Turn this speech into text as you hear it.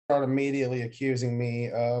start immediately accusing me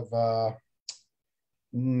of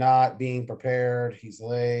not being prepared. He's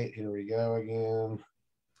late. Here we go again.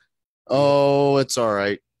 Oh, it's all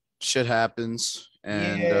right. Shit happens,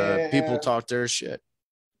 and people Yeah. talk their shit.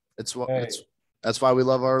 It's what Hey, it's. That's why we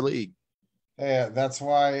love our league. hey, that's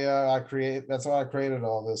why That's why I created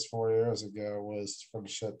all this 4 years ago, was for the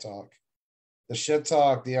shit talk. The shit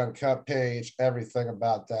talk, the uncut page, everything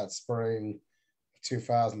about that spring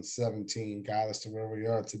 2017 got us to where we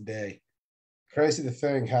are today. Crazy to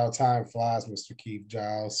think how time flies, Mr. Keith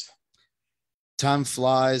Giles. Time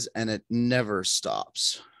flies, and it never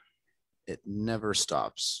stops. It never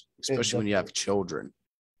stops, It especially when you have does. children.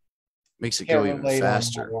 Makes it Can't go even relate on that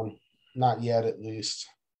faster. one. Not yet, at least.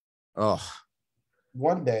 Oh,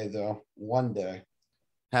 One day, though. One day.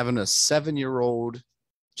 having a 7-year-old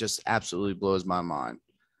just absolutely blows my mind.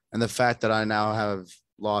 And the fact that I now have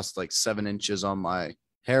lost like 7 inches on my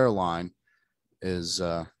hairline is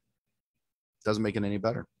doesn't make it any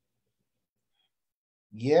better.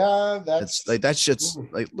 Yeah, It's like that shit's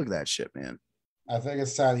mm, like, look at that shit, man. I think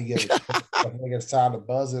it's time to get it. I think it's time to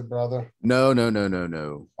buzz it, brother. No, no, no, no, no,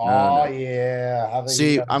 no, Oh, no. yeah. I think you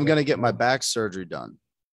See, got to I'm get gonna get my it. back surgery done,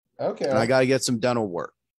 and I Okay. gotta get some dental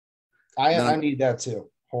work. And I then need that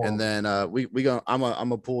too. and Horrible. then we go. I'm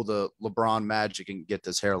gonna pull the LeBron magic and get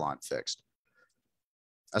this hairline fixed.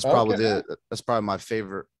 Okay. That's probably my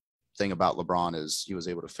favorite thing about LeBron is he was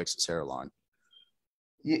able to fix his hairline.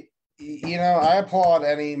 I applaud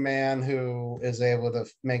any man who is able to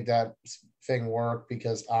make that thing work,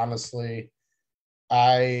 because honestly,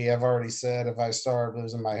 I have already said if I start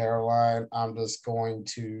losing my hairline, I'm just going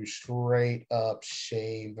to straight up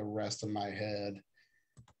shave the rest of my head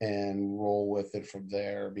and roll with it from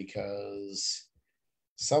there, because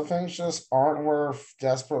some things just aren't worth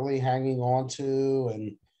desperately hanging on to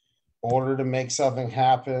in order to make something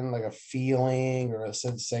happen, like a feeling or a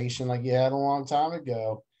sensation like you had a long time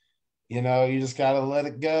ago. You just got to let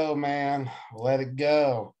it go, man. Let it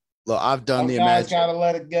go. Look, I've done Some the guys imagine. got to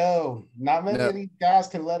let it go. Not many No, of these guys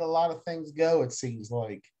can let a lot of things go, it seems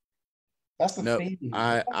like. That's the no, thing.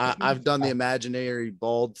 I, That's the I thing. I've done the imaginary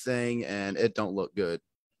bald thing, and it don't look good.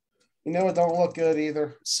 It don't look good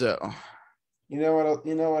either. So, You know what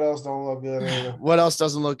else don't look good either? what else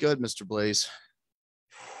doesn't look good, Mr. Blaze?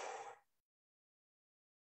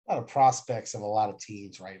 A lot of prospects of a lot of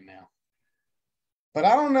teams right now. But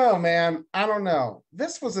I don't know, man. I don't know.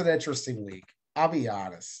 This was an interesting week. I'll be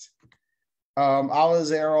honest. I was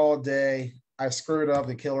there all day. I screwed up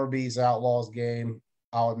the Killer Bees Outlaws game.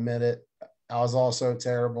 I'll admit it. I was also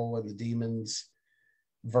terrible with the Demons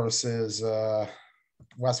versus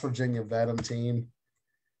West Virginia Venom team.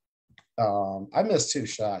 I missed two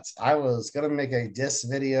shots. I was gonna make a diss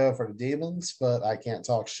video for the Demons, but I can't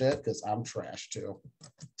talk shit because I'm trash too.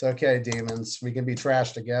 It's okay, Demons. We can be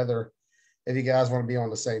trash together if you guys want to be on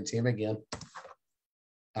the same team again.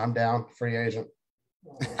 I'm down. Free agent.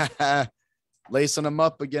 Lacing them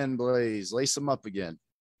up again, Blaze. Lace them up again.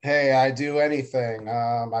 Hey, I do anything.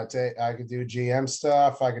 I could do GM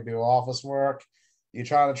stuff. I could do office work. You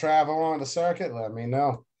trying to travel on the circuit? Let me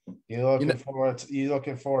know. You know, You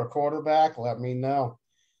looking for a quarterback? Let me know.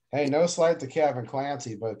 Hey, no slight to Kevin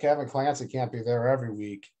Clancy, but Kevin Clancy can't be there every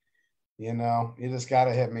week. You just got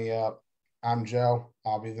to hit me up. I'm Joe.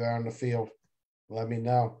 I'll be there in the field. Let me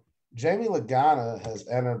know. Jamie Lagana has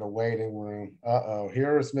entered the waiting room.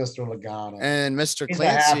 Here's Mr. Lagana. and Mr. He's a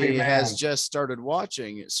happy Clancy has man. just started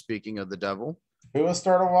watching. Speaking of the devil, Who has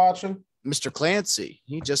started watching? Mr. Clancy,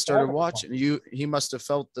 he just started Kevin. watching. He must have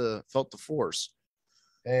felt the force.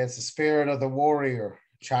 Hey, it's the spirit of the warrior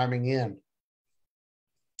chiming in.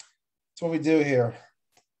 That's what we do here.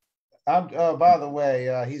 By the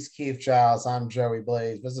way, he's Keith Giles. I'm Joey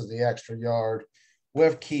Blaze. This is the Extra Yard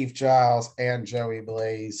with Keith Giles and Joey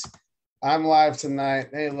Blaze. I'm live tonight.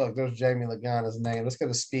 Hey, look, there's Jamie Lagana's name. Let's get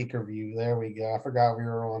a speaker view. There we go. I forgot we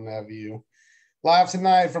were on that view. Live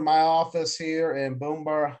tonight from my office here in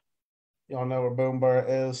Boomborough. Y'all know where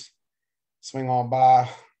Boomborough is. Swing on by,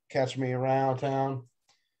 catch me around town.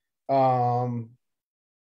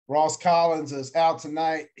 Ross Collins is out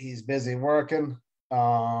tonight. He's busy working.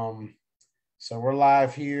 So we're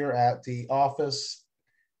live here at the office,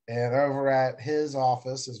 and over at his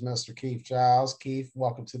office is Mr. Keith Giles. Keith,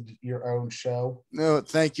 welcome to your own show. No,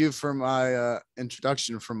 thank you for my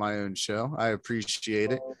introduction for my own show. I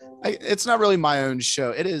appreciate it. It's not really my own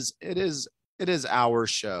show. It is our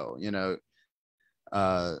show.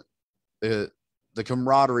 Uh, the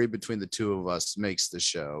camaraderie between the two of us makes the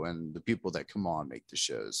show, and the people that come on make the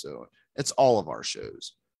show. So it's all of our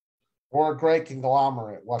shows. We're a great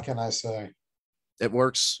conglomerate. What can I say? It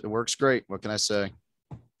works. It works great. What can I say?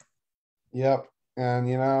 Yep. And,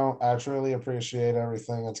 you know, I truly appreciate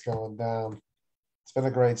everything that's going down. It's been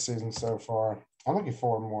a great season so far. I'm looking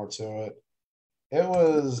forward more to it. It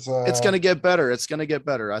was It's going to get better. It's going to get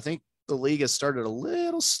better. I think the league has started a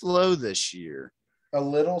little slow this year. a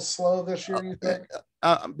little slow this year, you think?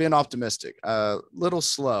 I'm being optimistic. A little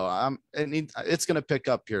slow. It's going to pick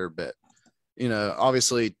up here a bit. You know,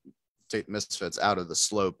 obviously, take Misfits out of the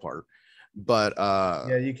slow part, but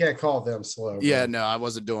Yeah, you can't call them slow. yeah, no, I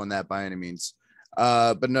wasn't doing that by any means.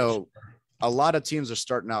 But no, a lot of teams are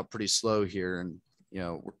starting out pretty slow here, and you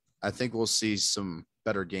know, I think we'll see some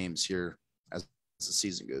better games here as the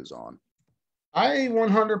season goes on. I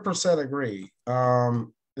 100% agree.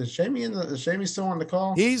 Is Jamie still on the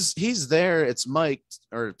call? He's there. It's Mike,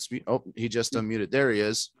 or it's me. Oh, he just unmuted. There he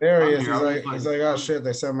is. There he I'm is. here. He's like, oh shit,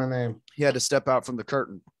 they said my name. He had to step out from the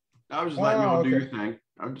curtain. I was just letting y'all do okay. your thing.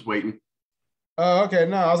 I'm just waiting. Oh, okay.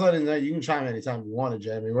 No, I was letting you know you can chime in anytime you wanted,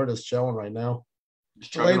 Jamie. We're just chilling right now.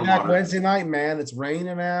 Just Lay chugging back water. Wednesday night, man. It's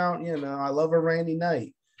raining out. You know, I love a rainy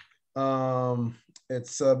night.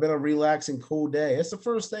 It's been a relaxing, cool day. It's the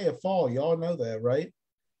first day of fall. Y'all know that, right?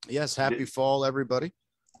 Yes, happy fall, everybody.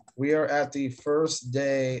 We are at the first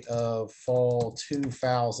day of fall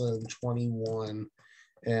 2021.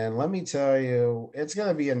 And let me tell you, it's going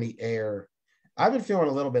to be in the air. I've been feeling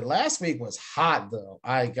a little bit. Last week was hot, though.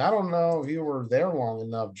 I don't know if you were there long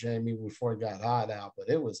enough, Jamie, before it got hot out, but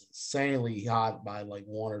it was insanely hot by like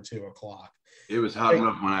 1 or 2 o'clock. It was hot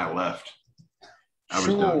enough when I left. I was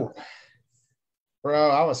done.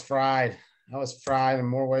 Bro, I was fried. I was fried in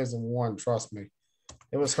more ways than one, trust me.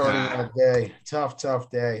 It was hurting that day. Tough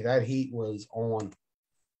day. That heat was on.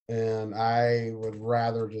 And I would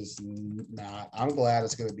rather just not. I'm glad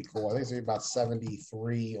it's going to be cool. I think it's going to be about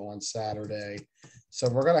 73 on Saturday. So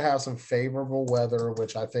we're going to have some favorable weather,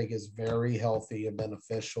 which I think is very healthy and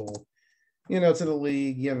beneficial, you know, to the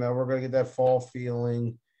league. You know, we're going to get that fall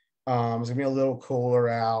feeling. It's going to be a little cooler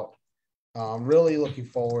out. Really looking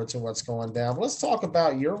forward to what's going down. Let's talk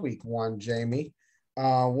about your week one, Jamie.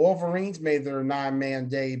 Wolverines made their 9-man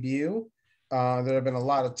debut. There have been a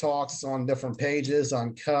lot of talks on different pages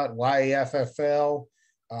on Cut, YAFFL.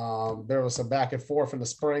 There was some back and forth in the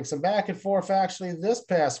spring, some back and forth actually this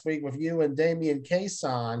past week with you and Damian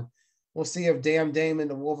Keystone. We'll see if Damn Damon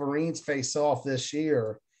and the Wolverines face off this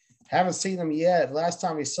year. Haven't seen him yet. Last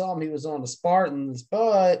time we saw him, he was on the Spartans,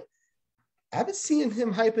 but I've been seeing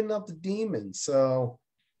him hyping up the Demons. So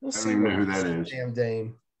we'll see. I don't even know who that is. Damn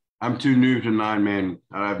Dame. I'm too new to 9-man.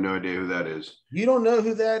 I have no idea who that is. You don't know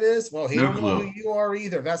who that is? Well, he No don't know clue. who you are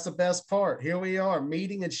either. That's the best part. Here we are,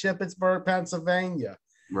 meeting in Shippensburg, Pennsylvania.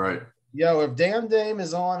 Right. Yo, if Damn Dame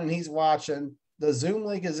is on and he's watching, the Zoom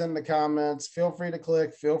link is in the comments. Feel free to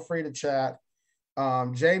click. Feel free to chat.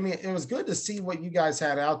 Jamie, it was good to see what you guys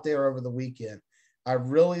had out there over the weekend. I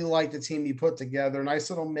really like the team you put together.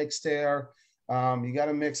 Nice little mix there. You got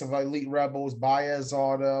a mix of Elite Rebels, Baez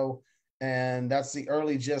Auto, and that's the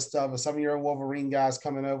early gist of it. Some of your Wolverine guys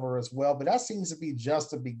coming over as well, but that seems to be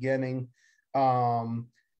just the beginning. How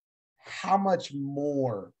much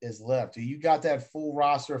more is left? Do you got that full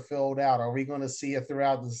roster filled out? Are we going to see it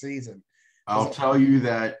throughout the season? I'll tell you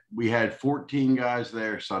that we had 14 guys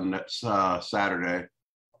there Saturday,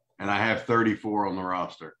 and I have 34 on the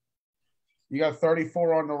roster. You got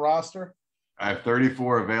 34 on the roster? I have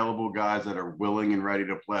 34 available guys that are willing and ready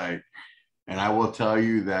to play. And I will tell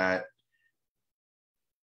you that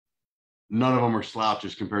none of them are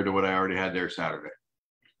slouches compared to what I already had there Saturday,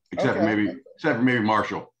 except for maybe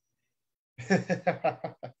Marshall. All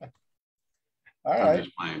I'm right.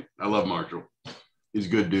 just playing. I love Marshall. He's a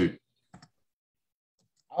good dude.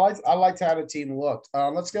 I liked how the team looked.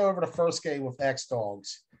 Let's go over the first game with X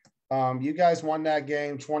Dogs. You guys won that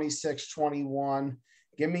game 26-21.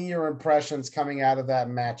 Give me your impressions coming out of that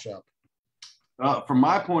matchup. From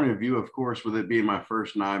my point of view, of course, with it being my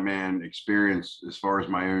first 9-man experience as far as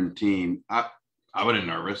my own team, I wasn't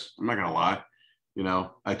nervous. I'm not gonna lie. You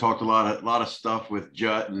know, I talked a lot of stuff with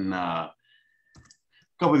Jut and a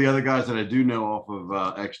couple of the other guys that I do know off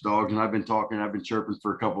of X Dogs, and I've been chirping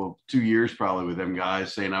for 2 years probably with them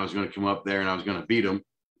guys, saying I was going to come up there and I was going to beat them,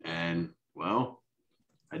 and well,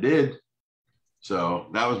 I did. So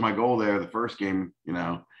that was my goal there. The first game, you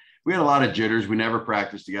know, we had a lot of jitters. We never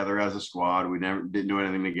practiced together as a squad. We didn't do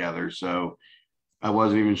anything together. So I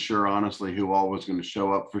wasn't even sure, honestly, who all was going to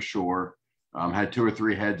show up for sure. Had 2 or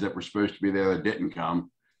 3 heads that were supposed to be there that didn't come.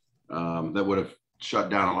 That would have shut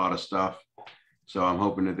down a lot of stuff. So I'm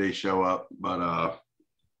hoping that they show up. But,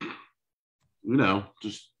 you know,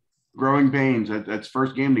 just growing pains. That's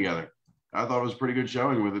first game together. I thought it was a pretty good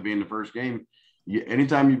showing with it being the first game.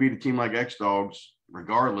 Anytime you beat a team like X Dogs,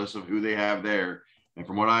 regardless of who they have there, And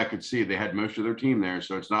from what I could see, they had most of their team there.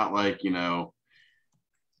 So it's not like,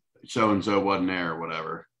 so-and-so wasn't there or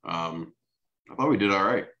whatever. I thought we did all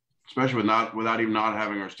right, especially without even not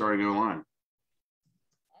having our starting O-line.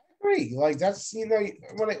 Agree. Like that's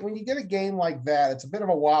when you get a game like that, it's a bit of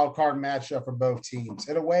a wild card matchup for both teams.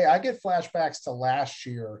 In a way, I get flashbacks to last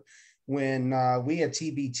year when we at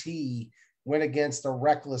TBT went against the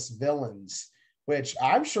reckless villains, which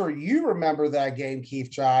I'm sure you remember that game,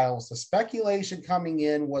 Keith Giles. The speculation coming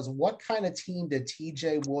in was what kind of team did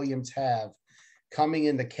TJ Williams have coming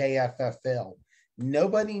into KFFL?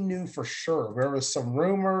 Nobody knew for sure. There was some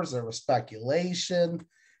rumors, there was speculation,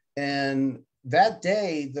 and that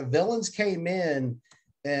day, the villains came in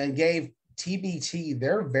and gave TBT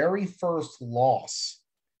their very first loss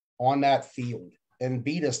on that field and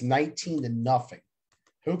beat us 19-0.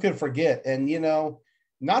 Who could forget? And,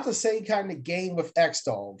 not the same kind of game with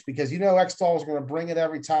X-Dogs because, X-Dogs are going to bring it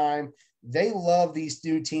every time. They love these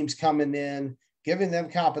new teams coming in, giving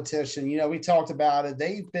them competition. We talked about it.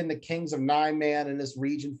 They've been the kings of 9-man in this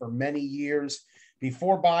region for many years.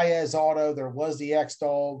 Before Baez Auto, there was the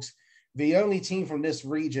X-Dogs. The only team from this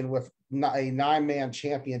region with a 9-man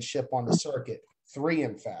championship on the circuit, 3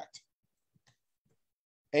 in fact.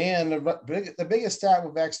 And the biggest stat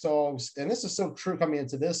with X-Dogs, and this is so true coming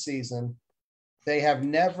into this season, they have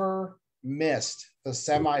never missed the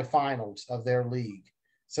semifinals of their league.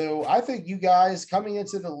 So I think you guys coming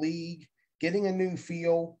into the league, getting a new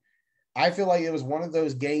feel, I feel like it was one of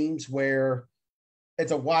those games where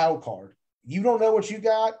it's a wild card. You don't know what you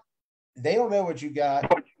got. They don't know what you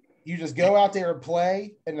got. You just go out there and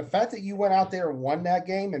play. And the fact that you went out there and won that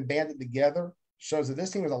game and banded together shows that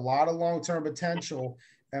this team has a lot of long-term potential.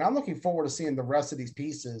 And I'm looking forward to seeing the rest of these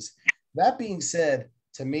pieces. That being said,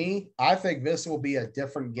 to me, I think this will be a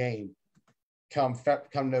different game come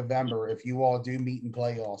November if you all do meet in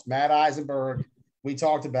playoffs. Matt Eisenberg, we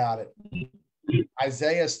talked about it.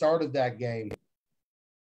 Isaiah started that game.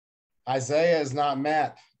 Isaiah is not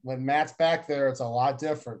Matt. When Matt's back there, it's a lot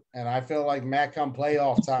different. And I feel like Matt come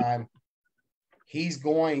playoff time, he's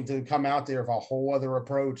going to come out there with a whole other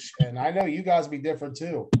approach. And I know you guys will be different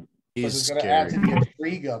too. He's going to add to the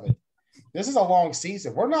intrigue of it. This is a long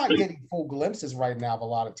season. We're not getting full glimpses right now of a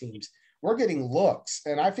lot of teams. We're getting looks.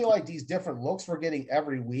 And I feel like these different looks we're getting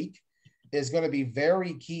every week is going to be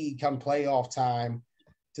very key come playoff time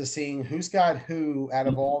to seeing who's got who out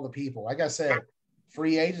of all the people. Like I said,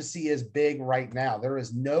 free agency is big right now. There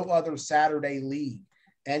is no other Saturday league.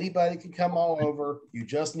 Anybody can come all over. You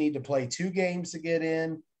just need to play 2 games to get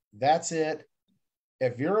in. That's it.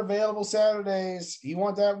 If you're available Saturdays, you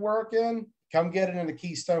want that work in, come get it in the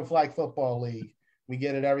Keystone Flag Football League. We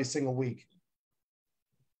get it every single week.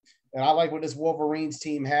 And I like what this Wolverines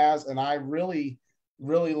team has, and I really,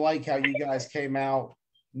 really like how you guys came out.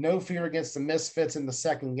 No fear against the Misfits in the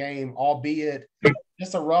second game, albeit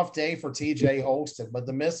just a rough day for TJ Holston. But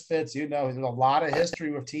the Misfits, there's a lot of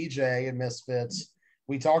history with TJ and Misfits.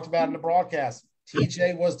 We talked about in the broadcast.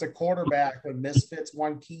 TJ was the quarterback when Misfits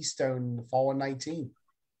won Keystone in the fall of 19.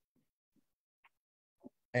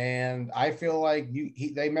 And I feel like you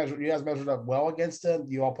guys measured up well against them.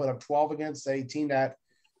 You all put up 12 against a team that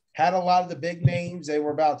had a lot of the big names. They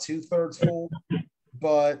were about 2/3 full.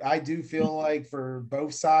 But I do feel like for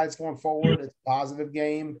both sides going forward, it's a positive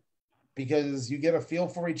game because you get a feel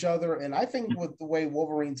for each other. And I think with the way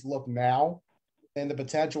Wolverines look now and the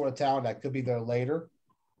potential of talent that could be there later,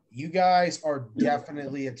 you guys are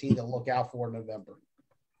definitely a team to look out for in November.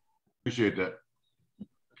 Appreciate that.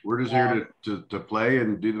 We're just here to play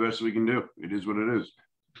and do the best we can do. It is what it is.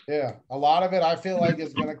 Yeah. A lot of it, I feel like,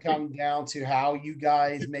 is going to come down to how you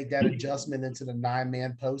guys make that adjustment into the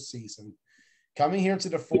 9-man postseason. Coming here to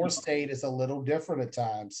the 4th state is a little different at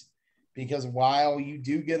times because while you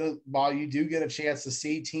do get a chance to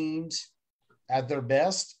see teams at their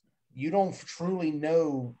best, you don't truly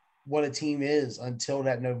know what a team is until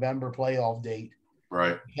that November playoff date.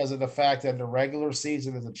 Right. Because of the fact that the regular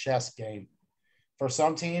season is a chess game. For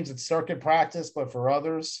some teams, it's circuit practice, but for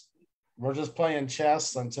others, we're just playing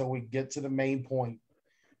chess until we get to the main point,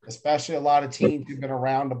 especially a lot of teams who've been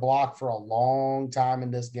around the block for a long time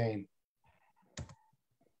in this game.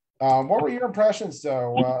 What were your impressions,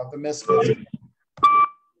 though, of the Misfits?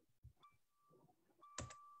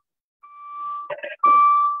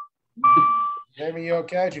 Jamie, you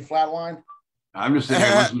okay? Did you flatline? I'm just sitting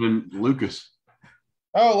here listening to Lucas.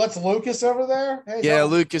 Oh, that's Lucas over there? Hey, yeah,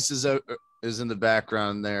 Lucas is in the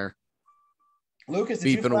background there. Lucas,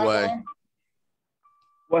 did beeping away.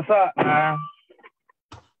 What's up, man?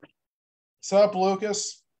 What's up,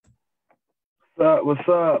 Lucas? What's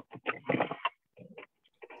up?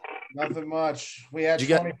 Nothing much. We had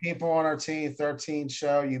 20 people on our team, 13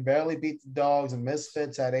 show. You barely beat the Dogs and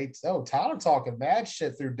Misfits at 8. Oh, Tyler talking mad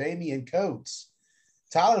shit through Damian Coates.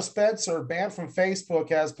 Tyler Spencer, banned from Facebook,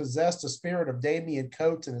 has possessed the spirit of Damian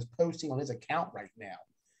Coates and is posting on his account right now.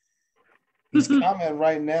 He's commenting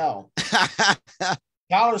right now.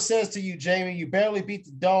 Tyler says to you, Jamie, you barely beat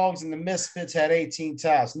the Dogs and the Misfits had 18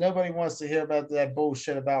 ties. Nobody wants to hear about that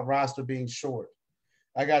bullshit about roster being short.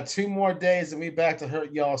 I got 2 more days and we back to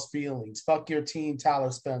hurt y'all's feelings. Fuck your team,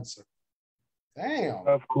 Tyler Spencer. Damn.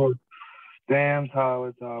 Of course. Damn,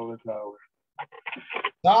 Tyler.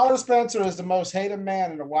 Tyler Spencer is the most hated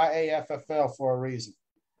man in the YAFFL for a reason.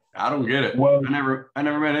 I don't get it. Well, I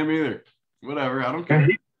never met him either. Whatever. I don't care.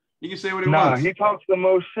 He can say what he wants. He talks the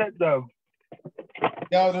most shit though.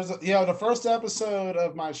 The first episode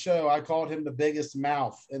of my show, I called him the biggest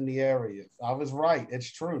mouth in the area. I was right.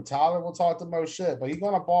 It's true. Tyler will talk the most shit, but he's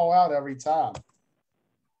going to ball out every time.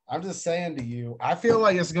 I'm just saying to you, I feel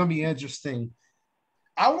like it's going to be interesting.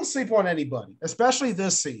 I won't sleep on anybody, especially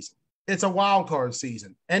this season. It's a wild card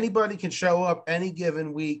season. Anybody can show up any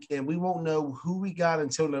given week, and we won't know who we got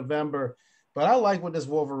until November. But I like what this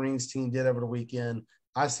Wolverines team did over the weekend.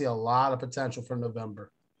 I see a lot of potential for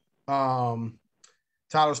November.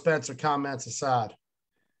 Tyler Spencer comments aside.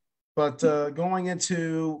 But going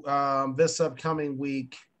into this upcoming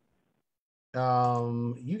week,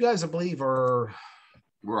 you guys, I believe, we're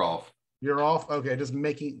off. You're off? Okay, just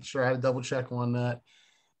making sure I had to double check on that.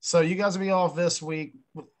 So you guys will be off this week.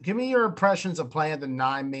 Give me your impressions of playing the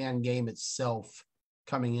 9-man game itself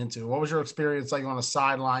coming into. What was your experience like on a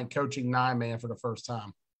sideline coaching 9-man for the first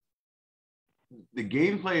time? The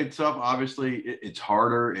gameplay itself, obviously, it's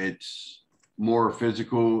harder. It's more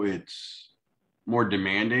physical. It's more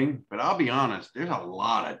demanding. But I'll be honest, there's a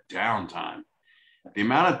lot of downtime. The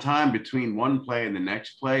amount of time between one play and the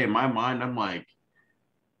next play, in my mind, I'm like,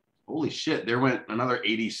 holy shit, there went another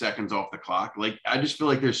 80 seconds off the clock. Like, I just feel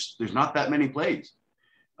like there's not that many plays.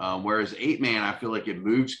 Whereas 8-man, I feel like it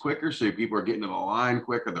moves quicker. So people are getting to the line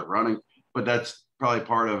quicker, they're running. But that's probably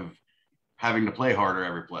part of having to play harder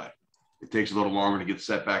every play. It takes a little longer to get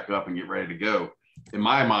set back up and get ready to go. In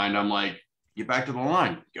my mind, I'm like, get back to the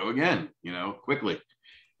line, go again, quickly.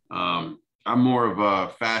 I'm more of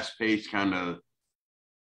a fast-paced kind of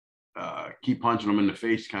keep punching them in the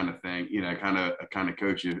face kind of thing, kind of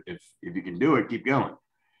coach. If you can do it, keep going.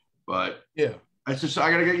 But yeah, that's just,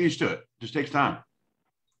 I got to get used to it. It just takes time.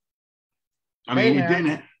 I mean,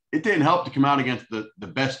 it didn't help to come out against the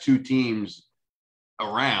best 2 teams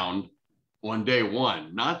around on day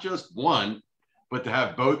one, not just one, but to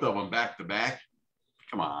have both of them back to back.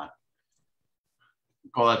 Come on.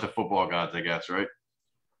 Call that the football gods, I guess, right?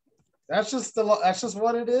 That's just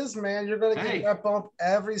what it is, man. You're going to get that bump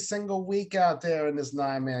every single week out there in this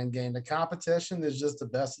 9-man game. The competition is just the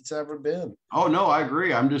best it's ever been. Oh no, I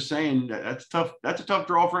agree. I'm just saying that's tough. That's a tough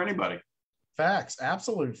draw for anybody. Facts,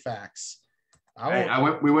 absolute facts.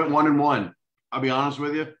 We went 1-1. I'll be honest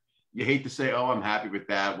with you. You hate to say, oh, I'm happy with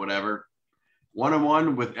that, whatever.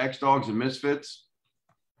 1-1 with X-Dogs and Misfits.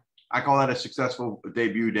 I call that a successful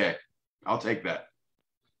debut day. I'll take that.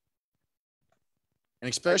 And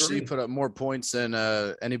especially you put up more points than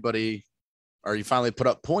anybody, or you finally put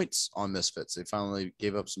up points on Misfits. They finally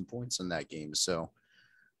gave up some points in that game. So,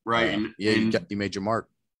 right. You made your mark.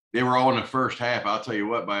 They were all in the first half. I'll tell you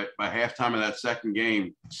what, by halftime of that second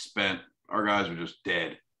game spent, our guys were just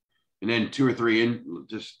dead. And then 2 or 3 in,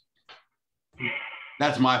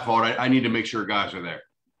 that's my fault. I need to make sure guys are there.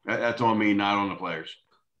 That's on me, not on the players.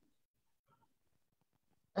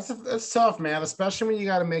 That's tough, man, especially when you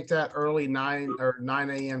got to make that early 9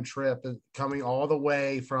 a.m. trip, coming all the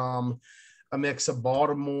way from a mix of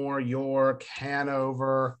Baltimore, York,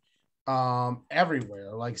 Hanover,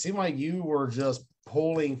 everywhere. Like, it seemed like you were just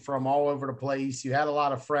pulling from all over the place. You had a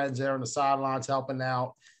lot of friends there on the sidelines helping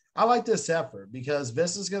out. I like this effort because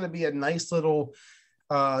this is going to be a nice little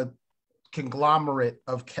conglomerate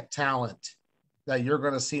of talent that you're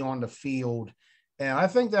going to see on the field. And I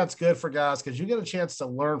think that's good for guys because you get a chance to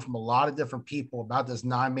learn from a lot of different people about this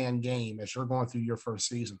 9-man game as you're going through your first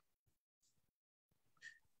season.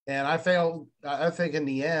 And I think in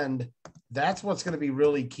the end, that's what's going to be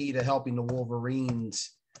really key to helping the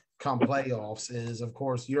Wolverines come playoffs is, of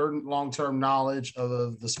course, your long-term knowledge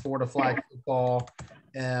of the sport of flag football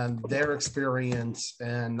and their experience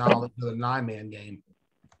and knowledge of the 9-man game.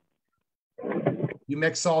 You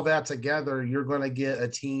mix all that together, you're going to get a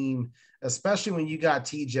team, especially when you got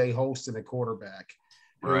TJ Holston at quarterback.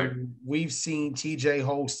 Right. We've seen TJ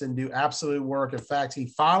Holston do absolute work. In fact, he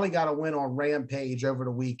finally got a win on Rampage over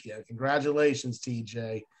the weekend. Congratulations,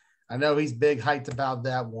 TJ. I know he's big hyped about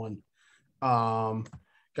that one.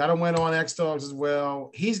 Got to win on X Dogs as well.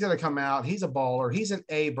 He's going to come out. He's a baller. He's an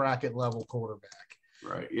A bracket level quarterback.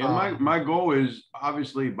 Right. Yeah. My goal is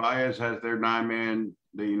obviously Baez has their 9-man,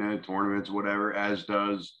 tournaments, whatever, as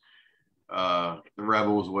does the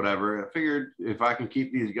Rebels, whatever. I figured if I can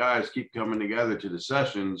keep these guys keep coming together to the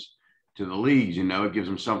sessions, to the leagues, it gives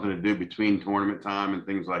them something to do between tournament time and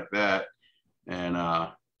things like that. And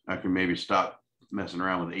I can maybe stop messing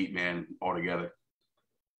around with 8-man altogether.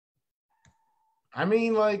 I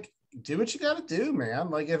mean, like, do what you got to do, man.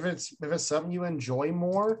 Like, if it's something you enjoy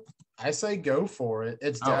more, I say go for it.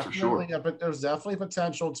 It's definitely there's definitely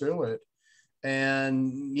potential to it.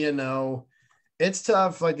 And, it's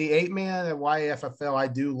tough. Like the 8-man at YAFFL, I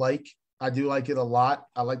do like it a lot.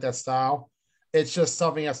 I like that style. It's just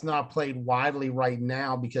something that's not played widely right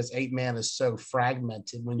now because 8-man is so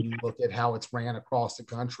fragmented when you look at how it's ran across the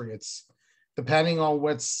country. It's depending on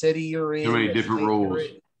what city you're in. So many different rules.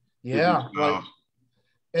 Yeah. Like,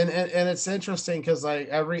 and it's interesting because like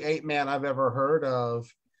every 8-man I've ever heard of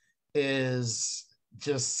is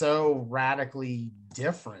just so radically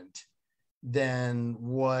different than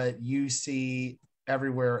what you see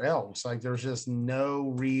everywhere else. Like there's just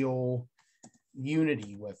no real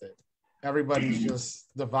unity with it. Everybody's just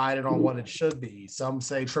divided on what it should be. Some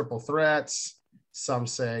say triple threats, some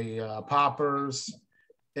say poppers.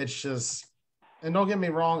 It's just, and don't get me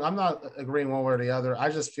wrong, I'm not agreeing one way or the other. I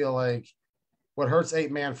just feel like what hurts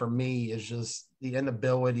 8-man for me is just the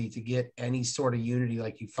inability to get any sort of unity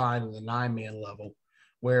like you find in the 9-man level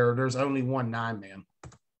where there's only one 9-man.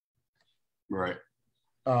 Right.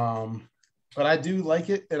 But I do like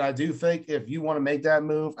it. And I do think if you want to make that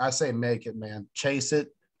move, I say make it, man. Chase it,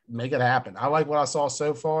 make it happen. I like what I saw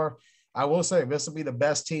so far. I will say this will be the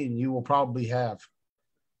best team you will probably have,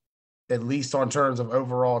 at least on terms of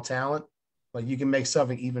overall talent. Like you can make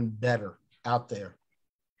something even better out there.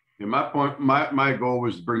 Yeah, my goal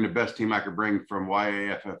was to bring the best team I could bring from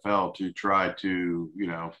YAFFL to try to,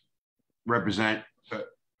 represent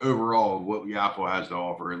overall what Yaffle has to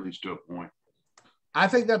offer, at least to a point. I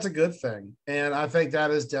think that's a good thing. And I think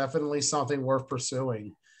that is definitely something worth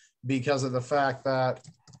pursuing because of the fact that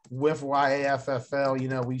with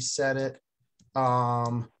YAFFL, we said it,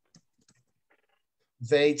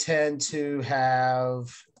 they tend to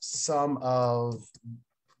have some of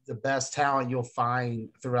the best talent you'll find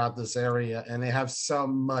throughout this area, and they have so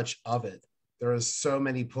much of it. There is so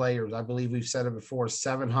many players. I believe we've said it before,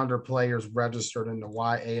 700 players registered in the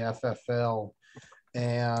YAFFL.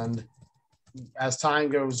 And as time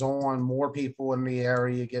goes on, more people in the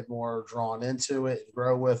area get more drawn into it,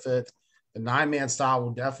 grow with it. The 9-man style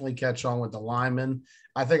will definitely catch on with the linemen.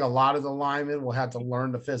 I think a lot of the linemen will have to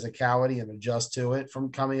learn the physicality and adjust to it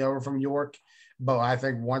from coming over from York. But I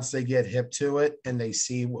think once they get hip to it and they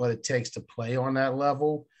see what it takes to play on that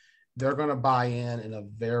level, they're going to buy in a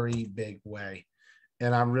very big way.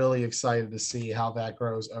 And I'm really excited to see how that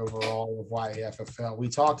grows overall with YAFFL. We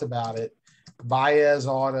talked about it. Baez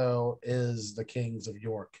Auto is the kings of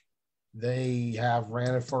York. They have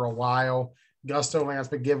ran it for a while. Gusto Land's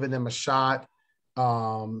been giving them a shot,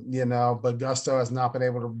 but Gusto has not been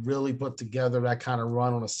able to really put together that kind of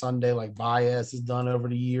run on a Sunday like Baez has done over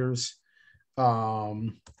the years.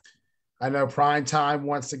 I know Prime Time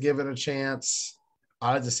wants to give it a chance.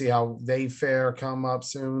 I'd like to see how they fare come up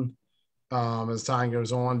soon as time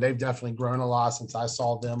goes on. They've definitely grown a lot since I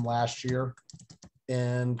saw them last year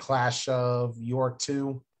in Clash of York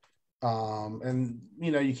 2.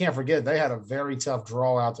 You can't forget they had a very tough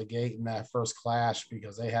draw out the gate in that first clash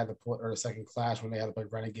because they had to put, or the second clash when they had to play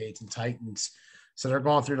Renegades and Titans. So they're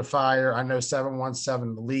going through the fire. I know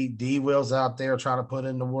 717, the lead D-Will's out there trying to put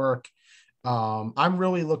in the work. I'm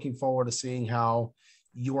really looking forward to seeing how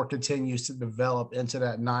York continues to develop into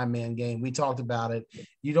that 9-man game. We talked about it.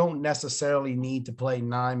 You don't necessarily need to play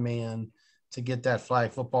 9-man to get that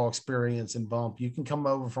flag football experience and bump. You can come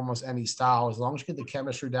over from almost any style. As long as you get the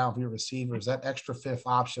chemistry down for your receivers, that extra fifth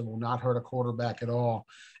option will not hurt a quarterback at all.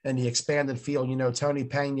 And the expanded field, Tony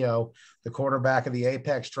Peno, the quarterback of the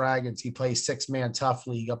Apex Dragons, he plays 6-man tough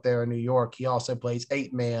league up there in New York. He also plays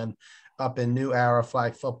 8-man up in New Era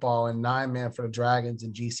flag football and 9-man for the Dragons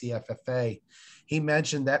in GCFFA. He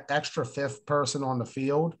mentioned that extra fifth person on the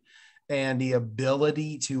field and the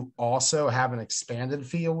ability to also have an expanded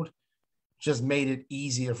field just made it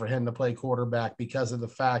easier for him to play quarterback because of the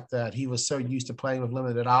fact that he was so used to playing with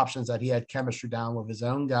limited options that he had chemistry down with his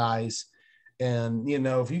own guys. And,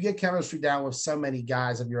 if you get chemistry down with so many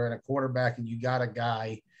guys, if you're in a quarterback and you got a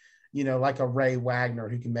guy, like a Ray Wagner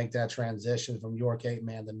who can make that transition from York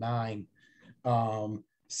 8-man to 9,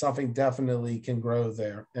 something definitely can grow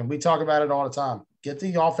there. And we talk about it all the time. Get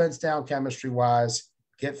the offense down chemistry-wise.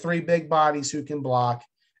 Get 3 big bodies who can block.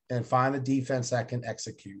 and find a defense that can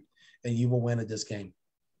execute, and you will win at this game.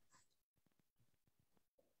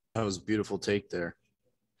 That was a beautiful take there.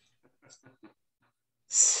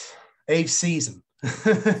 8th season.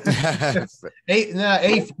 8th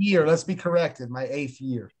year. Let's be corrected. My 8th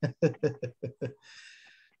year.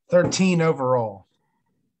 13 overall.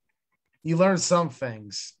 You learn some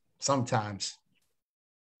things sometimes.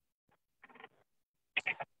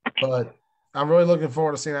 But I'm really looking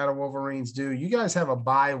forward to seeing how the Wolverines do. You guys have a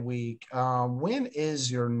bye week. When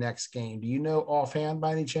is your next game? Do you know offhand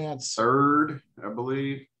by any chance? 3rd, I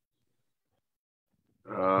believe.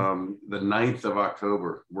 The 9th of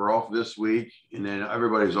October. We're off this week, and then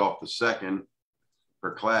everybody's off the 2nd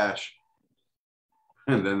for Clash.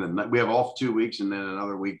 And then we have off 2 weeks, and then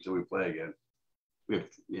another week till we play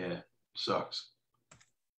again. Sucks.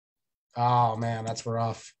 Oh, man, that's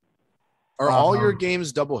rough. Are all your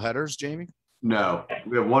games double headers, Jamie? No,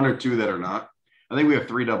 we have 1 or 2 that are not. I think we have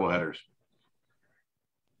 3 double headers.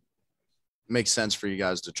 Makes sense for you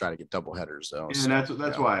guys to try to get double headers, though. And so,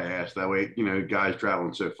 that's why I asked. That way, guys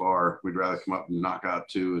traveling so far, we'd rather come up and knock out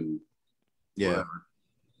 2 and whatever.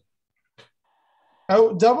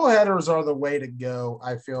 Oh, double headers are the way to go,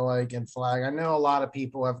 I feel like, in flag. I know a lot of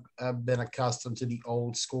people have been accustomed to the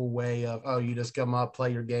old school way of, you just come up,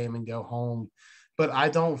 play your game, and go home. But I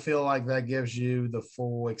don't feel like that gives you the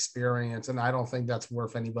full experience, and I don't think that's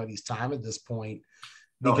worth anybody's time at this point.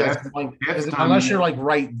 Because unless you're like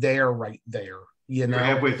right there, you're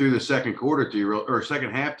halfway through the second quarter or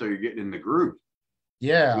second half till you're getting in the groove.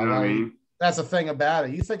 Yeah, you know what I mean? That's the thing about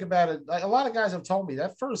it. You think about it, like a lot of guys have told me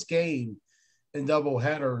that first game in double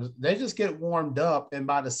headers, they just get warmed up, and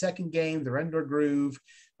by the second game, they're in their groove.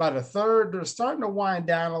 By the third, they're starting to wind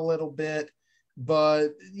down a little bit.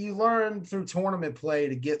 But you learn through tournament play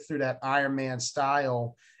to get through that Ironman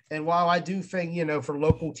style. And while I do think, for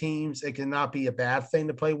local teams, it cannot be a bad thing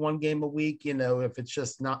to play 1 game a week, if it's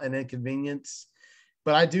just not an inconvenience.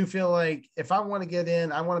 But I do feel like if I want to get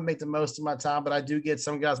in, I want to make the most of my time. But I do get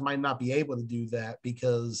some guys might not be able to do that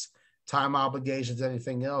because time obligations,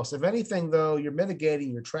 anything else. If anything, though, you're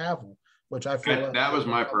mitigating your travel, which I feel that was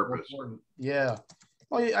my purpose. Important. Yeah.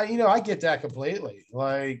 Well, I get that completely.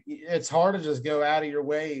 Like, it's hard to just go out of your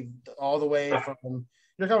way all the way from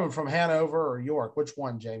 – you're coming from Hanover or York. Which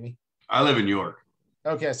one, Jamie? I live in York.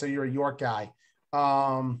 Okay, so you're a York guy.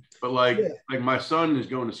 But like my son is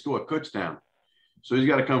going to school at Kutztown. So he's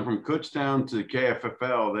got to come from Kutztown to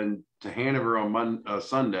KFFL, then to Hanover on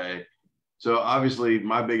Sunday. So obviously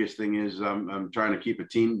my biggest thing is I'm trying to keep a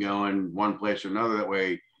team going one place or another. That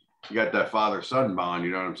way you got that father-son bond,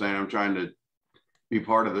 you know what I'm saying? I'm trying to be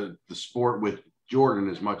part of the sport with Jordan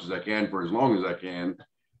as much as I can for as long as I can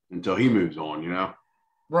until he moves on,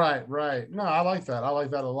 Right. No, I like that. I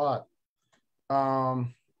like that a lot.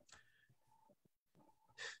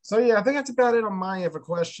 So yeah, I think that's about it on my end for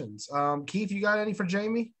questions. Keith, you got any for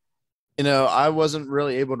Jamie? I wasn't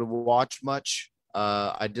really able to watch much.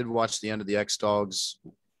 I did watch the end of the X-Dogs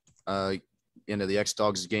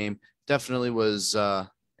game. Definitely was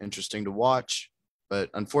interesting to watch. But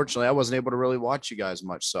unfortunately, I wasn't able to really watch you guys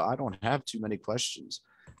much, so I don't have too many questions.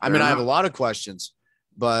 I have a lot of questions,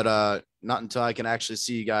 but not until I can actually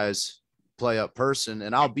see you guys play up person.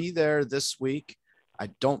 And I'll be there this week. I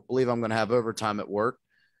don't believe I'm going to have overtime at work,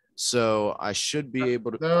 so I should be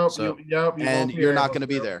able to. You're not going to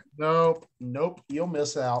be there. Nope. You'll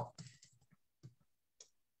miss out.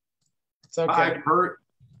 It's okay.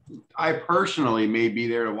 I personally may be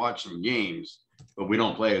there to watch some games, but we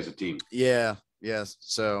don't play as a team. Yeah. Yes.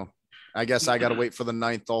 So I guess I got to wait for the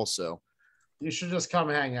 9th also. You should just come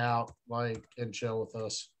hang out, and chill with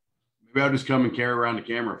us. Maybe I'll just come and carry around the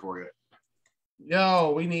camera for you.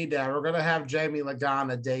 Yo, we need that. We're going to have Jamie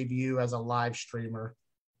Lagana debut as a live streamer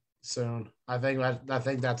soon. I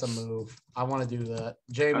think that's a move. I want to do that.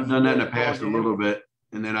 Jamie, I've done that in the past a little bit.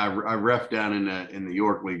 And then I ref down in the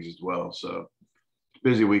York leagues as well. So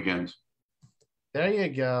busy weekends. There you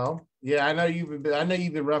go. Yeah, I know you've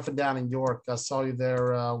been roughing down in York. I saw you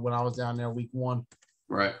there when I was down there week 1.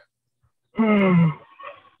 Right.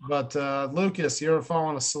 But Lucas, you're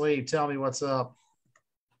falling asleep. Tell me what's up.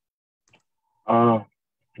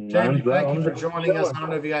 Jamie, thank you for joining us. I don't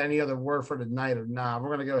know if you got any other word for tonight or not. We're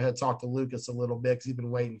going to go ahead and talk to Lucas a little bit because he's been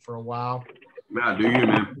waiting for a while. Yeah, do you,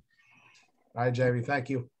 man? All right, Jamie. Thank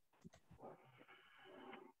you.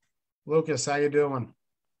 Lucas, how you doing?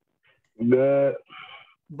 Good.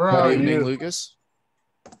 Bro, good evening, Lucas.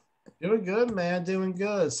 Doing good, man. Doing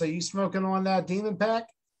good. So you smoking on that Demon Pack?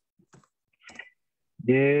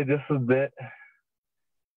 Yeah, just a bit.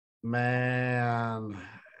 Man.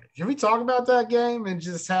 Can we talk about that game and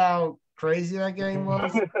just how crazy that game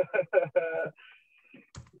was?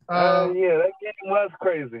 Yeah, that game was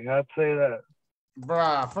crazy. I'd say that.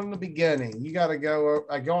 Bruh, from the beginning, you got to go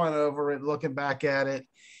going over it, looking back at it.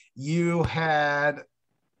 You had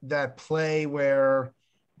that play where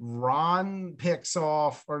Ron picks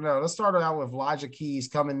off, or no, let's start it out with Elijah Keys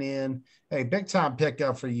coming in. Hey, big time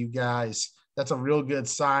pickup for you guys. That's a real good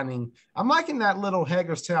signing. I'm liking that little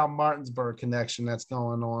Hagerstown Martinsburg connection that's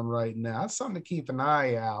going on right now. That's something to keep an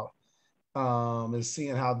eye out. And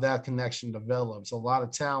seeing how that connection develops. A lot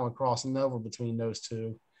of talent crossing over between those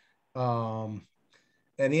two. And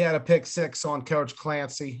he had a pick six on Coach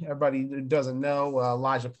Clancy. Everybody who doesn't know,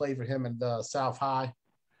 Elijah played for him at South High.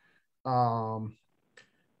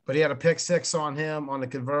 But he had a pick six on him on the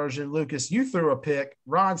conversion. Lucas, you threw a pick.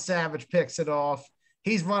 Ron Savage picks it off.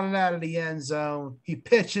 He's running out of the end zone. He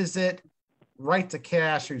pitches it right to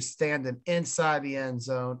Cash, who's standing inside the end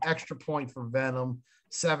zone. Extra point for Venom.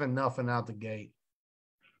 7-0 out the gate.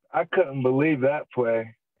 I couldn't believe that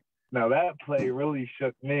play. Now, that play really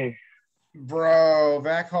shook me. Bro,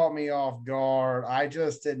 that caught me off guard. I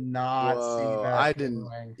just did not see that. I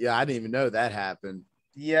didn't even know that happened.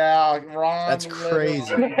 Yeah, Ron. That's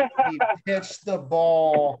crazy. He pitched the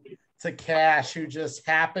ball to Cash, who just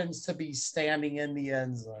happens to be standing in the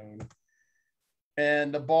end zone.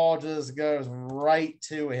 And the ball just goes right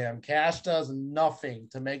to him. Cash does nothing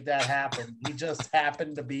to make that happen. He just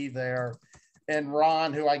happened to be there. And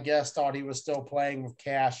Ron, who I guess thought he was still playing with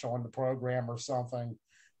Cash on the program or something,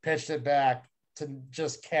 pitched it back to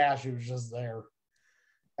just Cash, who was just there.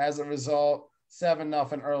 As a result,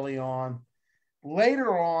 7-0 early on.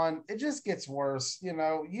 Later on, it just gets worse. You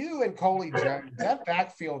know, you and Coley Jones, that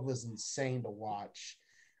backfield was insane to watch.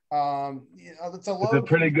 It's a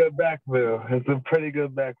pretty good backfield.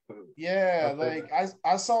 Yeah, like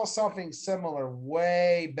I saw something similar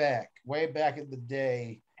way back in the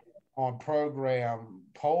day on program.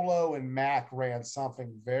 Polo and Mac ran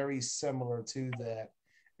something very similar to that,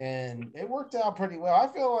 and it worked out pretty well.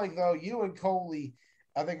 I feel like though you and Coley,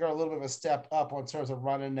 I think, are a little bit of a step up in terms of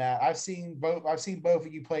running that. I've seen both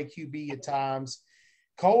of you play QB at times.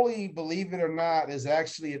 Coley, believe it or not, is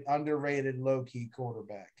actually an underrated low-key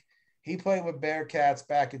quarterback. He played with Bearcats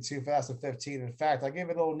back in 2015. In fact, I gave a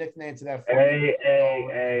little nickname to that.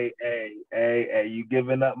 Hey, you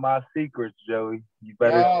giving up my secrets, Joey. You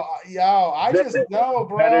better. I just know,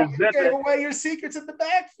 bro. You gave away your secrets in the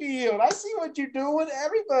backfield. I see what you're doing.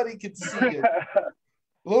 Everybody can see it.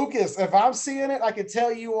 Lucas, if I'm seeing it, I can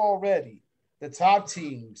tell you already. The top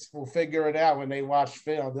teams will figure it out when they watch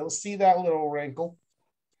film. They'll see that little wrinkle.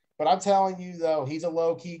 But I'm telling you, though, he's a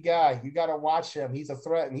low-key guy. You got to watch him. He's a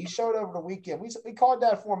threat. And he showed over the weekend. We called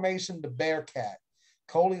that formation the Bearcat.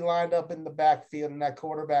 Coley lined up in the backfield in that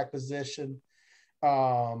quarterback position.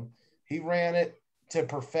 He ran it to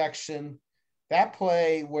perfection. That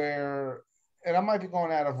play where – and I might be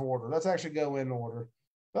going out of order. Let's actually go in order.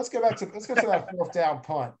 Let's go to that fourth down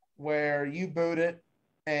punt where you boot it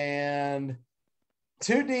and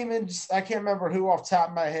two demons, I can't remember who off the top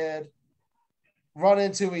of my head, run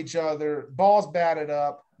into each other. Ball's batted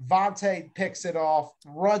up. Vontae picks it off,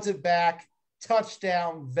 runs it back,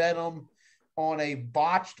 touchdown, Venom on a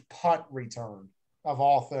botched punt return of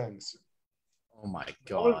all things. Oh, my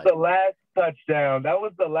God. That was the last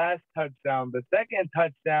touchdown. The second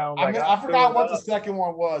touchdown. I forgot what the second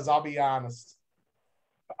one was, I'll be honest.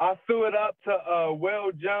 I threw it up to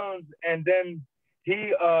Will Jones, and then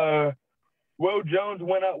Will Jones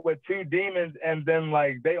went up with two demons, and then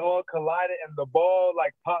they all collided, and the ball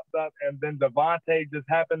popped up, and then Devontae just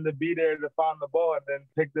happened to be there to find the ball, and then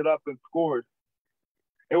picked it up and scored.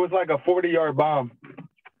 It was like a 40-yard bomb.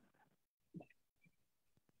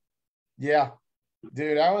 Yeah,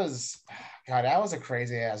 dude, that was a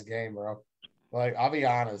crazy ass game, bro. I'll be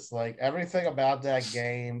honest, everything about that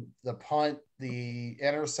game, the punt, the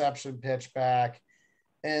interception pitch back,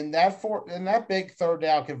 and that big third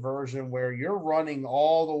down conversion where you're running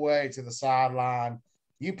all the way to the sideline,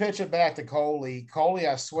 you pitch it back to Coley. Coley,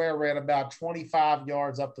 I swear, ran about 25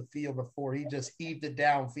 yards up the field before he just heaved it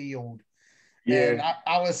downfield. Yeah. And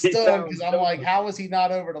I was stunned because I'm like, how is he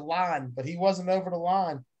not over the line? But he wasn't over the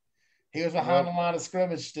line. He was behind the line of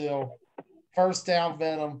scrimmage still. First down,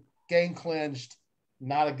 Venom. Game clinched.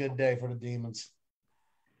 Not a good day for the Demons.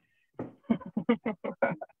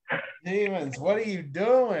 Demons, what are you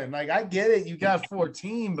doing? I get it. You got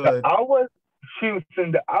 14, but I was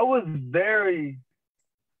very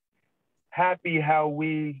happy how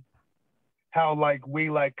we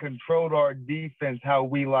controlled our defense, how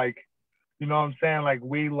we you know what I'm saying?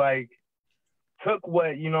 We took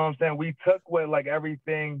what, you know what I'm saying? We took what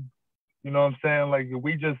everything, you know what I'm saying?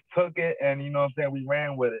 We just took it and, you know what I'm saying, we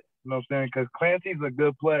ran with it. You know what I'm saying? Because Clancy's a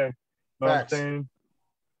good player. You know what I'm saying?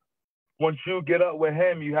 once you get up with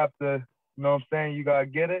him, you have to, you know what I'm saying, you gotta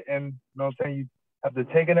get it, and you know what I'm saying, you have to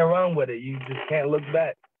take it and run with it. You just can't look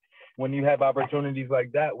back when you have opportunities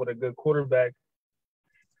like that with a good quarterback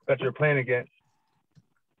that you're playing against.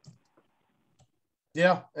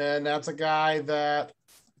 Yeah, and that's a guy that,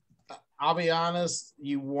 I'll be honest,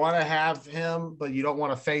 you want to have him, but you don't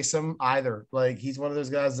want to face him either. Like, he's one of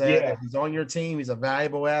those guys that if he's on your team, he's a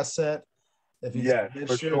valuable asset. If he's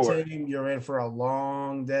against your team, you're in for a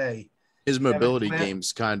long day. His mobility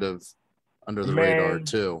game's kind of under the radar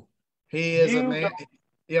too. He is a man.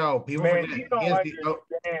 People forget. You don't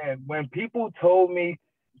understand. When people told me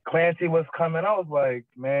Clancy was coming, I was like,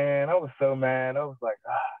 man, I was so mad. I was like,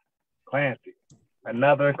 Clancy,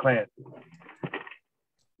 another Clancy.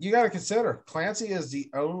 You got to consider Clancy is the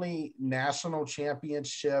only national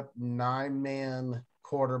championship 9-man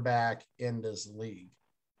quarterback in this league.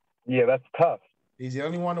 Yeah, that's tough. He's the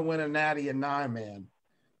only one to win a natty in 9-man.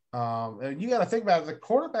 And you got to think about it. The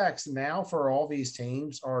quarterbacks now for all these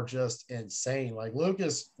teams are just insane. Like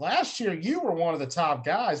Lucas, last year you were one of the top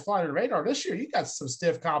guys flying the radar. This year you got some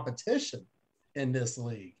stiff competition in this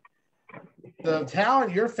league. The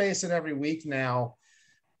talent you're facing every week now,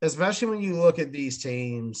 especially when you look at these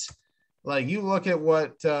teams, like you look at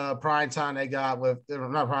what primetime they got with,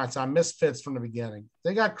 not primetime, misfits from the beginning.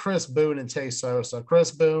 They got Chris Boone and Tay Sosa.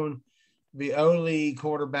 Chris Boone, the only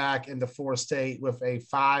quarterback in the 4-state with a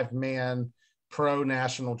 5-man pro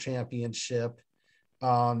national championship.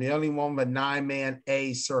 The only one with a 9-man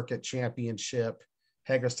A circuit championship,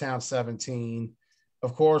 Hagerstown 17.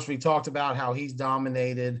 Of course, we talked about how he's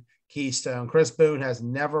dominated Keystone. Chris Boone has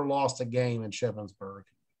never lost a game in Shippensburg.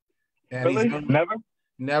 And really?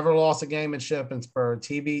 Never lost a game in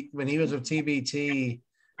Shippensburg. When he was with TBT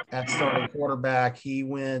at starting quarterback, he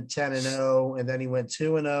went 10-0, and then he went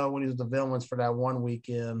 2-0 when he was with the Villains for that one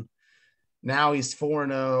weekend. Now he's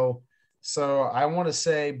 4-0. So I want to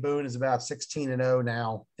say Boone is about 16-0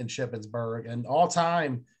 now in Shippensburg. And all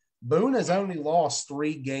time, Boone has only lost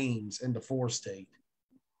 3 games in the 4-state.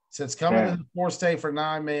 Since coming to the 4-state for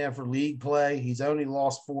 9-man for league play, he's only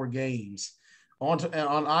lost 4 games. On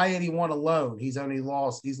I-81 alone, he's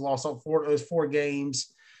lost those 4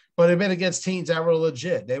 games, but they've been against teams that were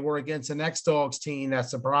legit. They were against an X-Dogs team that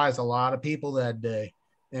surprised a lot of people that day,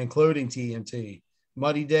 including TNT.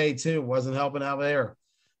 Muddy Day, too, wasn't helping out there.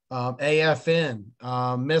 AFN,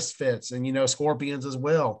 Misfits, and, Scorpions as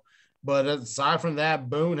well. But aside from that,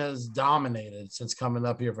 Boone has dominated since coming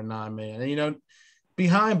up here for 9-man. And,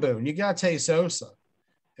 behind Boone, you got Tay Sosa.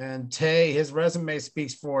 And Tay, his resume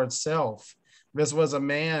speaks for itself. This was a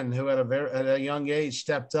man who at a young age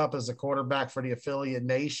stepped up as a quarterback for the affiliate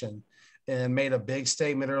nation and made a big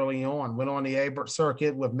statement early on. Went on the A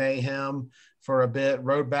circuit with Mayhem for a bit,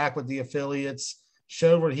 rode back with the affiliates,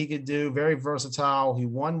 showed what he could do, very versatile. He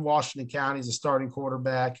won Washington County as a starting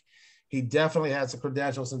quarterback. He definitely has the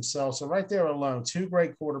credentials himself. So right there alone, 2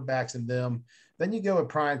 great quarterbacks in them. Then you go with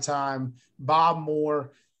primetime, Bob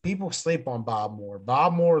Moore. People sleep on Bob Moore.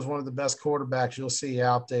 Bob Moore is one of the best quarterbacks you'll see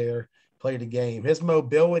out there play the game. His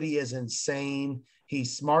mobility is insane.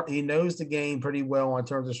 He's smart. He knows the game pretty well in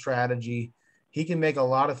terms of strategy. He can make a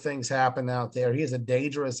lot of things happen out there. He is a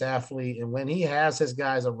dangerous athlete. And when he has his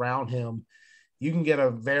guys around him, you can get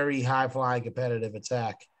a very high-flying competitive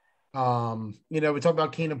attack. We talk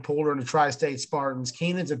about Keenan Pooler and the Tri-State Spartans.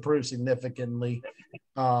 Keenan's improved significantly.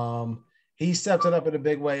 He stepped it up in a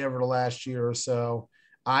big way over the last year or so.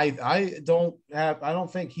 I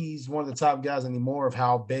don't think he's one of the top guys anymore of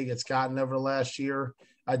how big it's gotten over the last year.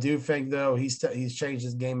 I do think, though, he's changed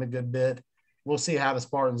his game a good bit. We'll see how the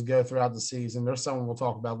Spartans go throughout the season. There's someone we'll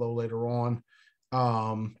talk about a little later on.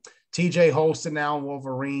 TJ Holston now in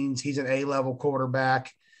Wolverines. He's an A-level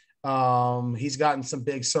quarterback. He's gotten some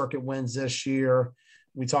big circuit wins this year.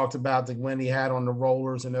 We talked about the win he had on the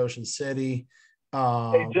Rollers in Ocean City.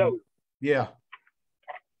 Hey, Joe. Yeah.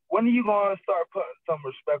 When are you going to start putting some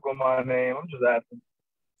respect on my name? I'm just asking.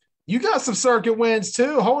 You got some circuit wins,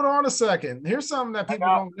 too. Hold on a second. Here's something that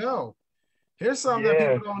people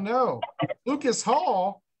don't know. Lucas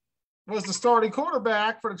Hall was the starting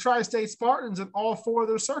quarterback for the Tri-State Spartans in all 4 of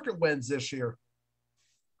their circuit wins this year.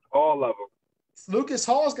 All of them. Lucas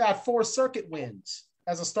Hall's got 4 circuit wins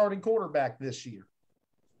as a starting quarterback this year.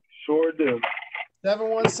 Sure do.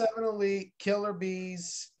 717 Elite, Killer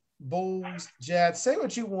Bees, Bulls, Jets. Say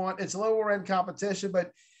what you want. It's lower end competition,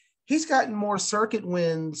 but he's gotten more circuit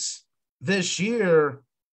wins this year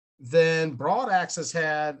than Broad Axe has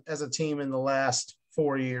had as a team in the last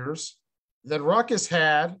 4 years, that Ruckus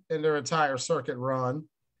had in their entire circuit run,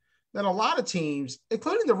 that a lot of teams,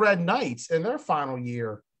 including the Red Knights in their final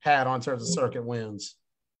year, had on terms of circuit wins.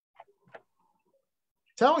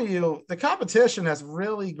 telling you, the competition has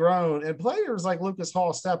really grown, and players like Lucas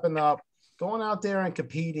Hall stepping up, going out there and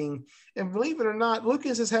competing. And believe it or not,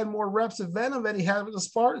 Lucas has had more reps of Venom than he had with the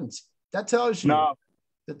Spartans. That tells you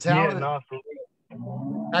the talent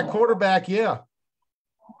at quarterback. Yeah,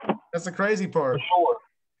 that's the crazy part.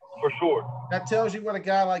 For sure. That tells you what a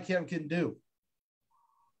guy like him can do.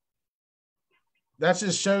 That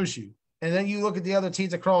just shows you. And then you look at the other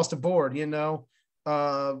teams across the board, you know.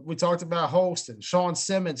 We talked about Holston. Sean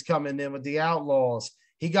Simmons coming in with the Outlaws.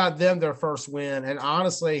 He got them their first win. And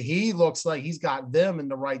honestly, he looks like he's got them in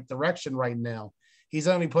the right direction right now. He's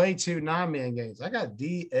only played 2 9-man games. I got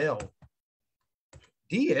DL.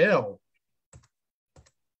 DL.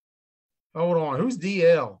 Hold on. Who's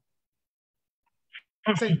DL?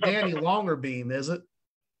 I think Danny Longerbeam, is it?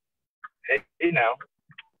 Hey, now.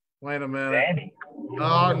 Wait a minute. Danny.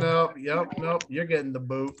 Oh, no. Yep, nope. You're getting the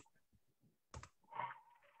boot.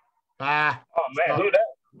 Oh, man. Who that?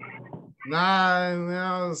 Nah,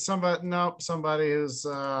 no, somebody who's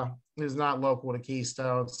not local to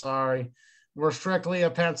Keystone. Sorry. We're strictly a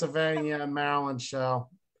Pennsylvania and Maryland show.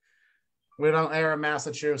 We don't air in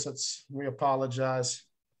Massachusetts. We apologize.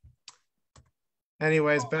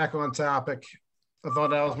 Anyways, back on topic. I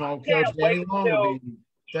thought that was my old coach, Danny Longerbeam.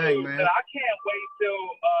 Dang, man. I can't wait till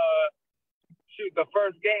the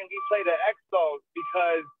first game we played the X-Dogs,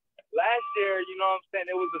 because last year, you know what I'm saying,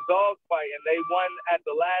 it was a dog fight and they won at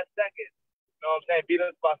the last second. You know what I'm saying? Beat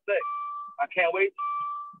us by 6. I can't wait.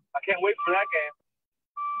 I can't wait for that game.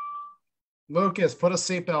 Lucas, put a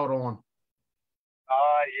seatbelt on.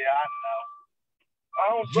 Yeah, I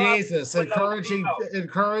know. Jesus,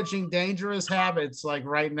 encouraging dangerous habits like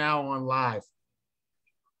right now on live.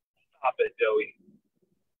 Stop it, Joey.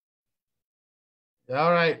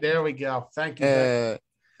 All right, there we go. Thank you.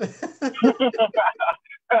 What's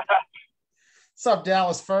up,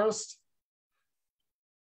 Dallas first?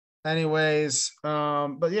 Anyways,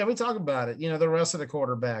 but yeah, we talk about it. You know, the rest of the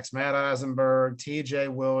quarterbacks, Matt Eisenberg, TJ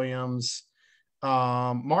Williams,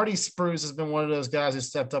 Marty Spruce has been one of those guys who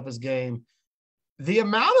stepped up his game. The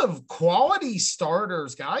amount of quality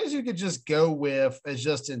starters, guys you could just go with, is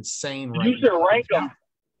just insane right now. You should rank them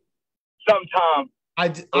sometime.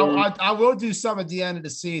 I will do some at the end of the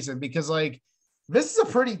season, because like this is a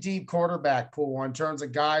pretty deep quarterback pool in terms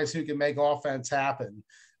of guys who can make offense happen.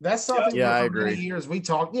 That's something I for many agree. years we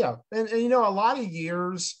talked. Yeah. And you know, a lot of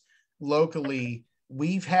years locally,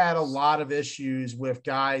 we've had a lot of issues with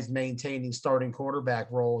guys maintaining starting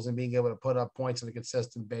quarterback roles and being able to put up points on a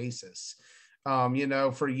consistent basis. You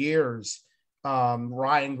know, for years,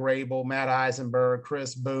 Ryan Grable, Matt Eisenberg,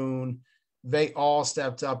 Chris Boone, they all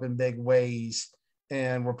stepped up in big ways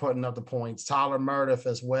and were putting up the points. Tyler Murdiff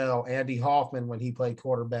as well. Andy Hoffman when he played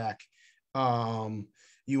quarterback.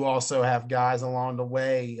 You also have guys along the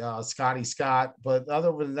way, Scotty Scott. But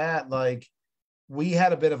other than that, like we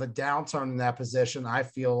had a bit of a downturn in that position. I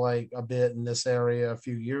feel like a bit in this area a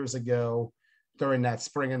few years ago during that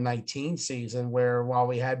spring of 19 season, where while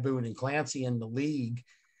we had Boone and Clancy in the league,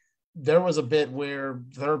 there was a bit where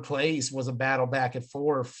third place was a battle back and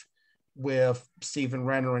forth with Stephen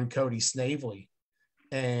Renner and Cody Snavely.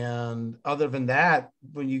 And other than that,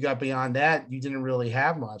 when you got beyond that, you didn't really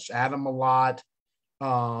have much. Adam a lot.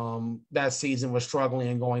 That season was struggling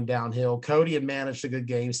and going downhill. Cody had managed a good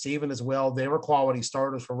game. Stephen as well. They were quality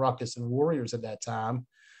starters for Ruckus and Warriors at that time,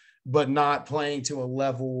 but not playing to a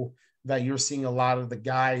level that you're seeing a lot of the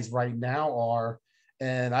guys right now are.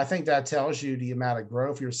 And I think that tells you the amount of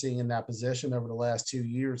growth you're seeing in that position over the last 2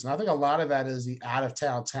 years. And I think a lot of that is the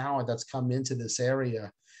out-of-town talent that's come into this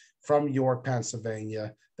area from York,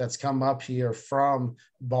 Pennsylvania, that's come up here from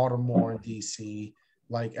Baltimore and DC.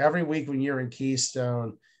 Like every week when you're in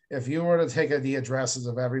Keystone, if you were to take the addresses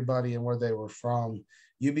of everybody and where they were from,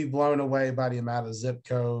 you'd be blown away by the amount of zip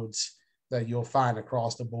codes that you'll find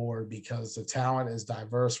across the board, because the talent is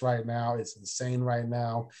diverse right now. It's insane right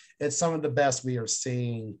now. It's some of the best we are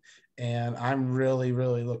seeing. And I'm really,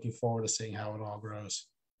 really looking forward to seeing how it all grows.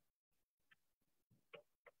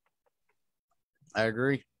 I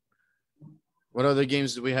agree. What other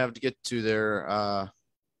games do we have to get to there,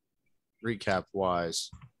 recap wise?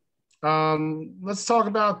 Let's talk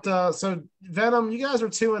about so Venom, you guys are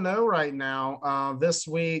 2-0 right now. This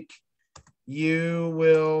week you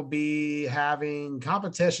will be having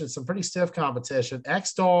competition, some pretty stiff competition.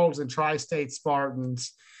 X-Dogs and Tri-State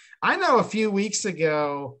Spartans. I know a few weeks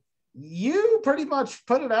ago you pretty much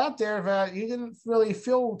put it out there that you didn't really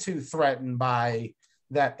feel too threatened by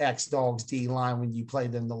that X-Dogs D-line when you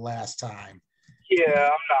played them the last time. Yeah,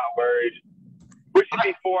 I'm not worried. We should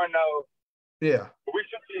be 4-0. Yeah. We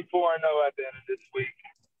should be 4-0 at the end of this week.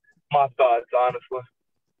 My thoughts, honestly.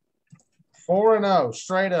 4-0,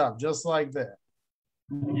 straight up, just like that.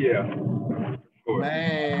 Yeah.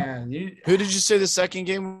 Man, Who did you say the second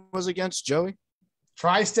game was against, Joey?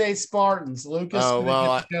 Tri-State Spartans. Lucas Oh,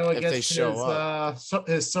 well, gets to go if they against show up.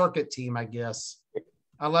 his circuit team, I guess.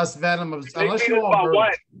 Unless Venom was, They unless beat you us all by Bruce.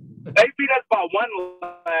 one. They beat us by one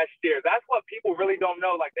last year. That's what people really don't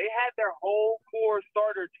know. Like, they had their whole core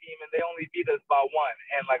starter team, and they only beat us by one.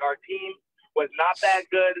 And, like, our team was not that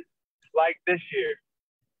good like this year.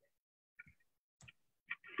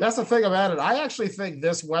 That's the thing about it. I actually think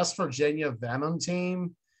this West Virginia Venom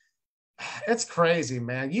team, it's crazy,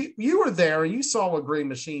 man. You were there. You saw what Green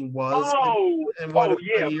Machine was. And what a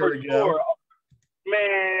yeah, year for ago. sure.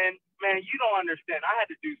 Man, you don't understand. I had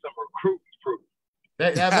to do some recruiting proof. I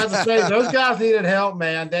was about to say, those guys needed help,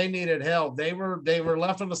 man. They needed help. They were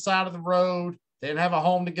left on the side of the road. They didn't have a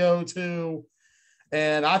home to go to.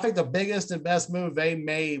 And I think the biggest and best move they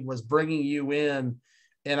made was bringing you in.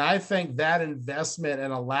 And I think that investment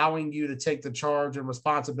and allowing you to take the charge and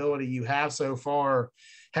responsibility you have so far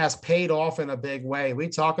has paid off in a big way. We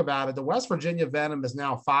talk about it. The West Virginia Venom is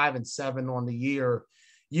now 5-7 on the year.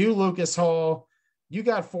 You, Lucas Hall, you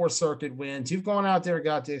got 4 circuit wins. You've gone out there and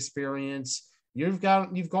got the experience. You've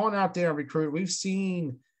gone out there and recruit. We've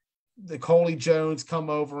seen the Coley Jones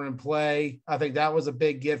come over and play. I think that was a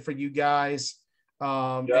big get for you guys. We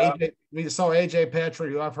saw AJ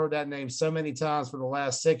Petrie, who I've heard that name so many times for the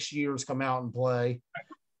last 6 years, come out and play.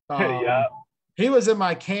 He was in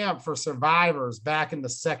my camp for Survivors back in the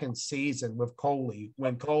second season with Coley,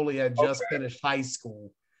 when Coley had just finished high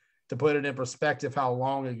school, to put it in perspective how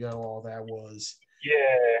long ago all that was.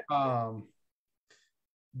 Yeah.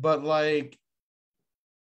 But like,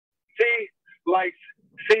 like,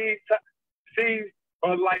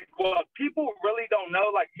 what people really don't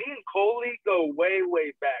know, like, me and Coley go way,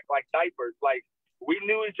 way back, like diapers. Like, we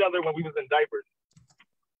knew each other when we was in diapers.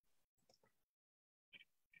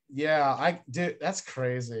 Yeah, that's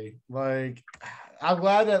crazy. Like, I'm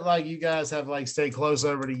glad that like you guys have like stayed close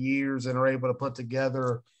over the years and are able to put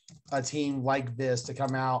together a team like this to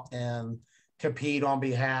come out and compete on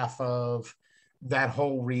behalf of that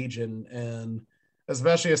whole region. And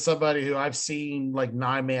especially as somebody who I've seen like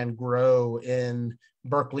 9-man grow in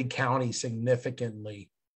Berkeley County significantly.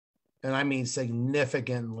 And I mean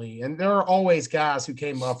significantly. And there are always guys who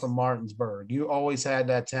came up from Martinsburg. You always had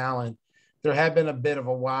that talent. There had been a bit of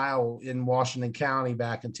a while in Washington County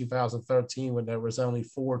back in 2013 when there was only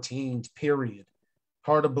 4 teams, period.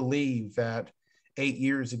 Hard to believe that 8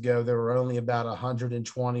 years ago, there were only about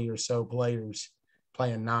 120 or so players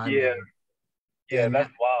playing 9-man. Yeah, that's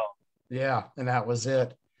wild. Yeah, and that was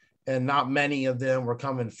it. And not many of them were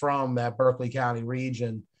coming from that Berkeley County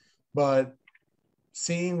region. But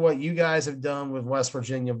seeing what you guys have done with West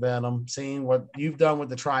Virginia Venom, seeing what you've done with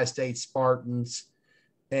the Tri-State Spartans,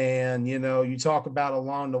 and, you know, you talk about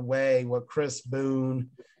along the way what Chris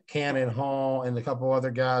Boone, Cannon Hall, and a couple other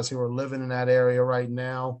guys who are living in that area right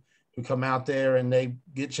now, who come out there and they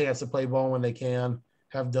get a chance to play ball when they can,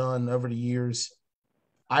 have done over the years.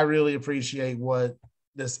 I really appreciate what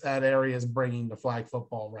that area is bringing to flag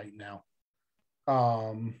football right now.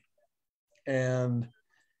 And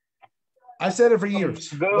I've said it for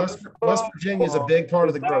years. West Virginia is a big part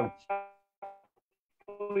of the growth.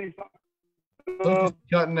 Lucas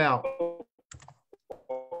cutting out.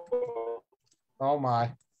 Oh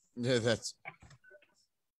my. Yeah, that's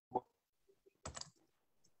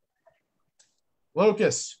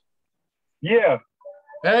Lucas. Yeah.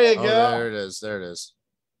 There you go. There it is. There it is.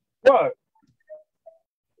 What?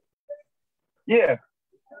 Yeah.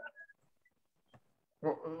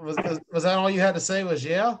 Was that all you had to say was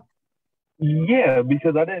yeah? Yeah,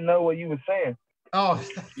 because I didn't know what you were saying. Oh.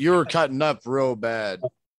 You were cutting up real bad.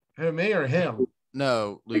 Who, me or him?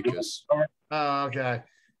 No, Lucas. Oh, okay.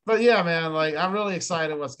 But yeah, man, like I'm really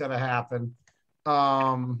excited what's gonna happen.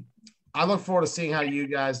 I look forward to seeing how you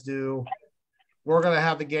guys do. We're gonna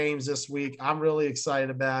have the games this week. I'm really excited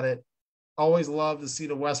about it. Always love to see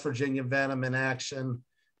the West Virginia Venom in action.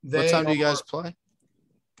 What time do you guys play?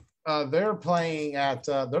 They're playing at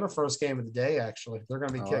they're the first game of the day, actually. They're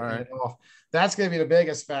gonna be kicking right. it off. That's gonna be the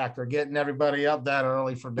biggest factor, getting everybody up that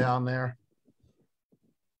early from down there.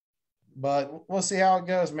 But we'll see how it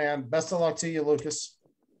goes, man. Best of luck to you, Lucas.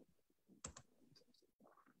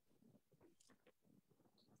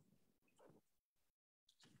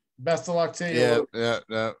 Best of luck to you. Yeah.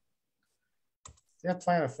 You have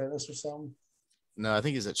Planet Fitness or something? No, I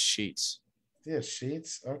think he's at Sheets. Yeah,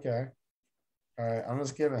 Sheets. Okay. All right. I'm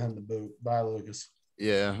just giving him the boot. Bye, Lucas.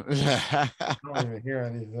 Yeah. I don't even hear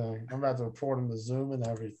anything. I'm about to report him to Zoom and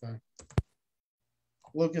everything.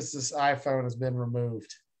 Lucas's iPhone has been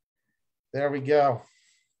removed. There we go.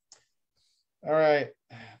 All right.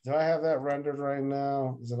 Do I have that rendered right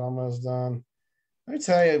now? Is it almost done? Let me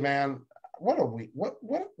tell you, man. What a week! What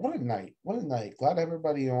a night! What a night! Glad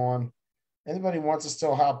everybody on. Anybody wants to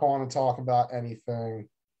still hop on and talk about anything?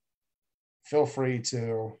 Feel free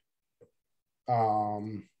to.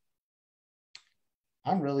 Um,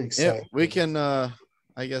 I'm really Yeah, excited. we can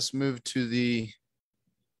I guess move to the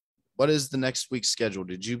what is the next week's schedule?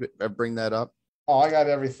 Did you bring that up? Oh, I got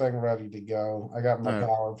everything ready to go. I got my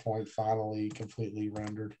All right, PowerPoint finally completely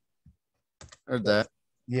rendered. heard that.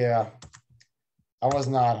 Yeah, I was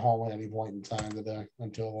not home at any point in time today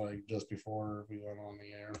until like just before we went on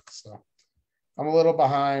the air. So I'm a little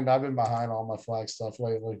behind. I've been behind all my flag stuff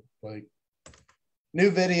lately. Like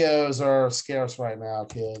new videos are scarce right now,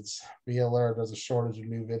 kids. Be alert. There's a shortage of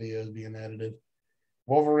new videos being edited.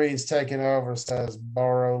 Wolverine's taking over, says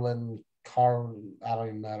Borolin Car. I don't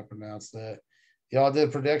even know how to pronounce that. Y'all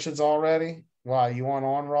did predictions already? Wow, you want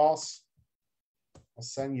on, Ross? I'll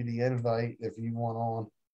send you the invite if you want on.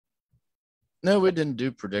 No, we didn't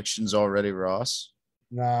do predictions already, Ross.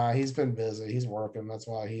 Nah, he's been busy. He's working. That's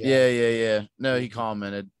why he. Yeah. No, he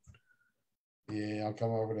commented. Yeah, I'll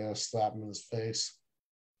come over there, slap him in his face.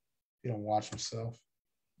 He don't watch himself.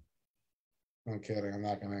 I'm kidding. I'm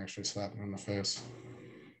not going to actually slap him in the face.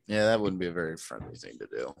 Yeah, that wouldn't be a very friendly thing to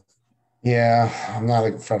do. Yeah, I'm not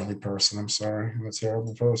a friendly person. I'm sorry. I'm a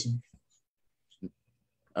terrible person.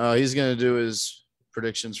 He's gonna do his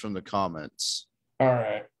predictions from the comments. All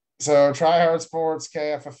right. So Try Hard Sports,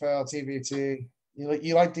 KFFL, TBT.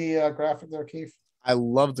 You like the graphic there, Keith? I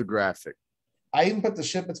love the graphic. I even put the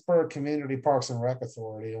Shippensburg Community Parks and Rec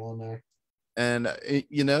Authority on there. And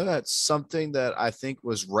that's something that I think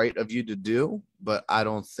was right of you to do, but I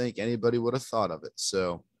don't think anybody would have thought of it.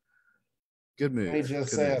 So good move. Let me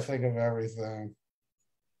just Good say, move. I think of everything.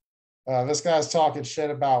 This guy's talking shit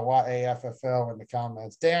about YAFFL in the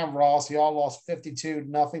comments. Damn, Ross, y'all lost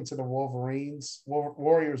 52-0 to the Wolverines.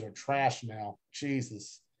 Warriors are trash now.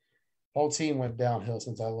 Jesus. Whole team went downhill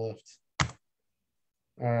since I left.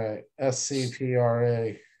 All right.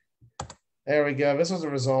 SCPRA. There we go. This was the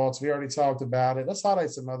results. We already talked about it. Let's highlight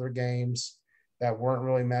some other games that weren't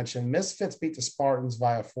really mentioned. Misfits beat the Spartans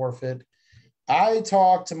via forfeit. I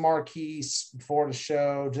talked to Marquise before the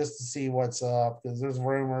show just to see what's up because there's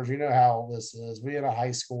rumors. You know how this is. We had a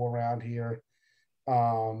high school around here.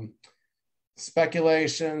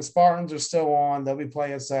 Speculation. Spartans are still on. They'll be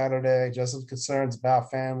playing Saturday. Just some concerns about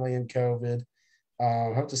family and COVID.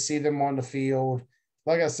 Hope to see them on the field.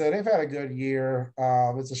 Like I said, they've had a good year.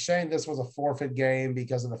 It's a shame this was a forfeit game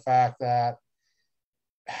because of the fact that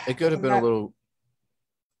it could have been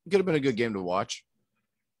a good game to watch.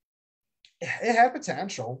 It had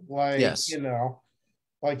potential. Like, yes.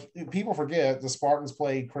 Like people forget the Spartans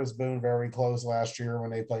played Chris Boone very close last year when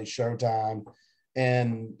they played Showtime.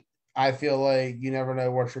 And I feel like you never know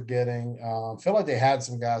what you're getting. Feel like they had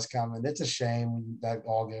some guys coming. It's a shame when that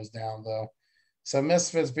all goes down, though. So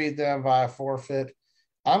Misfits beat them via forfeit.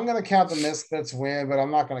 I'm going to count the Misfits win, but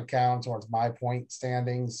I'm not going to count towards my point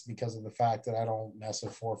standings because of the fact that I don't mess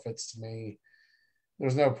with forfeits. To me,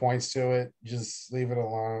 there's no points to it. Just leave it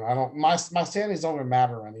alone. I don't. My standings don't even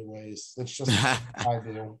matter anyways. It's just I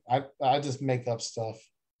do. I just make up stuff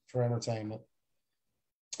for entertainment.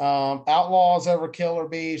 Outlaws over Killer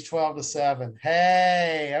Bees 12-7.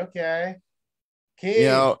 Hey, okay.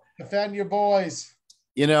 Keith, defend your boys.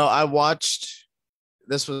 I watched.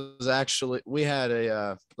 This was actually, we had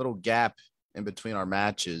a little gap in between our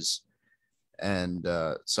matches. And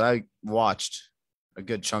so I watched a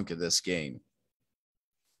good chunk of this game.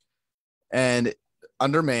 And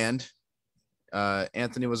undermanned,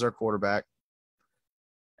 Anthony was our quarterback.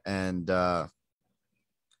 And the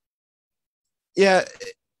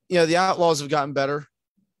Outlaws have gotten better.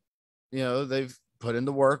 They've put in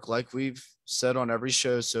the work like we've said on every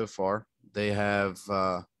show so far. They have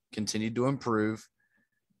continued to improve.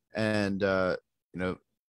 And,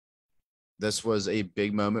 this was a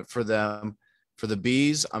big moment for them. For the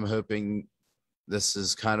Bees, I'm hoping this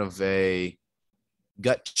is kind of a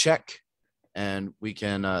gut check. And we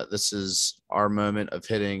can, this is our moment of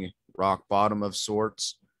hitting rock bottom of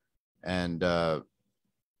sorts. And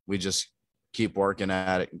we just keep working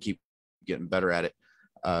at it and keep getting better at it.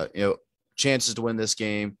 Chances to win this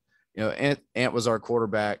game. Ant was our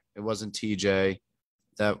quarterback. It wasn't TJ.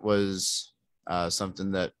 That was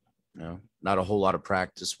something that, not a whole lot of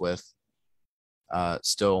practice with.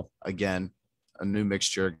 Still, again, a new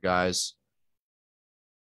mixture of guys.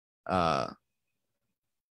 It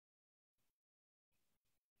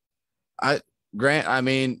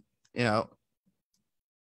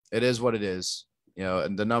is what it is,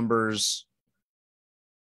 and the numbers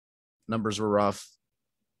were rough.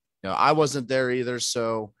 I wasn't there either.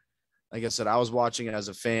 So, like I said, I was watching it as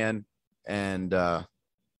a fan, and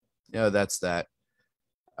that's that.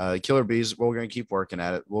 Killer Bees, we're going to keep working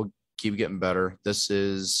at it. We'll keep getting better. This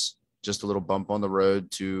is just a little bump on the road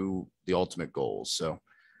to the ultimate goals. So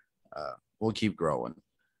we'll keep growing.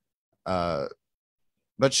 But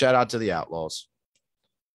shout out to the Outlaws.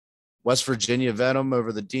 West Virginia Venom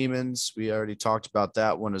over the Demons. We already talked about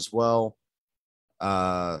that one as well.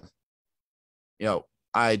 I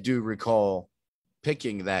do recall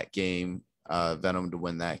picking that game, Venom to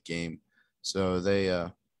win that game. So they,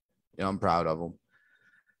 I'm proud of them.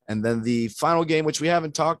 And then the final game, which we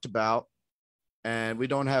haven't talked about, and we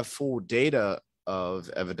don't have full data of,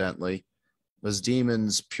 evidently, was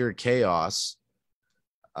Demons Pure Chaos.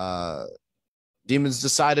 Demons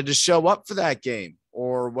decided to show up for that game,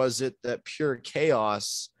 or was it that Pure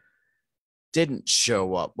Chaos didn't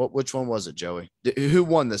show up? Which one was it, Joey? Who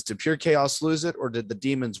won this? Did Pure Chaos lose it, or did the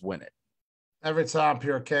Demons win it? Every time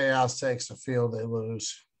Pure Chaos takes the field, they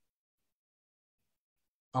lose.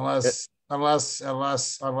 Unless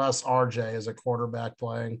RJ is a quarterback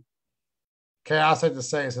playing. Chaos, I have to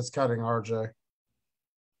say, is it's cutting RJ.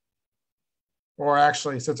 Or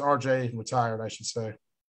actually, since RJ retired, I should say.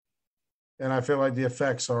 And I feel like the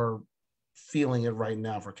effects are feeling it right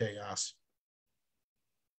now for Chaos.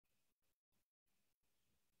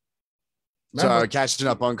 Sorry, catching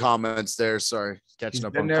up on comments there. Sorry, catching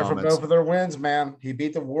up on comments. For both of their wins, man. He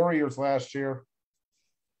beat the Warriors last year.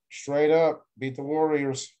 Straight up, beat the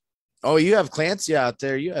Warriors. Oh, you have Clancy out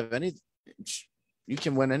there. You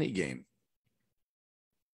can win any game.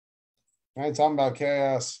 I ain't talking about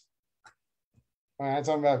Chaos. I ain't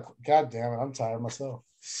talking about, God damn it, I'm tired myself.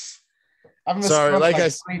 I've been sorry, like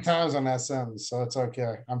 3 times on that sentence, so it's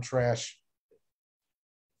okay. I'm trash.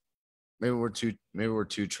 Maybe we're too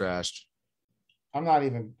trashed. I'm not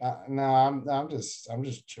even. No, I'm just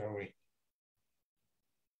Joey.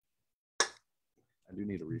 I do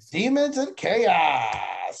need a refill. Demons and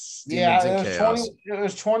Chaos. It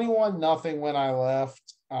was 21-0 when I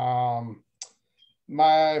left.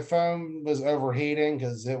 My phone was overheating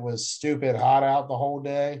because it was stupid hot out the whole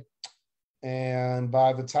day. And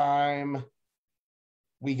by the time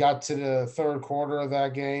we got to the third quarter of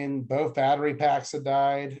that game, both battery packs had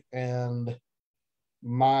died. And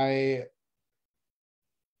my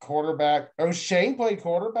quarterback, Shane played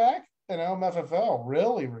quarterback in MFFL.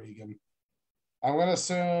 Really, Regan? I'm going to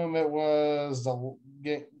assume it was I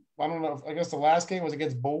don't know. I guess the last game was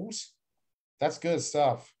against Bulls. That's good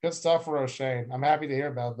stuff. Good stuff for O'Shane. I'm happy to hear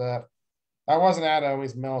about that. I wasn't at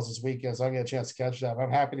Owings Mills this weekend, so I get a chance to catch that. But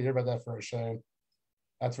I'm happy to hear about that for O'Shane.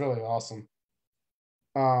 That's really awesome.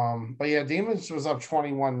 But yeah, Demons was up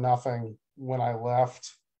 21-0 when I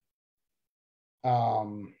left.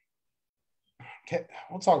 We'll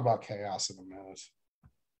talk about Chaos in a minute.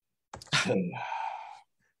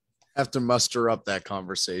 Have to muster up that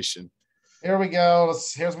conversation. Here we go.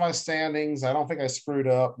 Here's my standings. I don't think I screwed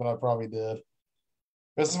up, but I probably did.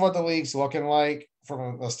 This is what the league's looking like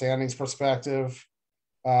from a standings perspective.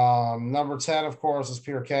 Number 10, of course, is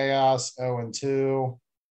Pure Chaos, 0-2.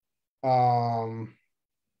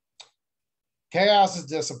 Chaos is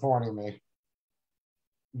disappointing me.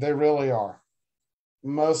 They really are.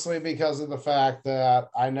 Mostly because of the fact that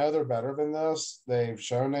I know they're better than this. They've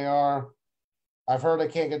shown they are. I've heard they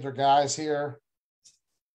can't get their guys here.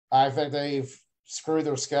 I think they've screwed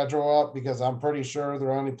their schedule up because I'm pretty sure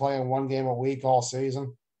they're only playing 1 game a week all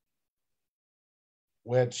season.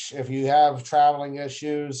 Which, if you have traveling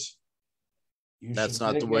issues, that's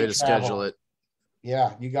not the way to schedule it.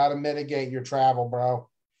 Yeah, you got to mitigate your travel, bro.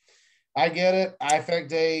 I get it. I think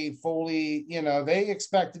they fully, they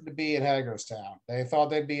expected to be in Hagerstown. They thought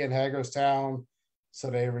they'd be in Hagerstown, so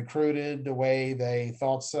they recruited the way they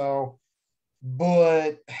thought so.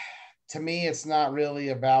 But to me, it's not really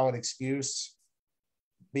a valid excuse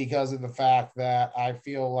because of the fact that I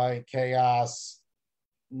feel like Chaos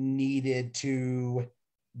needed to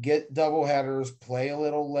get doubleheaders, play a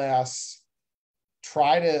little less,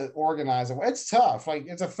 try to organize it. It's tough. Like,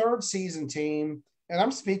 it's a third season team. And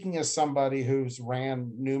I'm speaking as somebody who's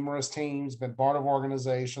ran numerous teams, been part of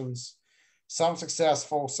organizations, some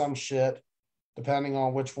successful, some shit, depending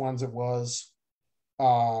on which ones it was.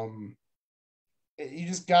 You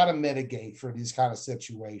just got to mitigate for these kind of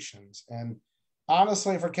situations. And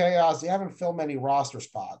honestly, for Chaos, you haven't filled many roster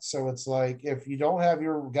spots. So it's like, if you don't have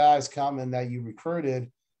your guys coming that you recruited,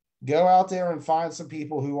 go out there and find some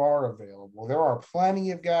people who are available. There are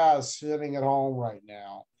plenty of guys sitting at home right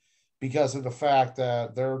now because of the fact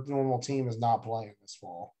that their normal team is not playing this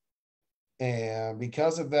fall. And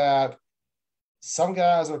because of that, some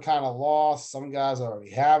guys are kind of lost. Some guys already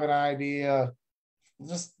have an idea.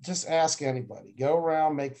 Just ask anybody. Go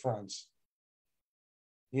around, make friends.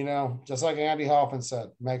 Just like Andy Hoffman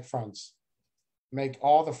said, make friends. Make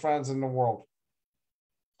all the friends in the world.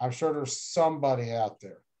 I'm sure there's somebody out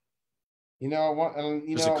there.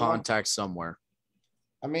 There's a contact somewhere.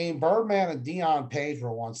 I mean, Birdman and Dion Page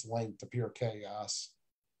were once linked to Pure Chaos.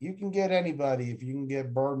 You can get anybody if you can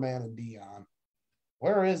get Birdman and Dion.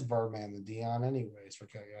 Where is Birdman and Dion anyways for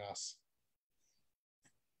Chaos?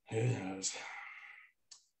 Who knows?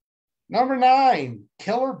 Number 9,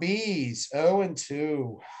 Killer Bees, 0-2.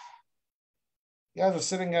 You guys are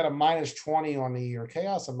sitting at a -20 on the year.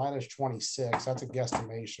 Chaos a -26. That's a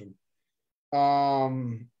guesstimation.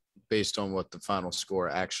 Based on what the final score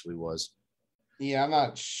actually was. Yeah, I'm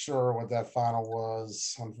not sure what that final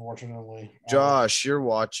was, unfortunately. Josh, you're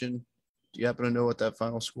watching. Do you happen to know what that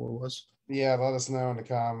final score was? Yeah, let us know in the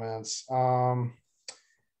comments.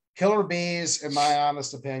 Killer Bees, in my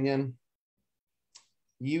honest opinion,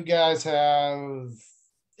 you guys have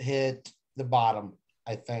hit the bottom,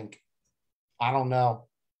 I think. I don't know.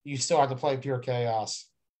 You still have to play Pure Chaos.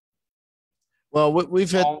 Well,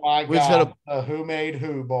 we've had. Oh my we've God, had a Who Made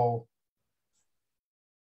Who Bowl.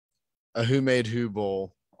 a Who Made Who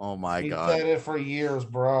Bowl. Oh my We God. said it for years,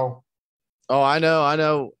 bro. Oh, I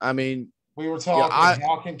know. I mean, We were talking,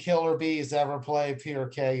 how can Killer Bees ever play Pure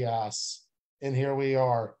Chaos? And here we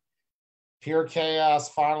are. Pure Chaos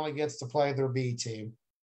finally gets to play their B team.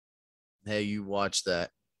 hey, you watch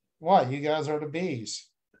that. What? You guys are the Bees.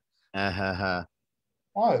 Ha.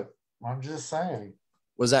 What? I'm just saying.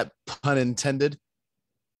 Was that pun intended?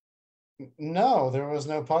 No, there was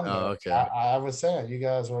no pun there. Oh, okay. I was saying you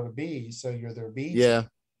guys are the Bees, so you're their B team.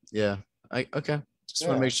 Yeah. Okay. Just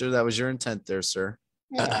want to make sure that was your intent there, sir.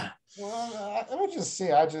 Yeah. Well, I would just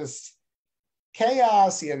see.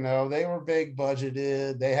 Chaos, they were big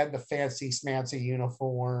budgeted. They had the fancy smancy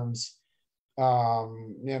uniforms.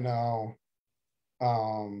 The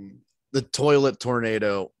toilet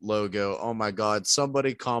tornado logo. Oh my God.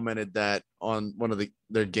 Somebody commented that on one of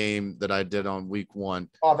their game that I did on week 1.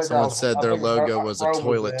 Someone said their logo was a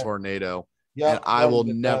toilet tornado. Yep, and I will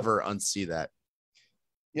never unsee that.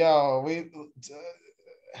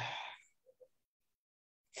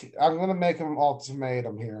 I'm going to make an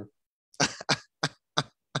ultimatum here.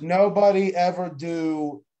 Nobody ever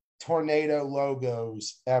do tornado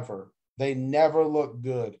logos ever. They never look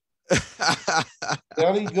good. The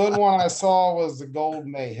only good one I saw was the Gold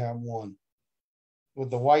Mayhem one with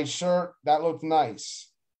the white shirt. That looked nice.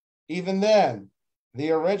 Even then, the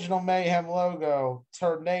original Mayhem logo,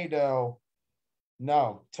 Tornado,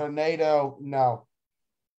 no.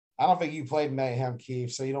 I don't think you played Mayhem,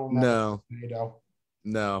 Keith, so you don't remember Tornado.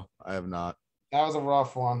 No, I have not. That was a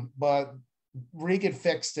rough one, but Regan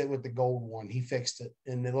fixed it with the gold one. He fixed it,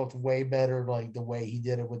 and it looked way better like the way he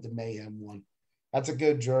did it with the Mayhem one. That's a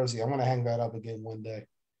good jersey. I'm going to hang that up again one day.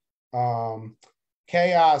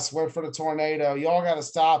 Chaos went for the tornado. Y'all got to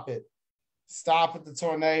stop it. Stop at the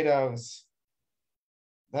tornadoes.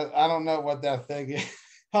 I don't know what that thing is.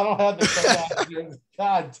 I don't have the chaos.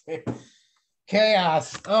 God damn.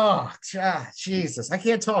 Chaos. Oh, God, Jesus. I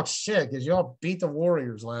can't talk shit because y'all beat the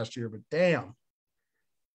Warriors last year, but damn.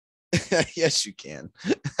 Yes, you can.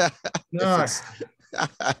 No.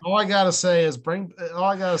 All I gotta say is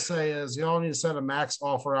y'all need to send a max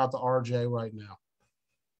offer out to RJ right now.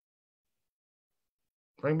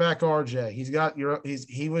 Bring back RJ.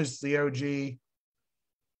 He was the OG.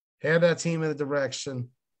 Had that team in the direction.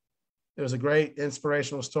 It was a great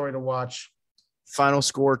inspirational story to watch. Final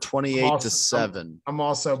score 28-7. I'm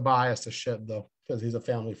also biased as shit though, because he's a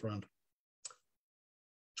family friend.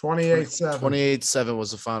 28-7. 28-7 was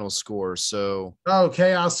the final score. So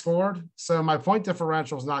Chaos scored. So my point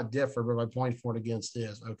differential is not different, but my point for and against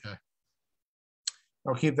is. Okay.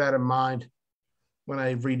 I'll keep that in mind when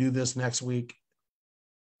I redo this next week.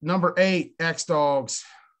 Number 8, X-Dogs.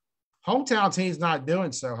 Hometown team's not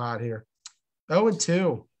doing so hot here.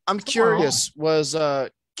 0-2. I'm curious, was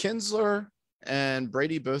Kinsler and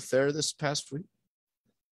Brady both there this past week?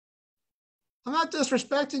 I'm not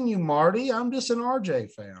disrespecting you, Marty. I'm just an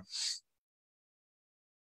RJ fan.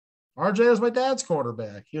 RJ was my dad's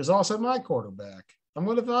quarterback. He was also my quarterback. I'm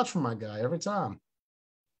going to vouch for my guy every time.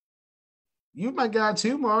 You my guy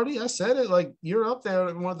too, Marty. I said it, like you're up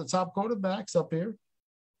there, one of the top quarterbacks up here.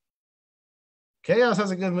 Chaos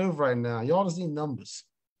has a good move right now. Y'all just need numbers.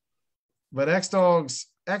 But X-Dogs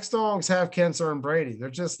have Kinsler and Brady.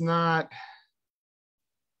 They're just not –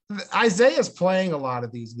 Isaiah's playing a lot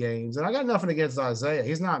of these games, and I got nothing against Isaiah.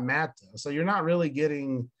 He's not Matt, though, so you're not really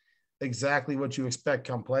getting exactly what you expect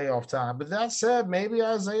come playoff time. But that said, maybe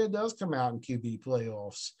Isaiah does come out in QB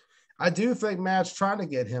playoffs. I do think Matt's trying to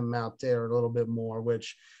get him out there a little bit more,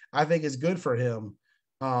 which I think is good for him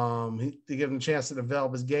to give him a chance to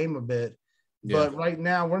develop his game a bit. Yeah. But right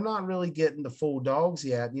now, we're not really getting the full dogs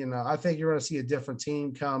yet. You know, I think you're going to see a different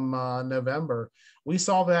team come November. We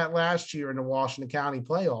saw that last year in the Washington County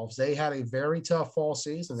playoffs. They had a very tough fall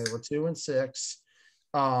season. They were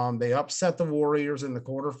 2-6. They upset the Warriors in the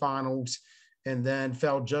quarterfinals and then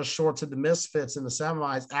fell just short to the Misfits in the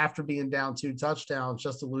semis after being down 2 touchdowns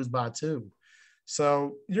just to lose by 2.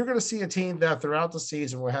 So you're going to see a team that throughout the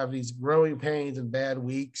season will have these growing pains and bad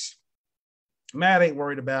weeks. Matt ain't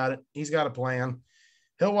worried about it. He's got a plan.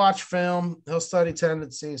 He'll watch film. He'll study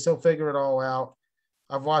tendencies. He'll figure it all out.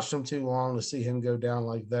 I've watched him too long to see him go down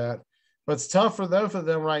like that. But it's tough for both of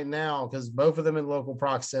them right now because both of them in local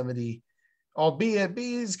proximity, albeit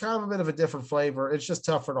B is kind of a bit of a different flavor. It's just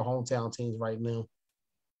tough for the hometown teams right now.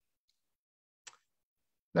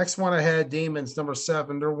 Next one ahead, Demons, number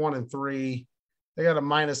 7. They're 1-3. They got a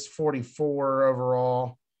 -44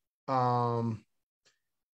 overall.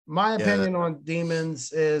 My opinion on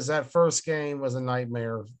Demons is that first game was a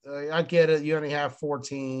nightmare. I get it. You only have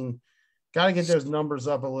 14. Got to get those numbers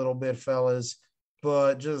up a little bit, fellas.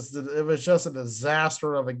 But it was just a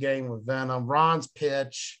disaster of a game with Venom. Ron's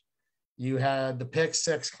pitch. You had the pick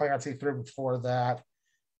 6 Clancy threw before that.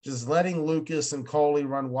 Just letting Lucas and Coley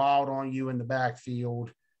run wild on you in the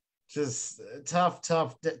backfield. Just tough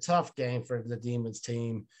game for the Demons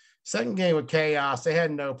team. Second game with Chaos, they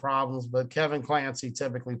had no problems, but Kevin Clancy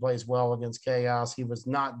typically plays well against Chaos. He was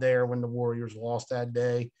not there when the Warriors lost that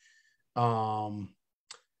day to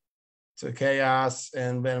Chaos.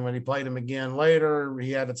 And then when he played him again later,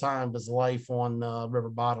 he had the time of his life on River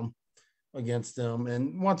Bottom against them.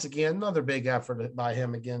 And once again, another big effort by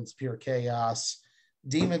him against pure Chaos.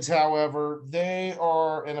 Demons, however, they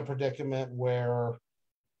are in a predicament where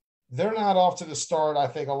they're not off to the start I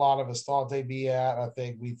think a lot of us thought they'd be at. I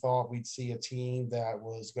think we thought we'd see a team that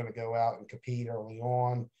was going to go out and compete early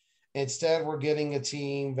on. Instead, we're getting a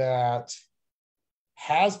team that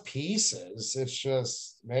has pieces. It's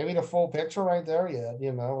just maybe the full picture right there yet.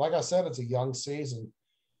 You know, like I said, it's a young season.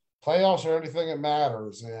 Playoffs are anything that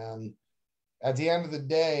matters. And at the end of the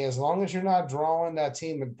day, as long as you're not drawing that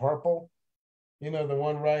team in purple, you know, the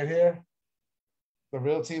one right here, the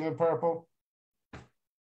real team in purple,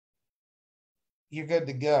 you're good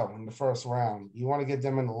to go in the first round. You want to get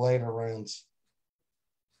them in the later rounds.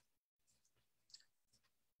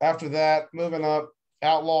 After that, moving up,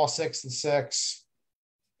 Outlaw 6-6.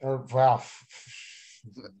 Or wow.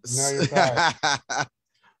 No, you're back.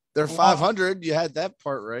 They're 500. You had that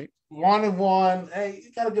part right. 1-1. Hey,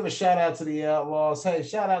 you gotta give a shout out to the Outlaws. Hey,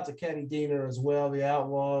 shout out to Kenny Diener as well. The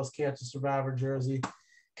Outlaws, Cancer Survivor jersey.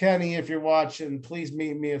 Kenny, if you're watching, please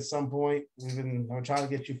meet me at some point. I'm trying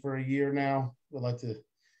to get you for a year now. Would like to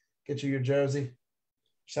get you your jersey.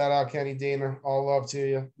 Shout out Kenny Diener. All love to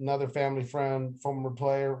you. Another family friend, former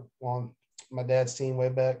player on my dad's team way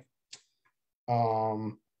back.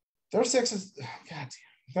 They're 6. God damn.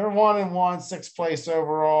 They're 1-1, 6th place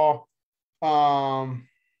overall. I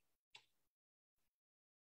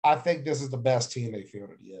think this is the best team they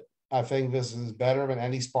fielded yet. I think this is better than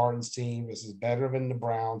any Spartans team. This is better than the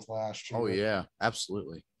Browns last year. Oh, yeah,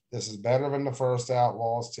 absolutely. This is better than the first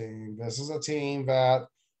Outlaws team. This is a team that,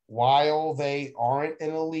 while they aren't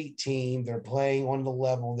an elite team, they're playing on the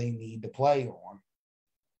level they need to play on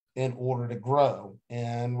in order to grow.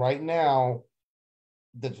 And right now,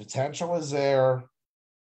 the potential is there.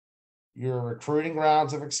 Your recruiting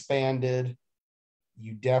grounds have expanded.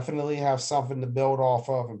 You definitely have something to build off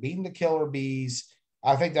of. And beating the Killer Bees,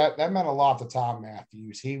 I think that meant a lot to Tom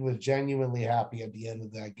Matthews. He was genuinely happy at the end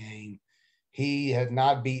of that game. He had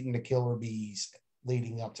not beaten the Killer Bees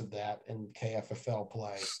leading up to that in KFFL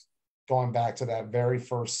play, going back to that very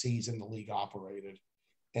first season the league operated.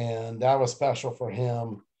 And that was special for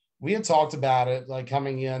him. We had talked about it, like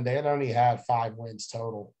coming in, they had only had 5 wins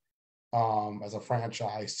total as a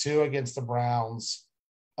franchise, 2 against the Browns,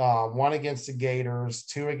 1 against the Gators,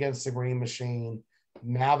 2 against the Green Machine.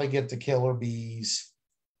 Now they get the Killer Bees.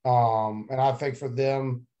 And I think for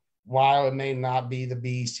them, while it may not be the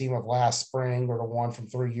Bees team of last spring or the one from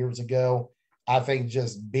 3 years ago, I think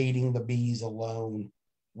just beating the Bees alone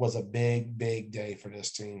was a big, big day for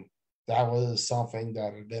this team. That was something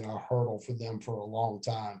that had been a hurdle for them for a long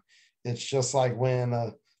time. It's just like when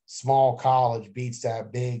a small college beats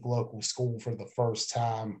that big local school for the first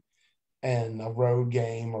time in a road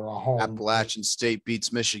game or a home. Appalachian State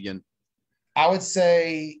beats Michigan. I would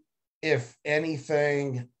say, if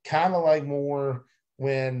anything, kind of like more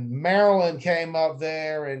when Maryland came up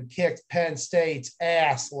there and kicked Penn State's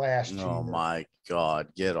ass last year. Oh my God!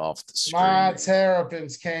 Get off the screen. My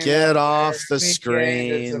Terrapins came. Get off the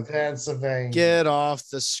screen. To Pennsylvania. Get off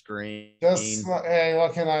the screen. Just hey,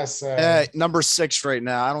 what can I say? Hey, number 6 right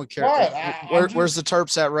now. I don't care. What? Where's the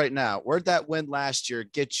Terps at right now? Where'd that win last year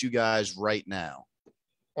get you guys right now?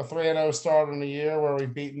 A 3-0 start in the year where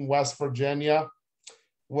we've beaten West Virginia,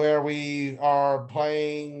 where we are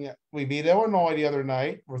playing. We beat Illinois the other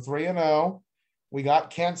night. We're 3-0. We got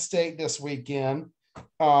Kent State this weekend.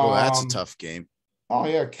 Well, that's a tough game. Oh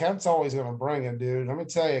yeah, Kent's always going to bring it, dude. Let me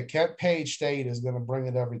tell you, Kent Page State is going to bring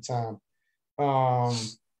it every time.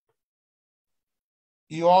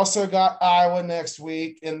 You also got Iowa next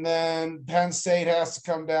week, and then Penn State has to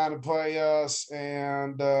come down and play us,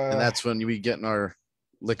 and that's when we get in our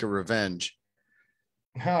lick of revenge.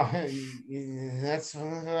 That's,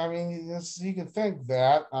 I mean, you can think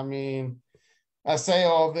that. I mean, I say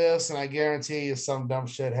all this, and I guarantee you some dumb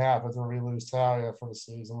shit happens when we lose Talia for the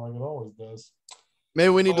season, like it always does. Maybe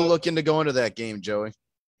we need to look into going to that game, Joey.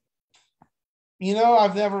 You know,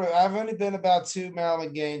 I've only been about 2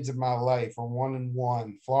 Maryland games in my life, or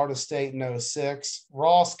 1-1. Florida State in 06.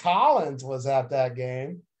 Ross Collins was at that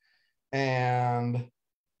game, and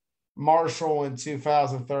Marshall in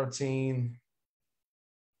 2013.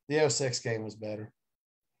 The 06 game was better.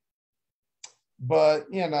 But,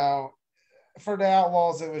 you know, for the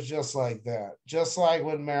Outlaws, it was just like that. Just like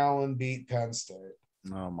when Maryland beat Penn State.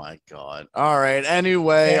 Oh, my God. All right.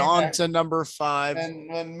 Anyway, on to number 5.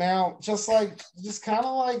 And when Maryland, just kind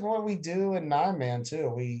of like what we do in 9-man, too.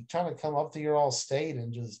 We try to come up to your all state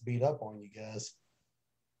and just beat up on you guys.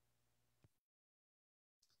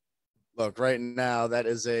 Look, right now, that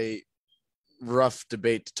is a rough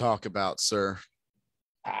debate to talk about, sir.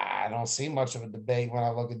 I don't see much of a debate when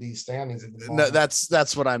I look at these standings. No,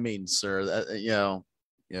 that's what I mean, sir. You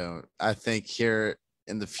know, I think here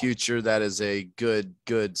in the future, that is a good,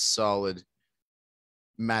 solid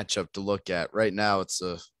matchup to look at. Right now, it's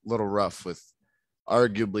a little rough with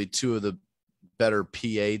arguably 2 of the better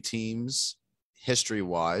PA teams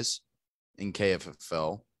history-wise in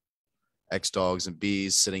KFFL, X-Dogs and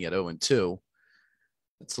Bees sitting at 0-2.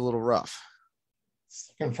 It's a little rough. It's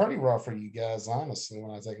looking pretty rough for you guys, honestly,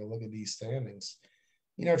 when I take a look at these standings.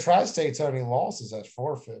 You know, Tri-State's only losses at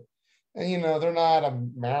forfeit. And, you know, they're not a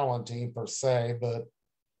Maryland team per se, but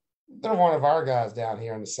they're one of our guys down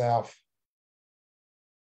here in the South.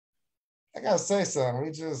 I got to say something.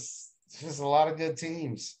 It's just a lot of good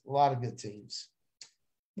teams. A lot of good teams.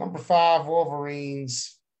 Number 5,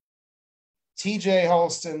 Wolverines. TJ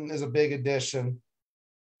Holston is a big addition.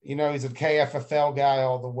 You know, he's a KFFL guy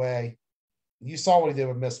all the way. You saw what he did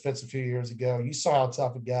with Misfits a few years ago. You saw how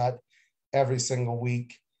tough it got every single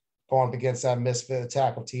week going up against that Misfit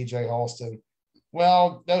attack of TJ Holston.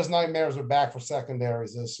 Well, those nightmares are back for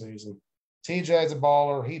secondaries this season. TJ's a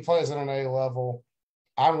baller. He plays at an A level.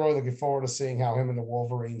 I'm really looking forward to seeing how him and the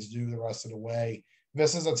Wolverines do the rest of the way.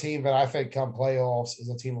 This is a team that I think come playoffs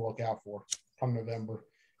is a team to look out for come November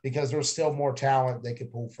because there's still more talent they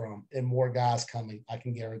could pull from and more guys coming. I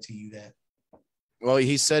can guarantee you that. Well,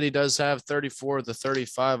 he said he does have 34 of the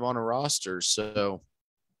 35 on a roster. So,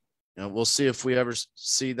 you know, we'll see if we ever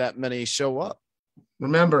see that many show up.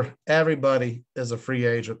 Remember, everybody is a free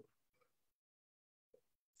agent.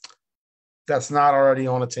 That's not already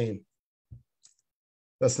on a team.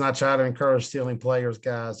 Let's not try to encourage stealing players,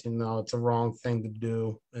 guys. You know, it's a wrong thing to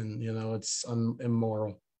do. And, you know, it's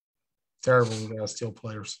immoral. Terrible when you guys steal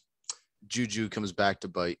players. Juju comes back to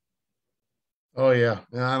bite. Oh, yeah.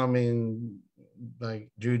 And I don't mean like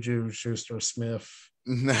Juju, Schuster, Smith.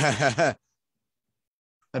 I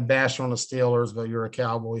bash on the Steelers, but you're a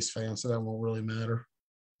Cowboys fan, so that won't really matter.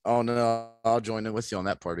 Oh, no. I'll join in with you on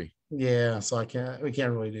that party. Yeah, so we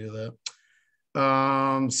can't really do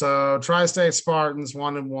that. So Tri-State Spartans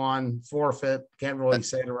 1-1 forfeit. Can't really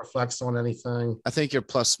say it reflects on anything. I think your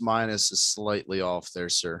plus minus is slightly off there,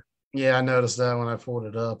 sir. Yeah, I noticed that when I pulled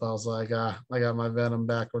it up. I was like, I got my Venom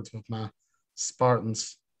backwards with my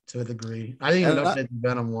Spartans to a degree. I didn't even update the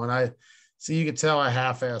Venom one. So you could tell I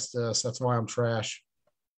half-assed this. That's why I'm trash.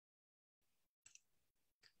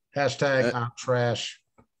 Hashtag I'm trash.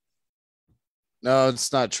 No,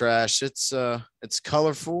 it's not trash. It's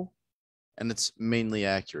colorful and it's mainly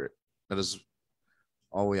accurate. That is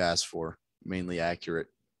all we ask for. Mainly accurate.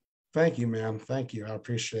 Thank you, man. Thank you. I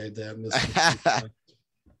appreciate that.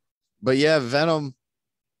 But yeah, Venom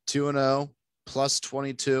 2-0 plus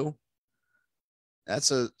 22.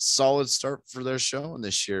 That's a solid start for their showing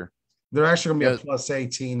this year. They're actually going to be a plus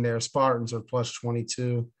 18 there. Spartans are plus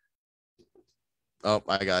 22. Oh,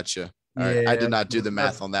 I got you. All right. I Yeah, did not do the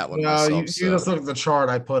math on that one no, myself. you So just look at the chart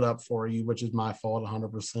I put up for you, which is my fault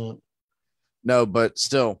 100%. no, but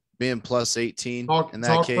still being plus 18 in that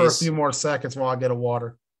Talk for a case, few more seconds while I get a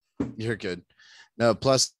water. you're good. No,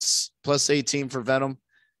 plus 18 for Venom.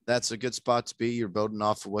 That's a good spot to be. You're building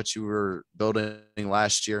off of what you were building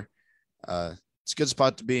last year. It's a good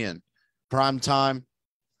spot to be in. Prime time,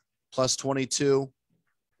 plus 22.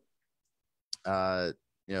 Guys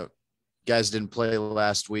didn't play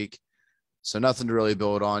last week, so nothing to really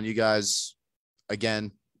build on. You guys,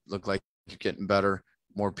 again, look like you're getting better.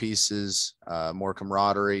 More pieces, more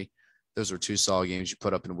camaraderie. Those were 2 solid games you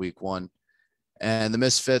put up in week 1. And the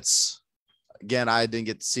Misfits, again, I didn't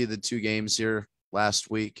get to see the 2 games here last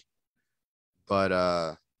week,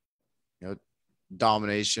 but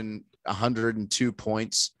domination, 102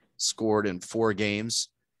 points scored in 4 games,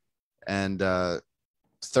 and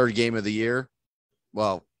third game of the year.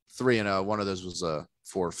 Well, 3-0. One of those was a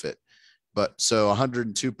forfeit, but so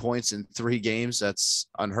 102 points in 3 games. That's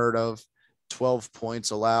unheard of. 12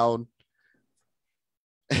 points allowed.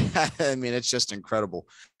 I mean, it's just incredible.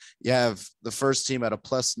 You have the first team at a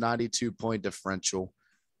plus 92 point differential,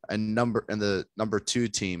 and the number 2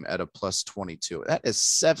 team at a plus 22. That is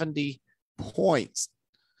 70 points.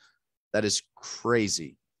 That is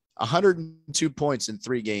crazy. 102 points in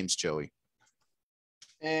 3 games, Joey.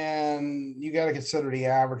 And you got to consider the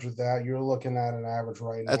average with that. You're looking at an average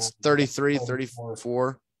right now. That's 33,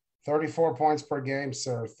 34. 34 points per game,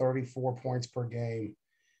 sir. 34 points per game.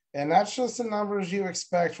 And that's just the numbers you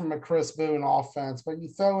expect from a Chris Boone offense. But you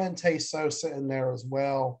throw in Tay Sosa in there as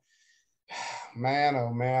well. Man,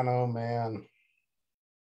 oh, man, oh, man.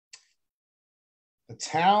 The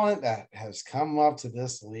talent that has come up to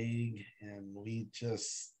this league, and we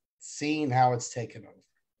just seen how it's taken over.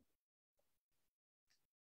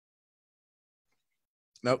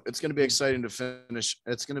 Nope, it's going to be exciting to finish.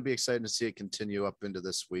 It's going to be exciting to see it continue up into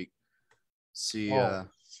this week. See how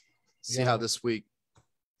this week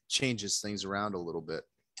changes things around a little bit.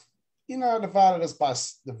 Divided us by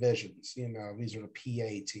divisions. These are the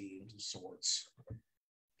PA teams of sorts.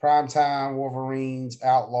 Primetime, Wolverines,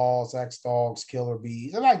 Outlaws, X-Dogs, Killer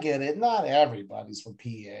Bees. And I get it. Not everybody's from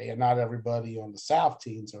PA, and not everybody on the South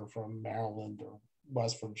teams are from Maryland or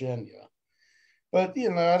West Virginia. But,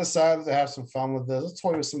 I decided to have some fun with this. Let's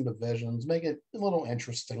toy with some divisions, make it a little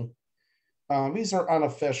interesting. These are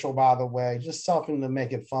unofficial, by the way, just something to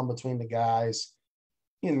make it fun between the guys.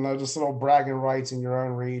 Just little bragging rights in your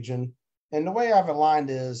own region. And the way I've aligned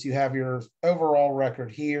is you have your overall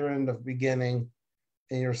record here in the beginning,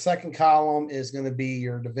 and your second column is going to be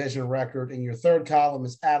your division record, and your third column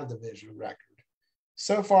is out of division record.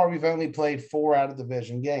 So far, we've only played 4 out of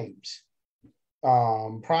division games.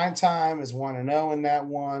 Prime time is 1-0 in that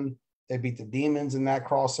one. They beat the Demons in that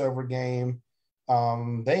crossover game.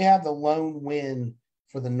 They have the lone win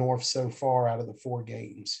for the North so far out of the 4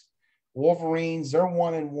 games. Wolverines, they're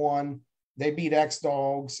 1-1. They beat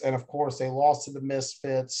X-Dogs, and of course, they lost to the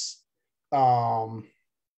Misfits. They're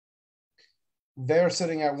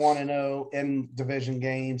sitting at 1-0 in division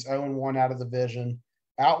games, 0-1 out of division.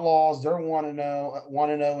 Outlaws, they're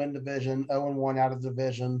 1-0 in division, 0-1 out of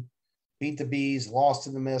division. Beat the Bees, lost to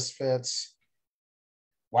the Misfits.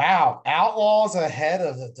 Wow, Outlaws ahead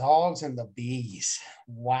of the Dogs and the Bees.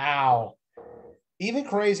 Wow. Even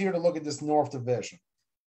crazier to look at this North Division.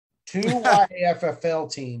 2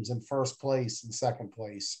 YAFFL teams in first place and second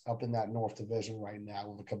place up in that North Division right now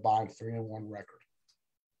with a combined 3-1 record.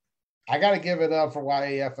 I got to give it up for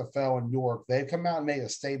YAFFL and York. They've come out and made a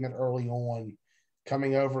statement early on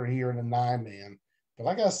coming over here in the 9-man. But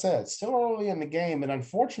like I said, still early in the game. And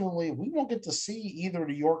unfortunately, we won't get to see either of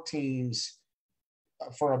the York teams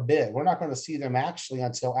for a bit. We're not going to see them actually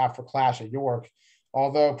until after Clash of York.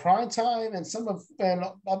 Although Primetime and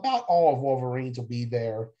about all of Wolverines will be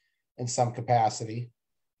there in some capacity.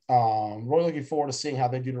 Really looking forward to seeing how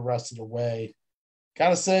they do the rest of the way. Got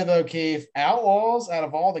to say, though, Keith, Outlaws, out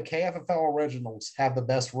of all the KFFL originals, have the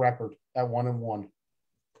best record at 1-1.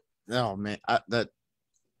 Oh, man,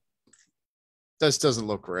 this doesn't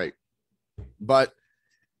look right. But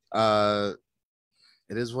it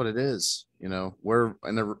is what it is. We're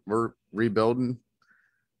rebuilding.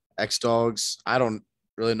 X-Dogs, I don't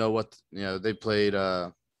really know what, they played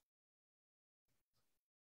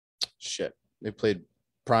They played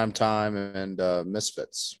Primetime and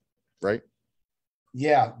Misfits, right?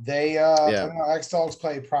 Yeah, they X-Dogs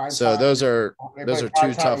played Primetime. So those are 2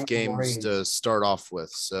 tough games Wolverines to start off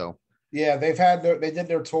with. So yeah, they did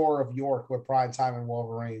their tour of York with Primetime and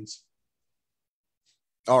Wolverines.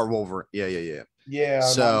 Or Wolverine. Yeah. Yeah.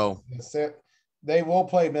 So they will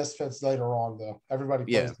play Misfits later on, though. Everybody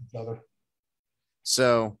plays each other.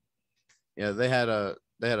 So Yeah, they had a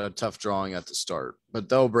tough drawing at the start, but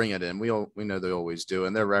they'll bring it in. We know they always do,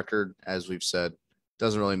 and their record, as we've said,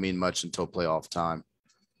 doesn't really mean much until playoff time.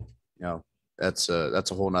 You know, that's a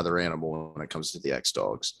whole nother animal when it comes to the X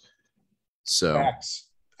Dogs. So Facts,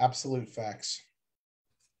 absolute facts.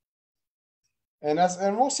 And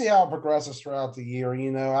we'll see how it progresses throughout the year.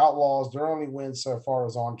 You know, Outlaws, their only win so far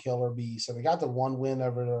is on Killer Bee. So they got the one win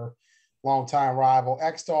over their longtime rival.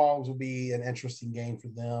 X Dogs will be an interesting game for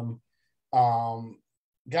them.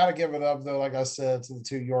 Got to give it up, though, like I said, to the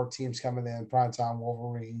two York teams coming in, Primetime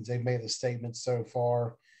Wolverines. They've made a statement so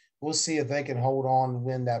far. We'll see if they can hold on and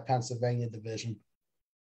win that Pennsylvania division.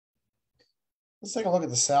 Let's take a look at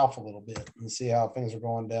the South a little bit and see how things are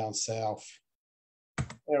going down south.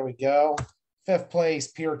 There we go. 5th place,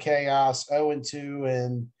 Pure Chaos, 0-2,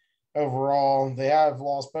 and overall, they have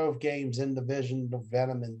lost both games in division to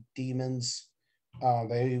Venom and Demons.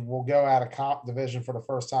 They will go out of comp division for the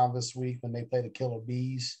first time this week when they play the Killer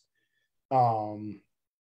Bees.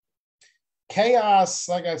 Chaos,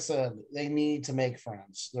 like I said, they need to make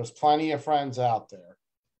friends. There's plenty of friends out there.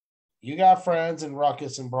 You got friends in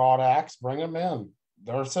Ruckus and Broad Axe, bring them in.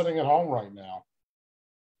 They're sitting at home right now.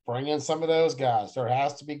 Bring in some of those guys. There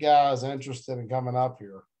has to be guys interested in coming up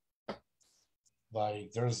here.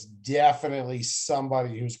 Like, there's definitely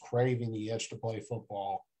somebody who's craving the itch to play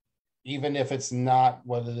football, even if it's not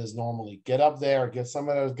what it is normally. Get up there, get some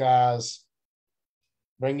of those guys,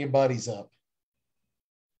 bring your buddies up.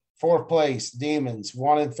 4th place, Demons,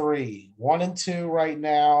 1-3. 1-2 right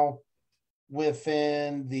now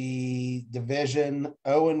within the division,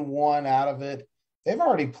 0-1 out of it. They've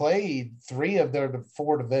already played 3 of their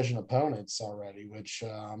 4 division opponents already, which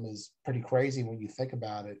is pretty crazy when you think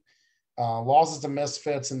about it. Losses to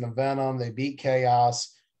Misfits and the Venom. They beat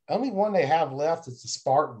Chaos. Only one they have left is the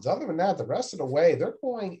Spartans. Other than that, the rest of the way, they're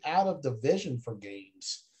going out of division for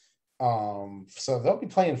games. So they'll be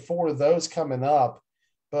playing 4 of those coming up.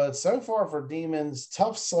 But so far for Demons,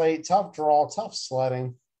 tough slate, tough draw, tough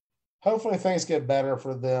sledding. Hopefully things get better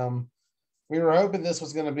for them. We were hoping this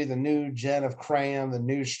was going to be the new gen of crayon, the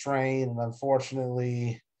new strain, and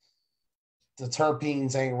unfortunately, the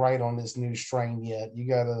terpenes ain't right on this new strain yet. You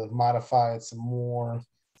got to modify it some more,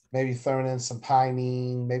 maybe throwing in some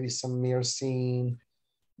pinene, maybe some myrcene.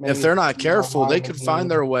 if they're not careful, they could find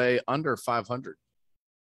their way under 500.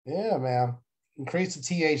 Yeah, man. Increase the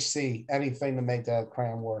THC, anything to make that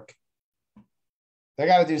crayon work. They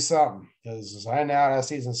got to do something because right now that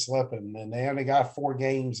season's slipping, and they only got 4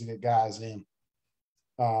 games to get guys in.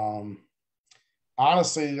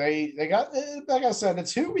 Honestly, they got, like I said, the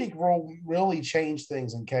 2-week rule really changed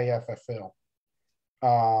things in KFFL.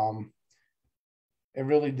 It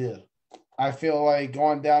really did. I feel like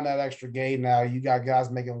going down that extra gate now, you got guys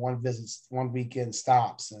making 1 visit, 1 weekend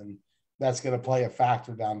stops, and that's going to play a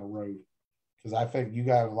factor down the road because I think you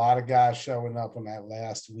got a lot of guys showing up on that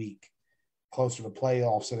last week closer to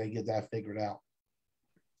playoffs so they get that figured out.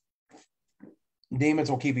 Demons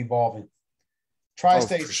will keep evolving.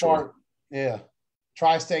 Tri-State Spartans, yeah.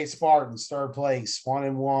 Tri-State Spartans, 3rd place,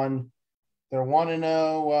 1-1. They're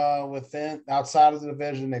 1-0 within outside of the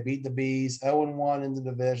division. They beat the Bees, 0-1 in the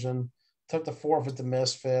division. Took the forfeit to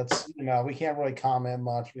Misfits. You know, we can't really comment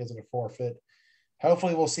much because of the forfeit.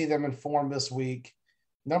 Hopefully we'll see them informed this week.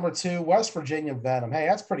 Number 2, West Virginia Venom. Hey,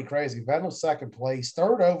 that's pretty crazy. Venom's 2nd place,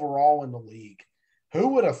 3rd overall in the league. Who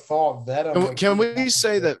would have thought Venom? Can we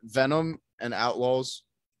say that Venom and Outlaws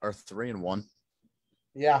are 3-1?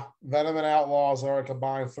 Yeah, Venom and Outlaws are a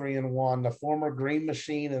combined 3-1. The former Green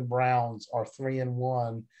Machine and Browns are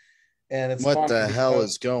 3-1. And it's what the hell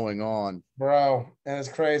is going on, bro? And it's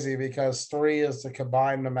crazy because 3 is the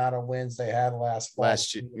combined amount of wins they had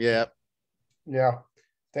last year. Yeah.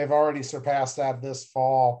 They've already surpassed that this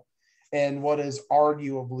fall in what is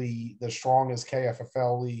arguably the strongest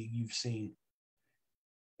KFFL league you've seen.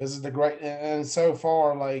 This is the great, and so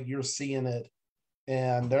far, like, you're seeing it,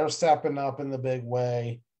 and they're stepping up in the big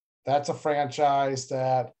way. That's a franchise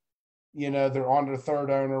that, you know, they're on their 3rd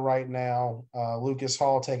owner right now. Lucas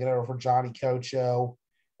Hall taking over for Johnny Cocho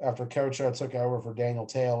after Cocho took over for Daniel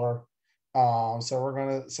Taylor.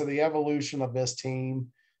 So the evolution of this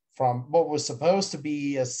team from what was supposed to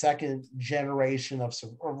be a 2nd generation of,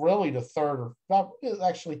 or really the 3rd, or not,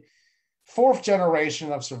 actually 4th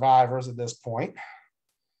generation of survivors at this point,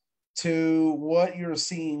 to what you're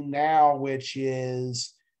seeing now, which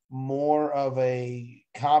is more of a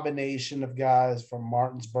combination of guys from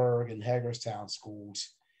Martinsburg and Hagerstown schools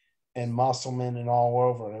and Musselman and all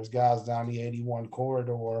over. There's guys down the 81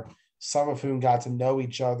 corridor, some of whom got to know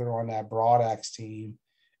each other on that Broad Axe team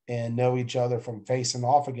and know each other from facing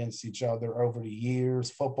off against each other over the years,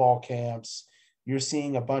 football camps, you're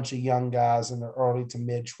seeing a bunch of young guys in their early to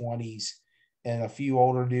mid 20s and a few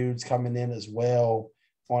older dudes coming in as well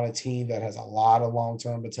on a team that has a lot of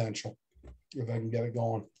long-term potential if they can get it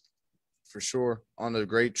going. For sure. On a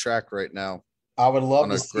great track right now. I would love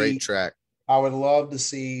on a great track. I would love to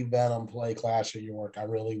see Venom play Clash at York. I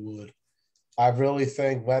really would. I really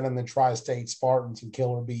think Venom and Tri-State Spartans and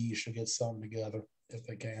Killer Bees should get something together if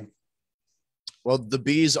they can. Well, the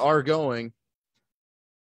Bees are going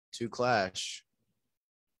to Clash.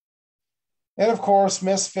 And, of course,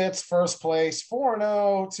 Misfits first place,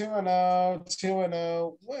 4-0, 2-0,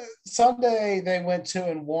 2-0. Sunday, they went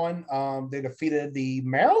 2-1. They defeated the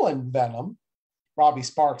Maryland Venom, Robbie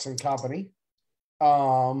Sparks and company,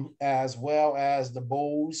 as well as the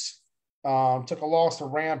Bulls. Took a loss to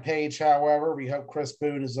Rampage, however. We hope Chris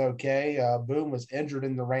Boone is okay. Boone was injured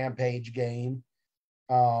in the Rampage game.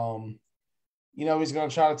 He's going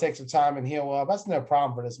to try to take some time and heal up. That's no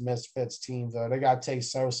problem for this Misfits team, though. They got Tay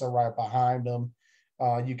Sosa right behind them.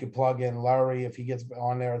 You could plug in Lurie if he gets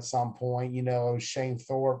on there at some point. Shane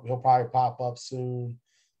Thorpe, he'll probably pop up soon.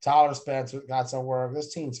 Tyler Spencer got some work.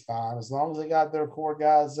 This team's fine. As long as they got their core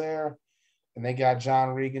guys there and they got John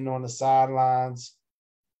Regan on the sidelines,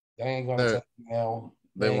 they ain't going to take an L.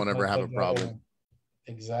 They won't ever have a problem.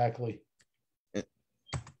 Exactly.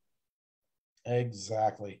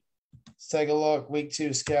 Exactly. Let's take a look. Week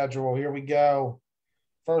 2 schedule. Here we go.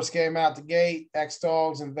 First game out the gate,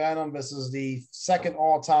 X-Dogs and Venom. This is the second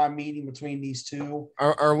all-time meeting between these two.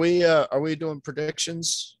 Are we doing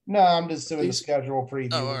predictions? No, I'm just doing the schedule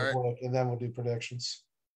preview right. And then we'll do predictions.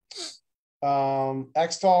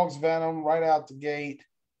 X-Dogs, Venom, right out the gate.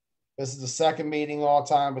 This is the second meeting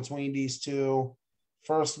all-time between these two.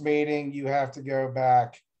 First meeting, you have to go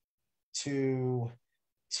back to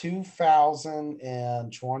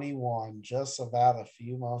 2021, just about a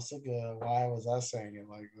few months ago. Why was I saying it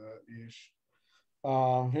like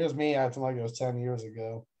that? Here's me acting like it was 10 years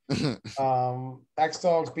ago.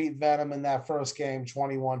 X-Dogs beat Venom in that first game,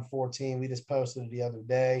 21-14. We just posted it the other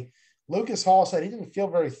day. Lucas Hall said he didn't feel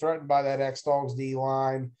very threatened by that X-Dogs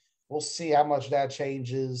D-line. We'll see how much that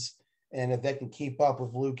changes and if they can keep up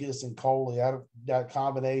with Lucas and Coley. That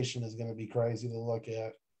combination is going to be crazy to look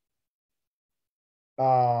at.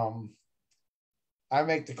 I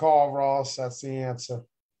make the call, Ross. That's the answer.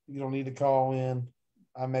 You don't need to call in.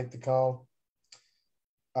 I make the call.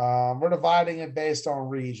 We're dividing it based on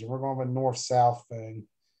region. We're going with a north-south thing.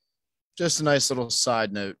 Just a nice little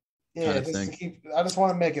side note. Yeah, I just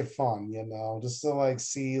want to make it fun, just to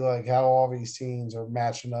see how all these teams are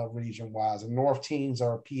matching up region-wise. The North teams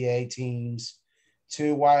are PA teams,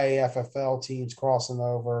 2 YAFFL teams crossing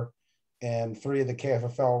over, and 3 of the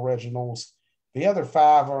KFFL originals. The other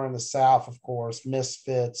 5 are in the South, of course.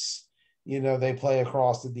 Misfits, they play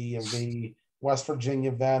across the DMV. West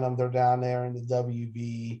Virginia Venom, they're down there in the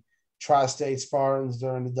WV. Tri-State Spartans,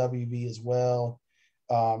 they're in the WV as well.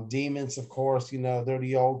 Demons, of course, they're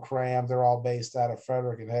the old cram. They're all based out of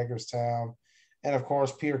Frederick and Hagerstown. And, of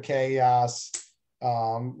course, Pure Chaos,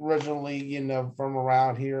 originally, from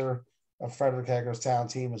around here, a Frederick Hagerstown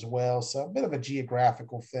team as well. So a bit of a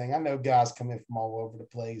geographical thing. I know guys come in from all over the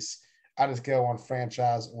place. I just go on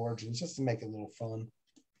franchise origins just to make it a little fun.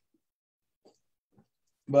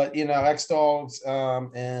 But, X-Dogs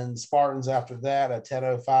and Spartans after that at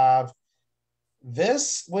 10:05.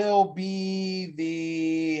 This will be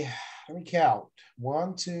the, let me count,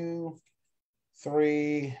 1, 2,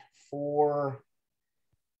 3, 4,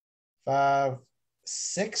 5,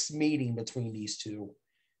 6 meeting between these two.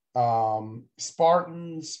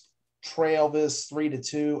 Spartans trail this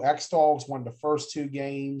 3-2. X-Dogs won the first 2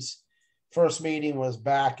 games. First meeting was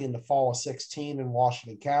back in the fall of 2016 in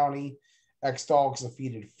Washington County. X-Dogs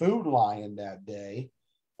defeated Food Lion that day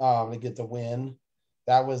to get the win.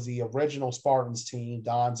 That was the original Spartans team,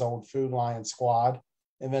 Don's old Food Lion squad.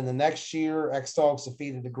 And then the next year, X-Dogs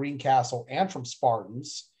defeated the Greencastle Antrim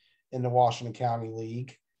Spartans in the Washington County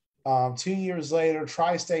League. 2 years later,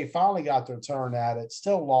 Tri-State finally got their turn at it,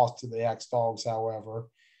 still lost to the X-Dogs, however.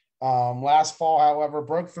 Last fall, however,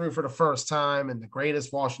 broke through for the first time in the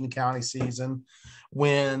greatest Washington County season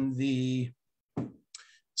when the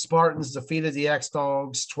Spartans defeated the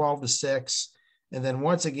X-Dogs 12-6. And then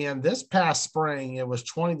once again, this past spring, it was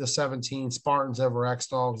 20-17 Spartans over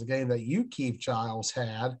X-Dogs, a game that you, Keith Giles,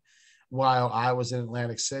 had while I was in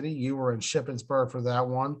Atlantic City. You were in Shippensburg for that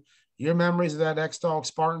one. Your memories of that X-Dog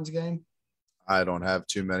Spartans game? I don't have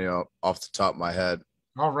too many off the top of my head.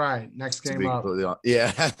 All right, next game up.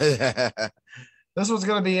 Yeah. This was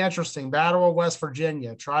going to be interesting. Battle of West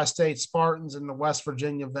Virginia, Tri-State Spartans and the West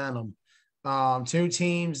Virginia Venom. Two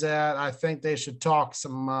teams that I think they should talk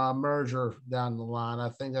some merger down the line. I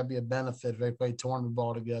think that'd be a benefit if they play tournament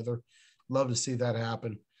ball together. Love to see that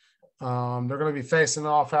happen. They're going to be facing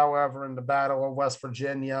off, however, in the Battle of West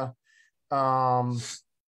Virginia.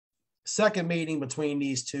 Second meeting between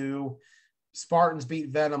these two. Spartans beat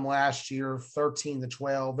Venom last year,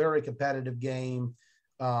 13-12. Very competitive game.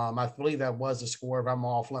 I believe that was the score. If I'm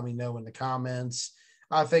off, let me know in the comments.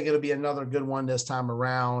 I think it'll be another good one this time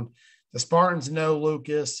around. The Spartans know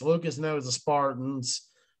Lucas. Lucas knows the Spartans.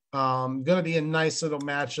 Going to be a nice little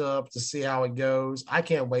matchup to see how it goes. I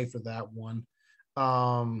can't wait for that one.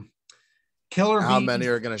 Killer How Bees, many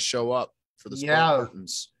are going to show up for the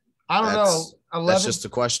Spartans? I don't know. 11, that's just a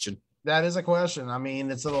question. That is a question. I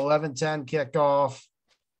mean, it's an 11-10 kickoff.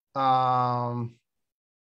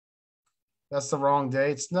 That's the wrong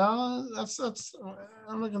dates. No, that's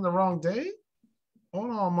I'm looking at the wrong date. Hold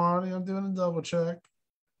on, Marty. I'm doing a double check.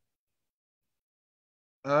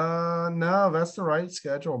 No, that's the right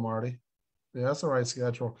schedule, Marty. Yeah, that's the right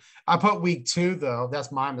schedule. I put week 2 though.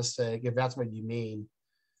 That's my mistake. If that's what you mean.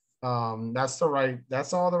 That's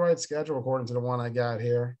all the right schedule according to the one I got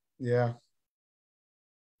here. Yeah.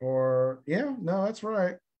 No, that's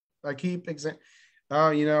right. I keep you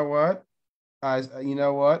know what? You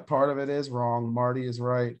know what? Part of it is wrong. Marty is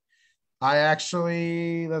right. I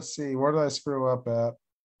actually, let's see, where did I screw up at?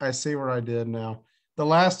 I see where I did now. The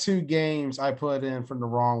last 2 games I put in from the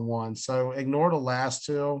wrong one. So ignore the last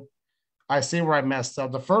 2. I see where I messed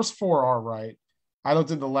up. The first 4 are right. I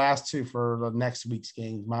looked at the last 2 for the next week's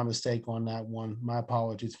games. My mistake on that one. My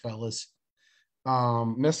apologies, fellas.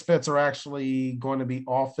 Misfits are actually going to be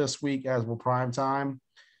off this week, as will prime time.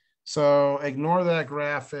 So ignore that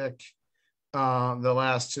graphic. The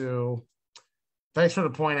last 2. Thanks for the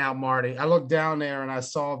point out, Marty. I looked down there and I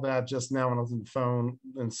saw that just now when I was on the phone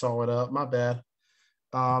and saw it up. My bad.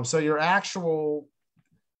 So your actual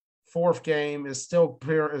 4th game is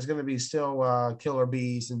going to be still Killer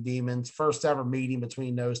Bees and Demons. First ever meeting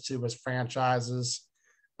between those two as franchises.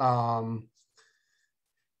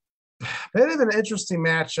 Bit of an interesting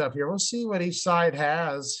matchup here. We'll see what each side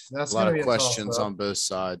has. That's a lot going to of be questions on both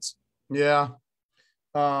sides. Yeah.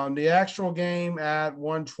 The actual game at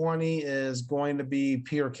 120 is going to be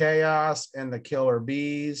Pure Chaos and the Killer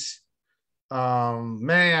Bees.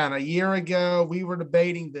 Man, a year ago, we were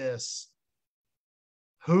debating this.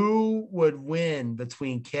 Who would win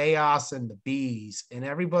between Chaos and the Bees? And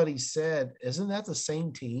everybody said, isn't that the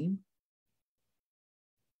same team?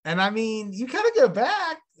 And I mean, you kind of go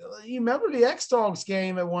back. You remember the X-Dogs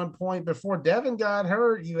game at one point before Devin got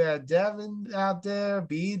hurt. You had Devin out there,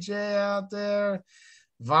 BJ out there,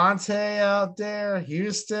 Vontae out there,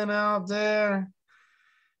 Houston out there,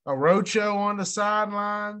 Orocho on the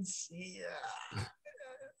sidelines.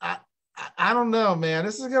 Yeah. I don't know, man.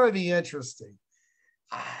 This is going to be interesting.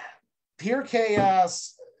 Pure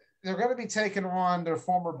Chaos, they're going to be taking on their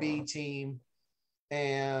former B team,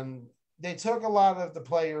 and they took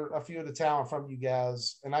a few of the talent from you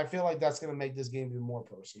guys, and I feel like that's going to make this game even more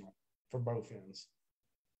personal for both ends.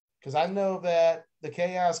 Because I know that the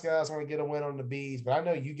Chaos guys want to get a win on the Bees, but I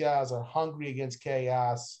know you guys are hungry against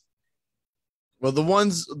Chaos. Well, the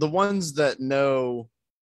ones that know,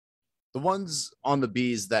 the ones on the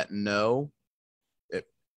Bees that know,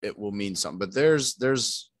 it will mean something. But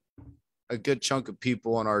there's a good chunk of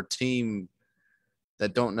people on our team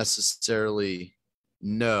that don't necessarily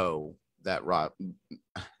know that. I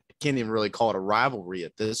can't even really call it a rivalry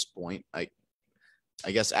at this point. I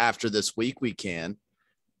guess after this week we can.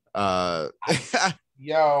 Yo,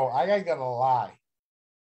 I ain't gonna lie.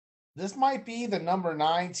 This might be the number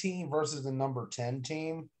 9 team versus the number 10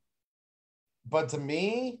 team. But to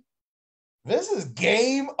me, this is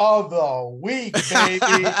game of the week,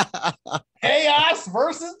 baby. Chaos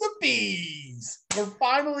versus the Bees. We're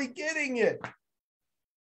finally getting it.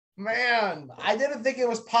 Man, I didn't think it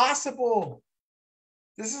was possible.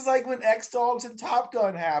 This is like when X-Dogs and Top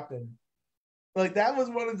Gun happened. Like, that was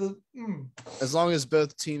one of the... As long as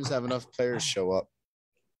both teams have enough players show up.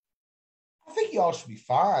 I think y'all should be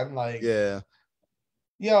fine. Like, yeah.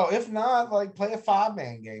 Yo, if not, like, play a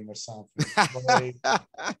 5-man game or something. Like,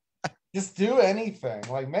 just do anything.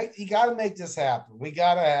 Like, you got to make this happen. We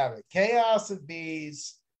got to have it. Chaos and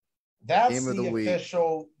Bees. That's the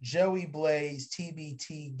official Joey Blaze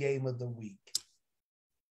TBT game of the week.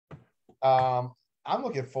 I'm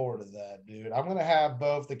looking forward to that, dude. I'm going to have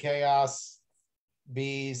both the Chaos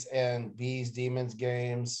Bees and Bees Demons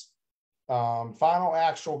games. Final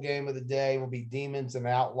actual game of the day will be Demons and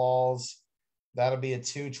Outlaws. That'll be at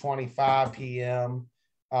 2:25 p.m.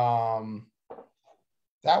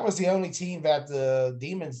 That was the only team that the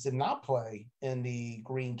Demons did not play in the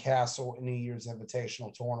Greencastle New Year's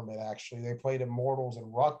Invitational Tournament, actually. They played Immortals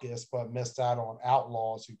and Ruckus, but missed out on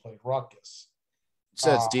Outlaws, who played Ruckus. It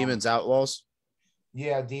says Demons Outlaws.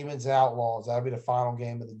 Yeah, Demons Outlaws. That'll be the final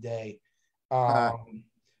game of the day. Huh.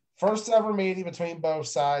 First ever meeting between both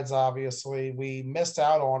sides, obviously. We missed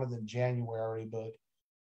out on it in January, but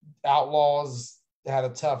Outlaws had a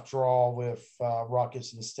tough draw with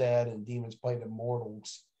Ruckus instead, and Demons played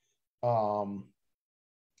Immortals. So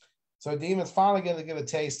Demons finally going to get a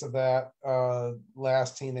taste of that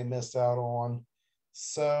last team they missed out on.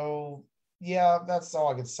 So, yeah, that's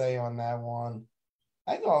all I could say on that one.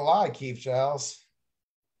 I ain't gonna lie, Keith Giles.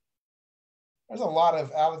 There's a lot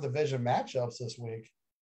of out-of-division matchups this week.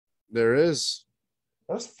 There is.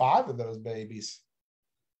 There's 5 of those babies.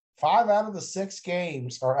 5 out of the 6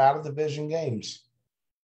 games are out-of-division games.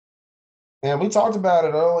 And we talked about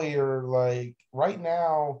it earlier. Like, right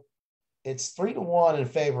now, it's 3-1 in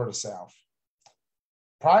favor of the South.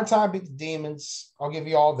 Primetime beat the Demons. I'll give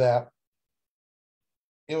you all that.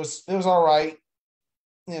 It was all right.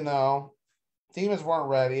 You know, Demons weren't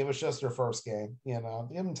ready. It was just their first game. You know,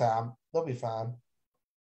 give them time. They'll be fine.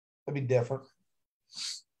 It'll be different.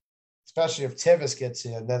 Especially if Tivis gets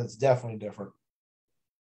in, then it's definitely different.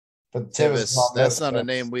 But Tivis, that's not a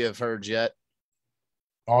name we have heard yet.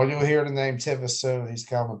 Oh, you'll hear the name Tivis soon. He's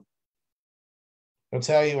coming. He'll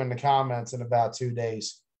tell you in the comments in about 2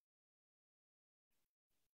 days.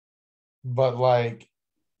 But, like,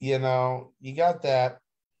 you know, you got that.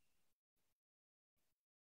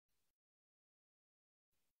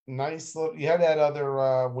 Nice look. You had that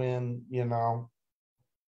other win, you know.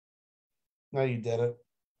 No, you didn't.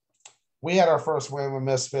 We had our first win when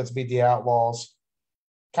Misfits beat the Outlaws.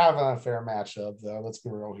 Kind of an unfair matchup, though. Let's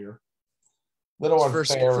be real here. Little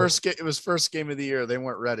unfair. It was first game of the year. They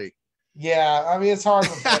weren't ready. Yeah, I mean, it's hard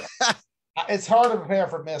to prepare. It's hard to prepare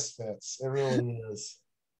for Misfits. It really is.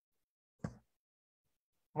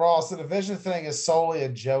 Ross, the division thing is solely a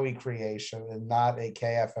Joey creation and not a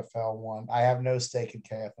KFFL one. I have no stake in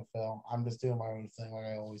KFFL. I'm just doing my own thing like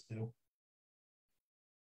I always do.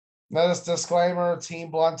 Notice disclaimer,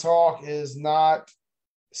 Team Blunt Talk is not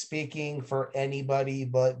speaking for anybody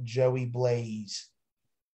but Joey Blaze.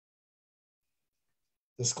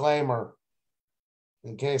 Disclaimer,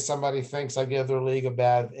 in case somebody thinks I give their league a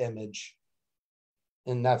bad image,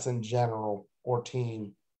 and that's in general, or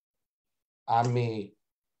team. I'm me.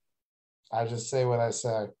 I just say what I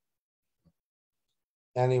say.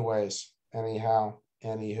 Anyways, anyhow,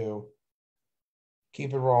 anywho.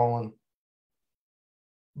 Keep it rolling.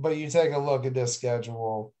 But you take a look at this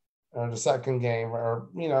schedule or the second game, or,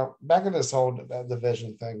 you know, back in this whole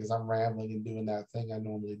division thing, because I'm rambling and doing that thing I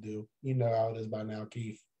normally do. You know how it is by now,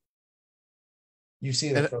 Keith. You see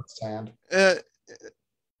it firsthand.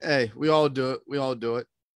 Hey, we all do it. We all do it.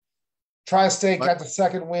 Tri-State got the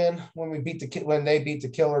second win when they beat the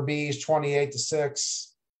Killer Bees 28-6,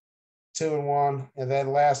 2-1. And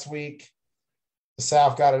then last week, the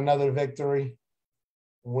South got another victory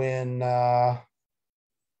when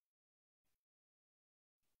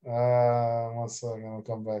one second, it'll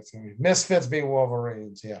come back to me. Misfits beat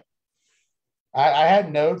Wolverines. Yeah. I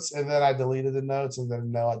had notes and then I deleted the notes and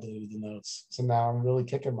then I deleted the notes. So now I'm really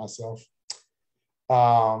kicking myself.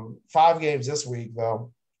 5 games this week,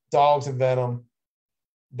 though. Dogs and Venom,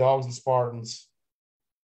 Dogs and Spartans,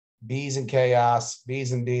 Bees and Chaos,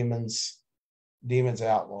 Bees and Demons, Demons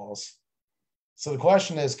Outlaws. So the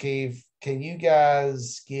question is, Keith, can you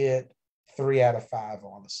guys get 3 out of 5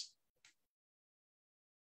 on us?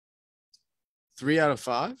 3 out of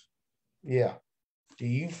 5? Yeah. Do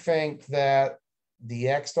you think that the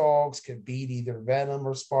X-Dogs could beat either Venom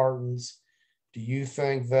or Spartans? Do you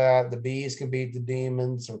think that the Bees can beat the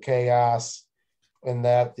Demons or Chaos? And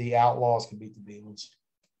that the Outlaws can beat the Demons?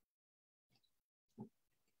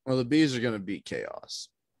 Well, the Bees are going to beat Chaos.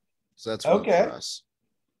 So that's one for us.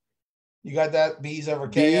 You got that Bees over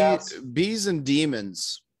Chaos? Bees and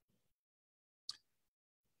Demons.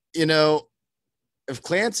 You know, if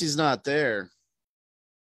Clancy's not there,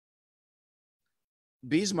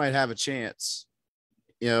 Bees might have a chance.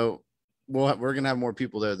 You know, we're going to have more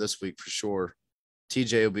people there this week for sure.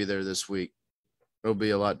 TJ will be there this week. It'll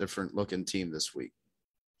be a lot different looking team this week.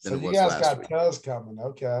 So you guys got Cuz coming.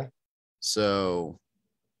 Okay. So,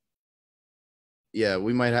 yeah,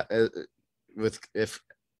 we might have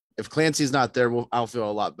if Clancy's not there, I'll feel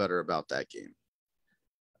a lot better about that game.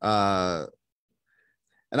 And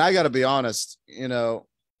I got to be honest, you know,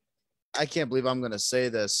 I can't believe I'm going to say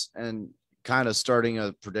this and kind of starting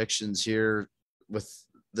a predictions here with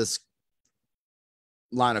this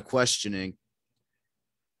line of questioning.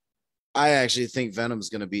 I actually think Venom's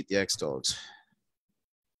going to beat the X Dogs.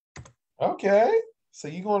 Okay. So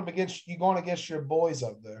you going against your boys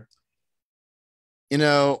up there. You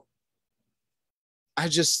know,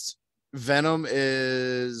 Venom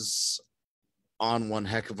is on one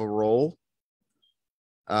heck of a roll.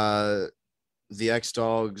 The X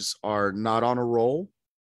Dogs are not on a roll.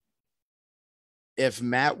 If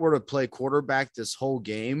Matt were to play quarterback this whole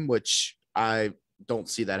game, which I don't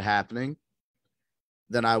see that happening,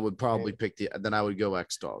 then I would probably then I would go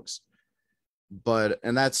X Dogs.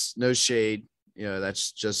 And that's no shade.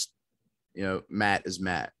 That's just, Matt is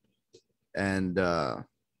Matt. And, but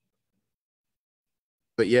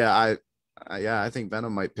yeah, I think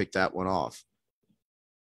Venom might pick that one off.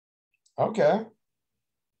 Okay.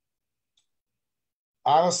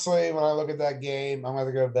 Honestly, when I look at that game, I'm going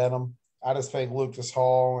to go Venom. I just think Lucas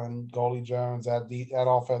Hall and Goldie Jones, that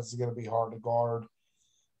offense is going to be hard to guard.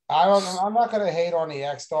 I'm not going to hate on the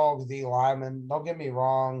X Dogs D linemen. Don't get me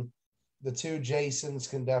wrong. The two Jasons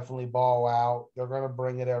can definitely ball out. They're going to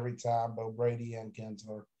bring it every time, both Brady and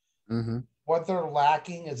Kinsler. Mm-hmm. What they're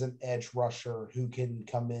lacking is an edge rusher who can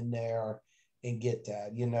come in there and get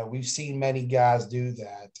that. We've seen many guys do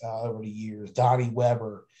that over the years. Donnie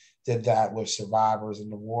Weber did that with Survivors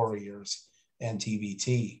and the Warriors and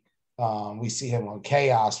TBT. We see him on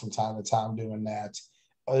Chaos from time to time doing that.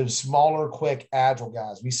 Those smaller, quick, agile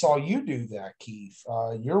guys. We saw you do that, Keith.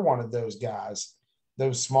 You're one of those guys.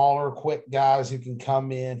 Those smaller, quick guys who can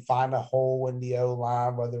come in, find a hole in the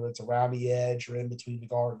O-line, whether it's around the edge or in between the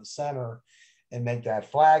guard and the center, and make that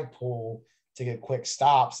flag pull to get quick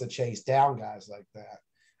stops to chase down guys like that.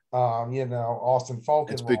 Austin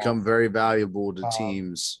Falkenrath. It's become very valuable to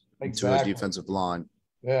teams to a defensive line.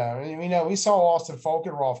 Yeah, we saw Austin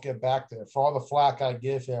Falkenrath get back there. For all the flack I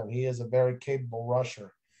give him, he is a very capable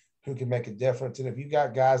rusher who can make a difference. And if you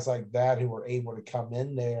got guys like that who are able to come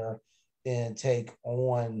in there and take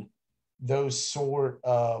on those sort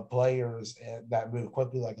of players that move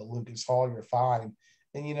quickly, like a Lucas Hall, you're fine.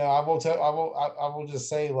 And I will just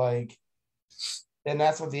say, like, and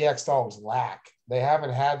that's what the X Dogs lack. They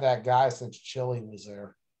haven't had that guy since Chili was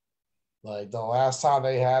there. Like, the last time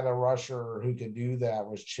they had a rusher who could do that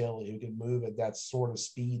was Chili, who could move at that sort of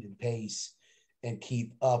speed and pace and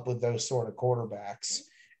keep up with those sort of quarterbacks.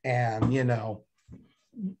 And,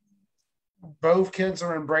 both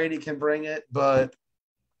Kinsler and Brady can bring it, but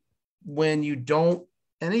when you don't,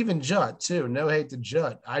 and even Judd too, no hate to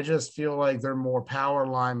Judd, I just feel like they're more power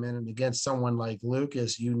linemen, and against someone like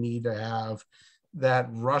Lucas, you need to have that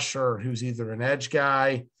rusher who's either an edge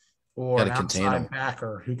guy or an outside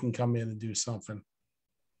backer who can come in and do something.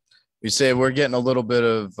 We say we're getting a little bit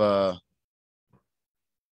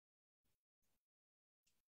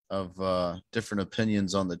of different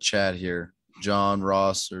opinions on the chat here. John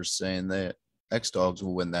Ross are saying that X Dogs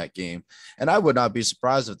will win that game, and I would not be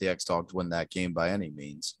surprised if the X Dogs win that game by any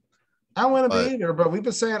means. I wouldn't be either, but we've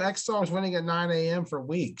been saying X Dogs winning at 9 a.m. for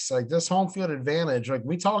weeks. Like, this home field advantage, like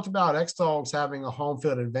we talked about X Dogs having a home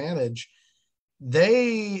field advantage.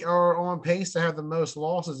 They are on pace to have the most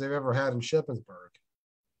losses they've ever had in Shippensburg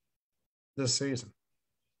this season.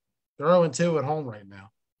 They're 0-2 at home right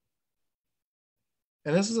now.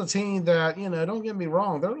 And this is a team that, don't get me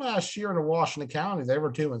wrong, their last year in Washington County, they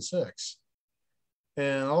were 2-6.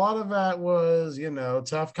 And a lot of that was,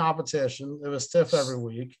 tough competition. It was stiff every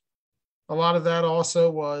week. A lot of that also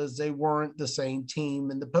was they weren't the same team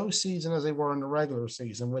in the postseason as they were in the regular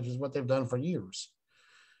season, which is what they've done for years.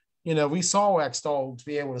 We saw X Dogs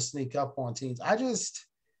be able to sneak up on teams. I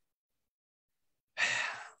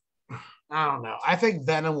don't know. I think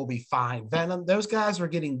Venom will be fine. Venom, those guys are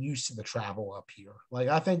getting used to the travel up here. Like,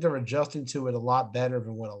 I think they're adjusting to it a lot better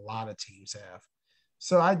than what a lot of teams have.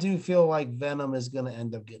 So I do feel like Venom is going to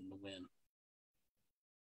end up getting the win.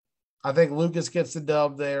 I think Lucas gets the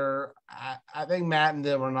dub there. I think Matt and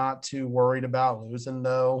them are not too worried about losing,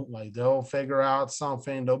 though. Like, they'll figure out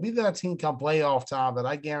something. They'll be that team come playoff time that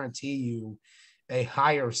I guarantee you a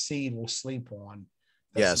higher seed will sleep on.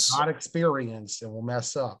 That's not experienced and will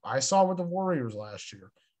mess up. I saw with the Warriors last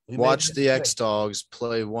year. Watch the X Dogs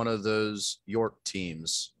play one of those York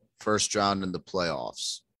teams first round in the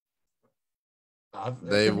playoffs.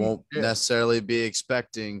 They won't necessarily be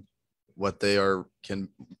expecting what they are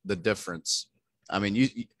the difference. I mean,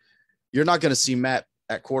 you're not going to see Matt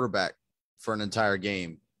at quarterback for an entire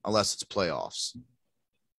game unless it's playoffs.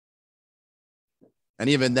 And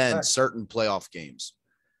even then, certain playoff games.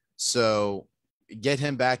 So get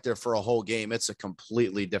him back there for a whole game. It's a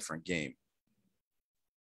completely different game.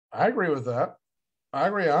 I agree with that. I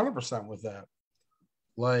agree 100% with that.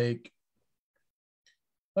 Like,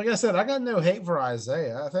 Like I said, I got no hate for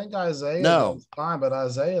Isaiah. I think Isaiah No. is fine, but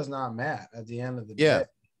Isaiah's not Matt at the end of the Yeah. day.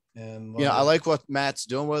 And I like what Matt's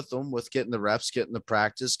doing with them, with getting the reps, getting the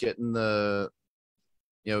practice, getting the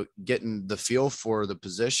feel for the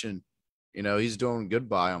position. He's doing good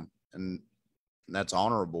by them, and that's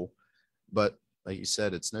honorable. But like you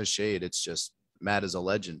said, it's no shade. It's just Matt is a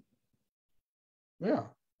legend. Yeah,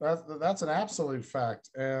 that's an absolute fact.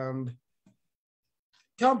 And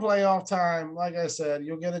come playoff time, like I said,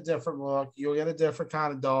 you'll get a different look. You'll get a different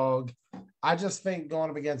kind of dog. I just think going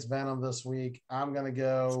up against Venom this week, I'm going to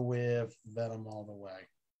go with Venom all the way.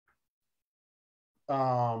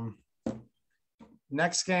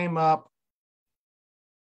 Next game up,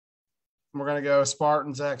 we're going to go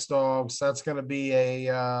Spartans X Dogs. That's going to be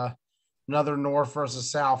another North versus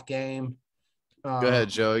South game. Go ahead,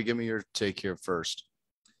 Joey. Give me your take here first.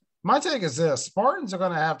 My take is this: Spartans are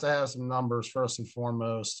going to have some numbers first and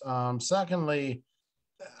foremost. Secondly,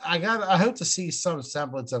 I hope to see some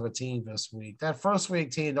semblance of a team this week. That first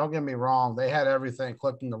week team, don't get me wrong, they had everything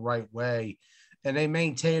clicking the right way, and they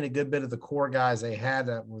maintained a good bit of the core guys they had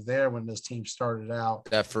that were there when this team started out.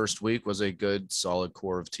 That first week was a good, solid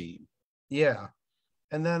core of team. Yeah.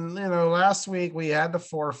 And then, last week we had to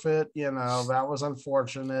forfeit, that was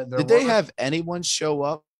unfortunate. Did they have anyone show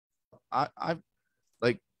up? I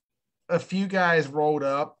like a few guys rolled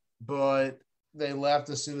up, but they left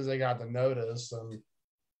as soon as they got the notice. And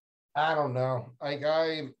I don't know. Like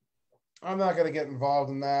I'm not going to get involved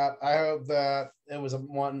in that. I hope that it was a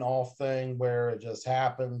one-off thing where it just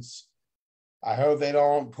happens. I hope they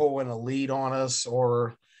don't pull an elite on us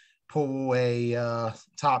or pull a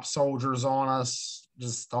top soldiers on us.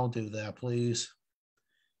 Just don't do that, please.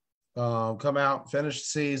 Come out, finish the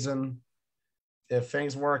season. If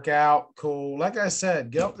things work out, cool. Like I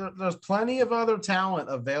said, there's plenty of other talent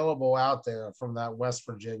available out there from that West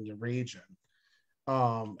Virginia region.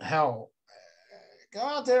 Hell, go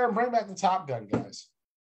out there and bring back the Top Gun guys.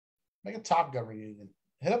 Make a Top Gun reunion.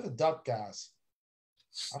 Hit up the Duck guys.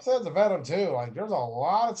 I've said to Venom too. Like, there's a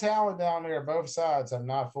lot of talent down there. Both sides have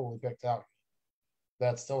not fully picked out.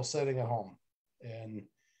 That's still sitting at home, and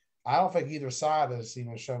I don't think either side has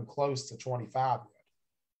even shown close to 25 yet.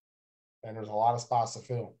 And there's a lot of spots to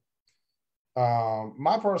fill.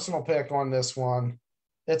 My personal pick on this one,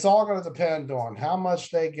 it's all going to depend on how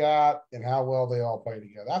much they got and how well they all play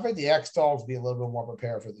together. I think the X-Dogs be a little bit more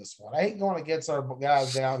prepared for this one. I hate going against our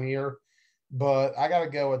guys down here, but I got to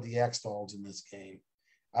go with the X-Dogs in this game.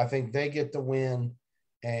 I think they get the win,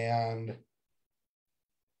 and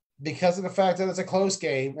because of the fact that it's a close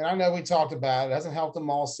game, and I know we talked about it, hasn't helped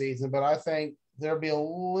them all season, but I think they'll be a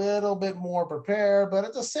little bit more prepared. But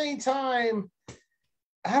at the same time,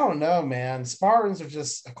 I don't know, man. Spartans are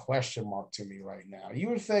just a question mark to me right now. You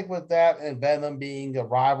would think with that and Venom being a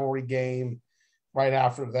rivalry game right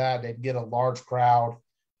after that, they'd get a large crowd.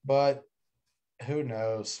 But who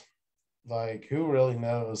knows? Like, who really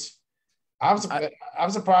knows? I'm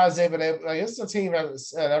surprised they've been able – like, this is a team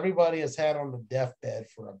that everybody has had on the deathbed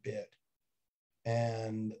for a bit.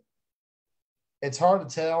 And it's hard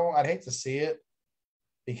to tell. I'd hate to see it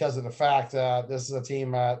because of the fact that this is a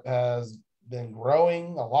team that has been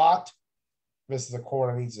growing a lot. This is a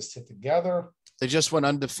core that needs to sit together. They just went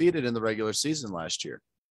undefeated in the regular season last year.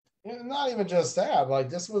 Not even just that. Like,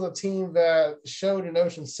 this was a team that showed in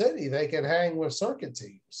Ocean City they could hang with circuit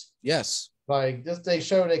teams. Yes. Like, they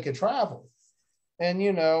showed they could travel. And,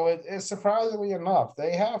 it's surprisingly enough,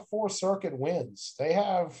 they have 4 circuit wins. They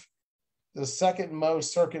have the second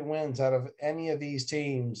most circuit wins out of any of these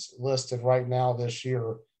teams listed right now this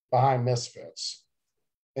year behind Misfits.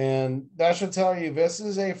 And that should tell you this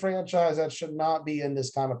is a franchise that should not be in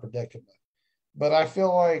this kind of predicament. But I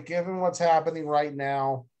feel like given what's happening right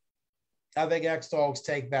now, I think X-Dogs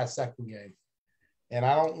take that second game. And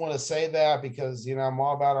I don't want to say that because, I'm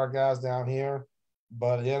all about our guys down here.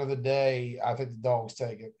 But at the end of the day, I think the Dogs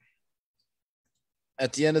take it.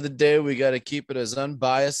 At the end of the day, we got to keep it as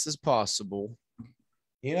unbiased as possible.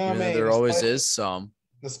 You know what I mean? There always is some.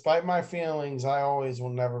 Despite my feelings, I always will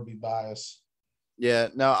never be biased. Yeah,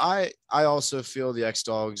 no, I also feel the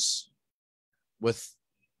X-Dogs with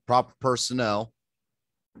proper personnel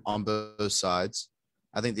on both sides.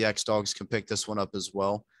 I think the X-Dogs can pick this one up as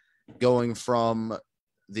well. Going from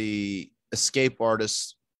the escape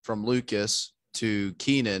artist from Lucas to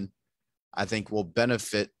Keenan, I think will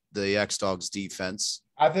benefit the X-Dogs defense.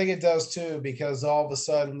 I think it does too, because all of a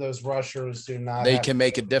sudden those rushers do not. They can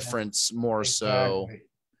make a difference more so Exactly.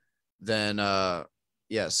 than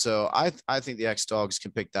so I think the X-Dogs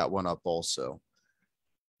can pick that one up also.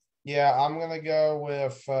 Yeah, I'm gonna go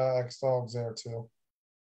with X-Dogs there too.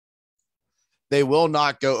 They will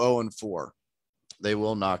not go 0-4. They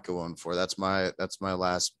will not go 0-4. That's my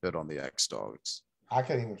last bid on the X Dogs. I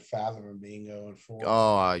couldn't even fathom him being 0-4.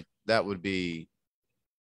 Oh, that would be.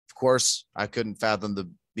 Of course, I couldn't fathom the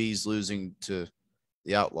Bees losing to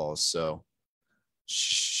the Outlaws. So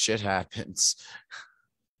shit happens.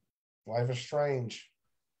 Life is strange.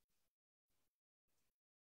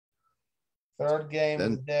 Third game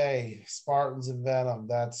of the day, Spartans and Venom.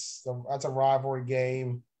 That's a rivalry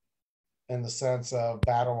game in the sense of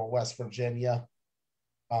Battle of West Virginia.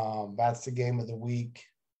 That's the game of the week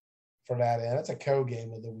for that end. It's a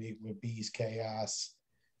co-game of the week with Bees Chaos.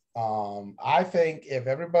 I think if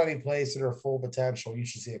everybody plays to their full potential, you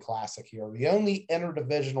should see a classic here. The only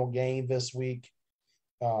interdivisional game this week,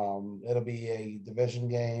 it'll be a division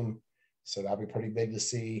game, so that'll be pretty big to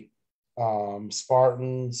see.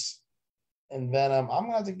 Spartans and Venom. I'm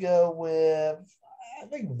going to have to go with, I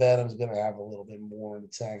think Venom's going to have a little bit more in the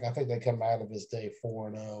tank. I think they come out of this day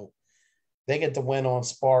 4-0. They get the win on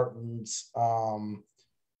Spartans.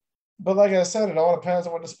 But like I said, it all depends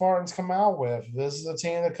on what the Spartans come out with. If this is a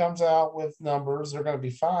team that comes out with numbers, they're going to be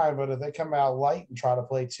fine. But if they come out light and try to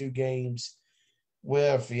play 2 games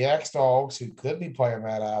with the X-Dogs, who could be playing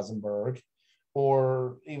Matt Eisenberg,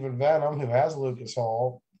 or even Venom, who has Lucas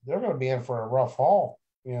Hall, they're going to be in for a rough haul.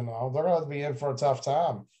 They're going to be in for a tough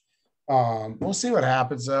time. We'll see what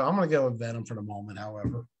happens. I'm going to go with Venom for the moment,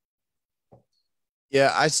 however.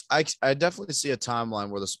 Yeah, I definitely see a timeline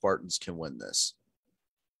where the Spartans can win this.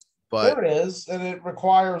 But there is, and it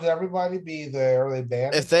requires everybody to be there.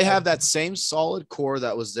 If they have that same solid core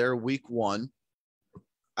that was there week 1,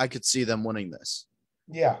 I could see them winning this.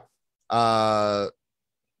 Yeah.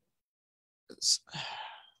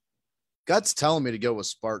 Gut's telling me to go with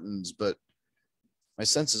Spartans, but my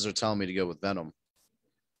senses are telling me to go with Venom.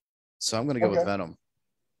 So I'm going to go with Venom.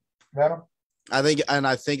 Venom? I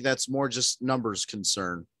think that's more just numbers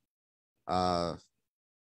concern. I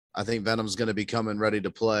think Venom's going to be coming ready to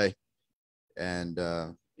play. And,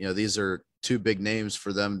 these are 2 big names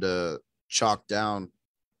for them to chalk down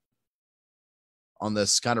on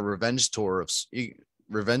this kind of revenge tour of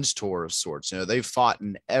sorts. They fought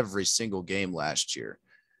in every single game last year.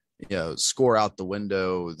 Score out the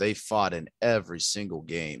window. They fought in every single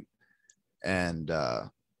game. And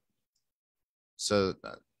so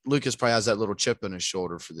Lucas probably has that little chip in his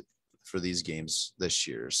shoulder for these games this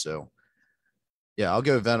year. So, yeah, I'll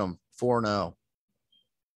go Venom 4-0.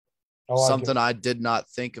 Something I did not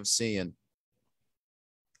think of seeing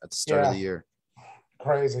at the start of the year.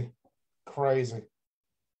 Crazy.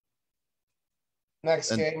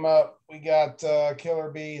 Next game up, we got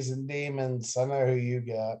Killer Bees and Demons. I know who you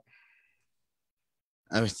got.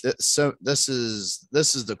 I mean, so this is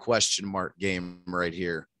the question mark game right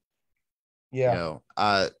here. Yeah.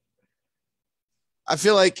 I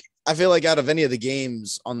feel like out of any of the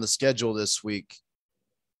games on the schedule this week,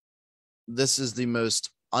 this is the most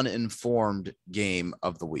uninformed game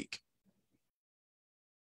of the week.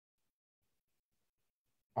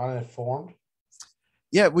 Uninformed?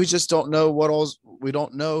 Yeah, we just don't know we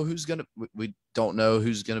don't know who's gonna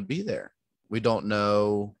be there. We don't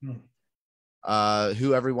know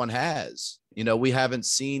who everyone has. We haven't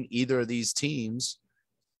seen either of these teams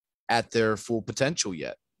at their full potential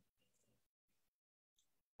yet.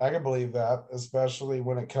 I can believe that, especially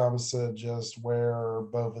when it comes to just where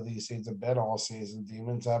both of these teams have been all season.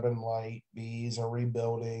 Demons have been light. Bees are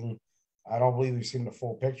rebuilding. I don't believe we've seen the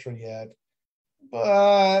full picture yet,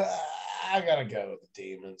 but I gotta go with the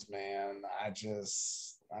Demons, man. I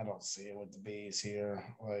don't see it with the Bees here.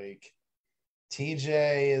 Like,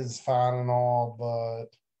 TJ is fine and all,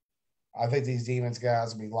 but I think these Demons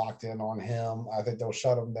guys will be locked in on him. I think they'll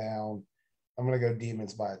shut him down. I'm gonna go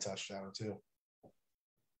Demons by a touchdown or 2.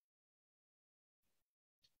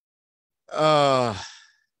 I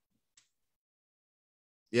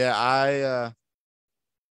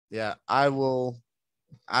will.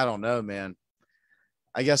 I don't know, man.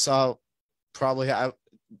 I guess I'll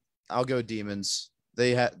go Demons.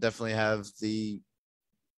 They definitely have the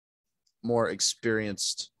more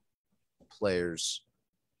experienced players.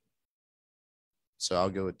 So I'll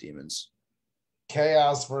go with Demons.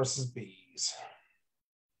 Chaos versus Bees.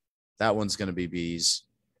 That one's going to be Bees.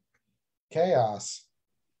 Chaos.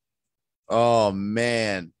 Oh,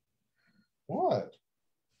 man. What?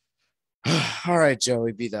 All right,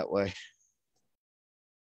 Joey, be that way.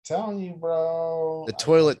 Telling you, bro. The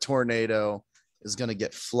toilet tornado is going to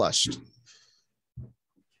get flushed.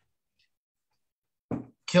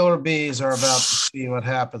 Killer Bees are about to see what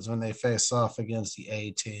happens when they face off against the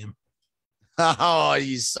A team. Oh,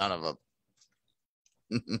 you son of a.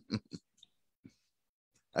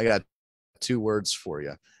 I got 2 words for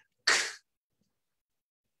you.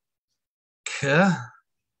 Huh?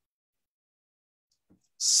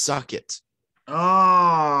 Suck it.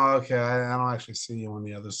 Oh, okay. I don't actually see you on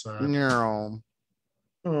the other side. No.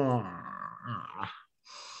 Ah.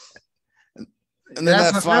 And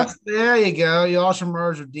then There you go. Y'all should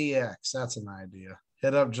merge with DX. That's an idea.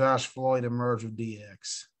 Hit up Josh Floyd and merge with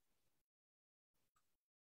DX.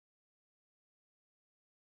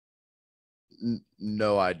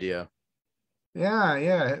 No idea.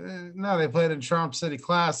 Yeah. No, they played in Trump City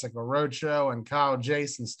Classic, a roadshow, and Kyle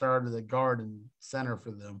Jason started the Garden Center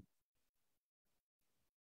for them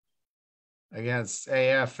against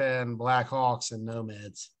AFN, Blackhawks, and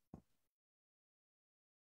Nomads.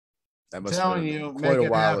 That must have been quite a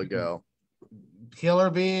while ago. Killer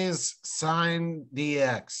Bees, sign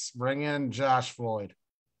DX. Bring in Josh Floyd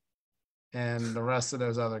and the rest of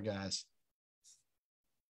those other guys.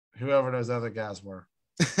 Whoever those other guys were.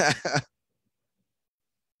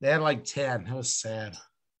 They had like 10. It was sad.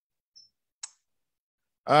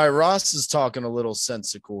 All right, Ross is talking a little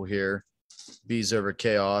sensical here. Bees over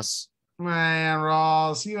chaos. Man,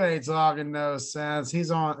 Ross, you ain't talking no sense. He's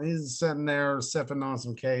sitting there sipping on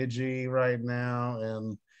some KG right now,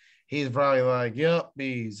 and he's probably like, "Yep,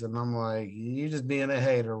 bees." And I'm like, "You just being a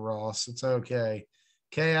hater, Ross. It's okay.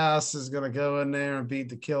 Chaos is gonna go in there and beat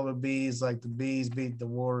the Killer Bees like the Bees beat the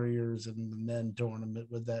Warriors in the men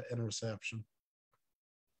tournament with that interception."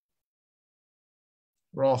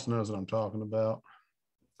 Ross knows what I'm talking about.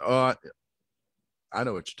 I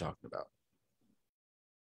know what you're talking about.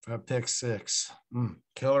 I pick 6.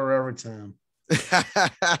 Killer every time.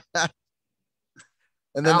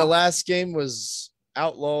 And then the last game was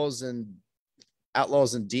Outlaws and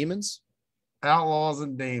Demons. Outlaws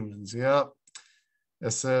and Demons. Yep.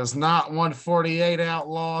 It says not 148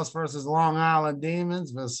 Outlaws versus Long Island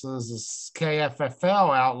Demons. This is KFFL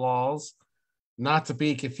Outlaws, not to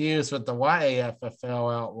be confused with the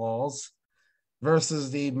YAFFL Outlaws, versus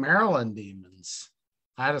the Maryland Demons.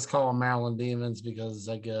 I just call them Maryland Demons because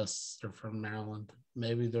I guess they're from Maryland.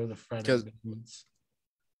 Maybe they're the Frederick Demons.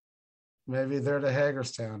 Maybe they're the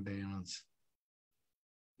Hagerstown Demons.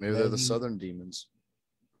 Maybe they're the Southern Demons.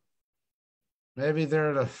 Maybe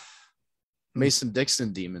they're the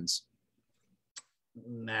Mason-Dixon Demons.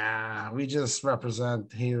 Nah, we just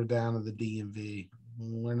represent here down to the DMV.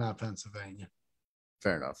 We're not Pennsylvania.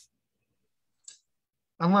 Fair enough.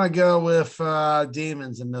 I'm going to go with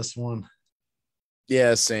Demons in this one.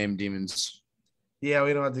 Yeah, same Demons. Yeah,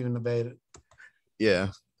 we don't have to even debate it.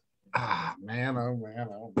 Yeah. Ah, man, oh,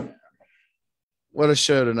 man. What a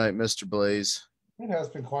show tonight, Mr. Blaze. It has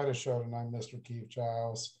been quite a show tonight, Mr. Keith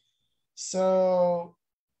Giles. So,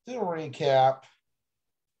 to recap,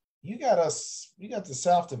 you got the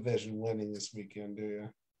South Division winning this weekend, do you?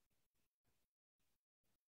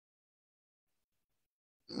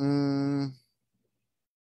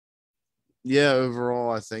 Yeah,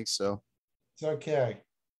 overall, I think so. It's okay.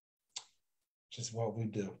 Just what we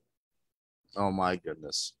do. Oh, my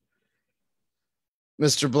goodness.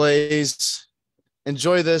 Mr. Blaze,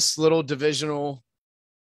 enjoy this little divisional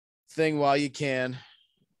thing while you can.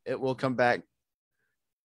 It will come back.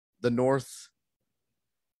 The North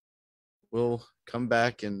will come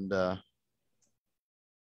back and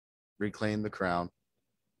reclaim the crown.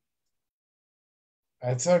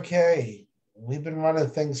 It's okay. We've been running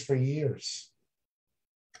things for years.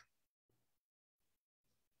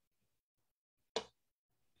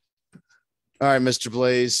 All right, Mr.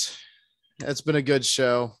 Blaze. It's been a good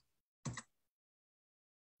show.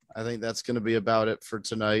 I think that's going to be about it for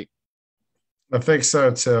tonight. I think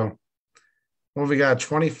so, too. Well, we got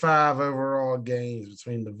 25 overall games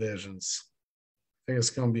between divisions. I think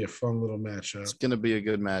it's going to be a fun little matchup. It's going to be a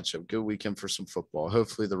good matchup. Good weekend for some football.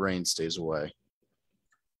 Hopefully the rain stays away.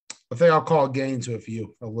 I think I'll call games with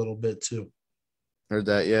you a little bit, too. Heard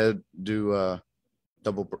that. Yeah, do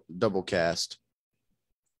double cast.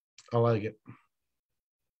 I like it.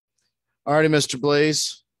 All righty, Mr.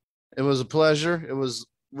 Blaze. It was a pleasure. It was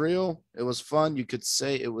real. It was fun. You could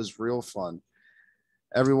say it was real fun.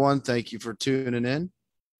 Everyone, thank you for tuning in.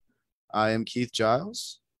 I am Keith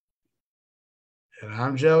Giles. And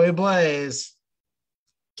I'm Joey Blaze.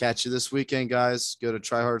 Catch you this weekend, guys. Go to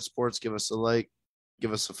Try Hard Sports. Give us a like.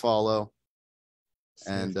 Give us a follow.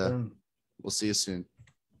 And we'll see you soon.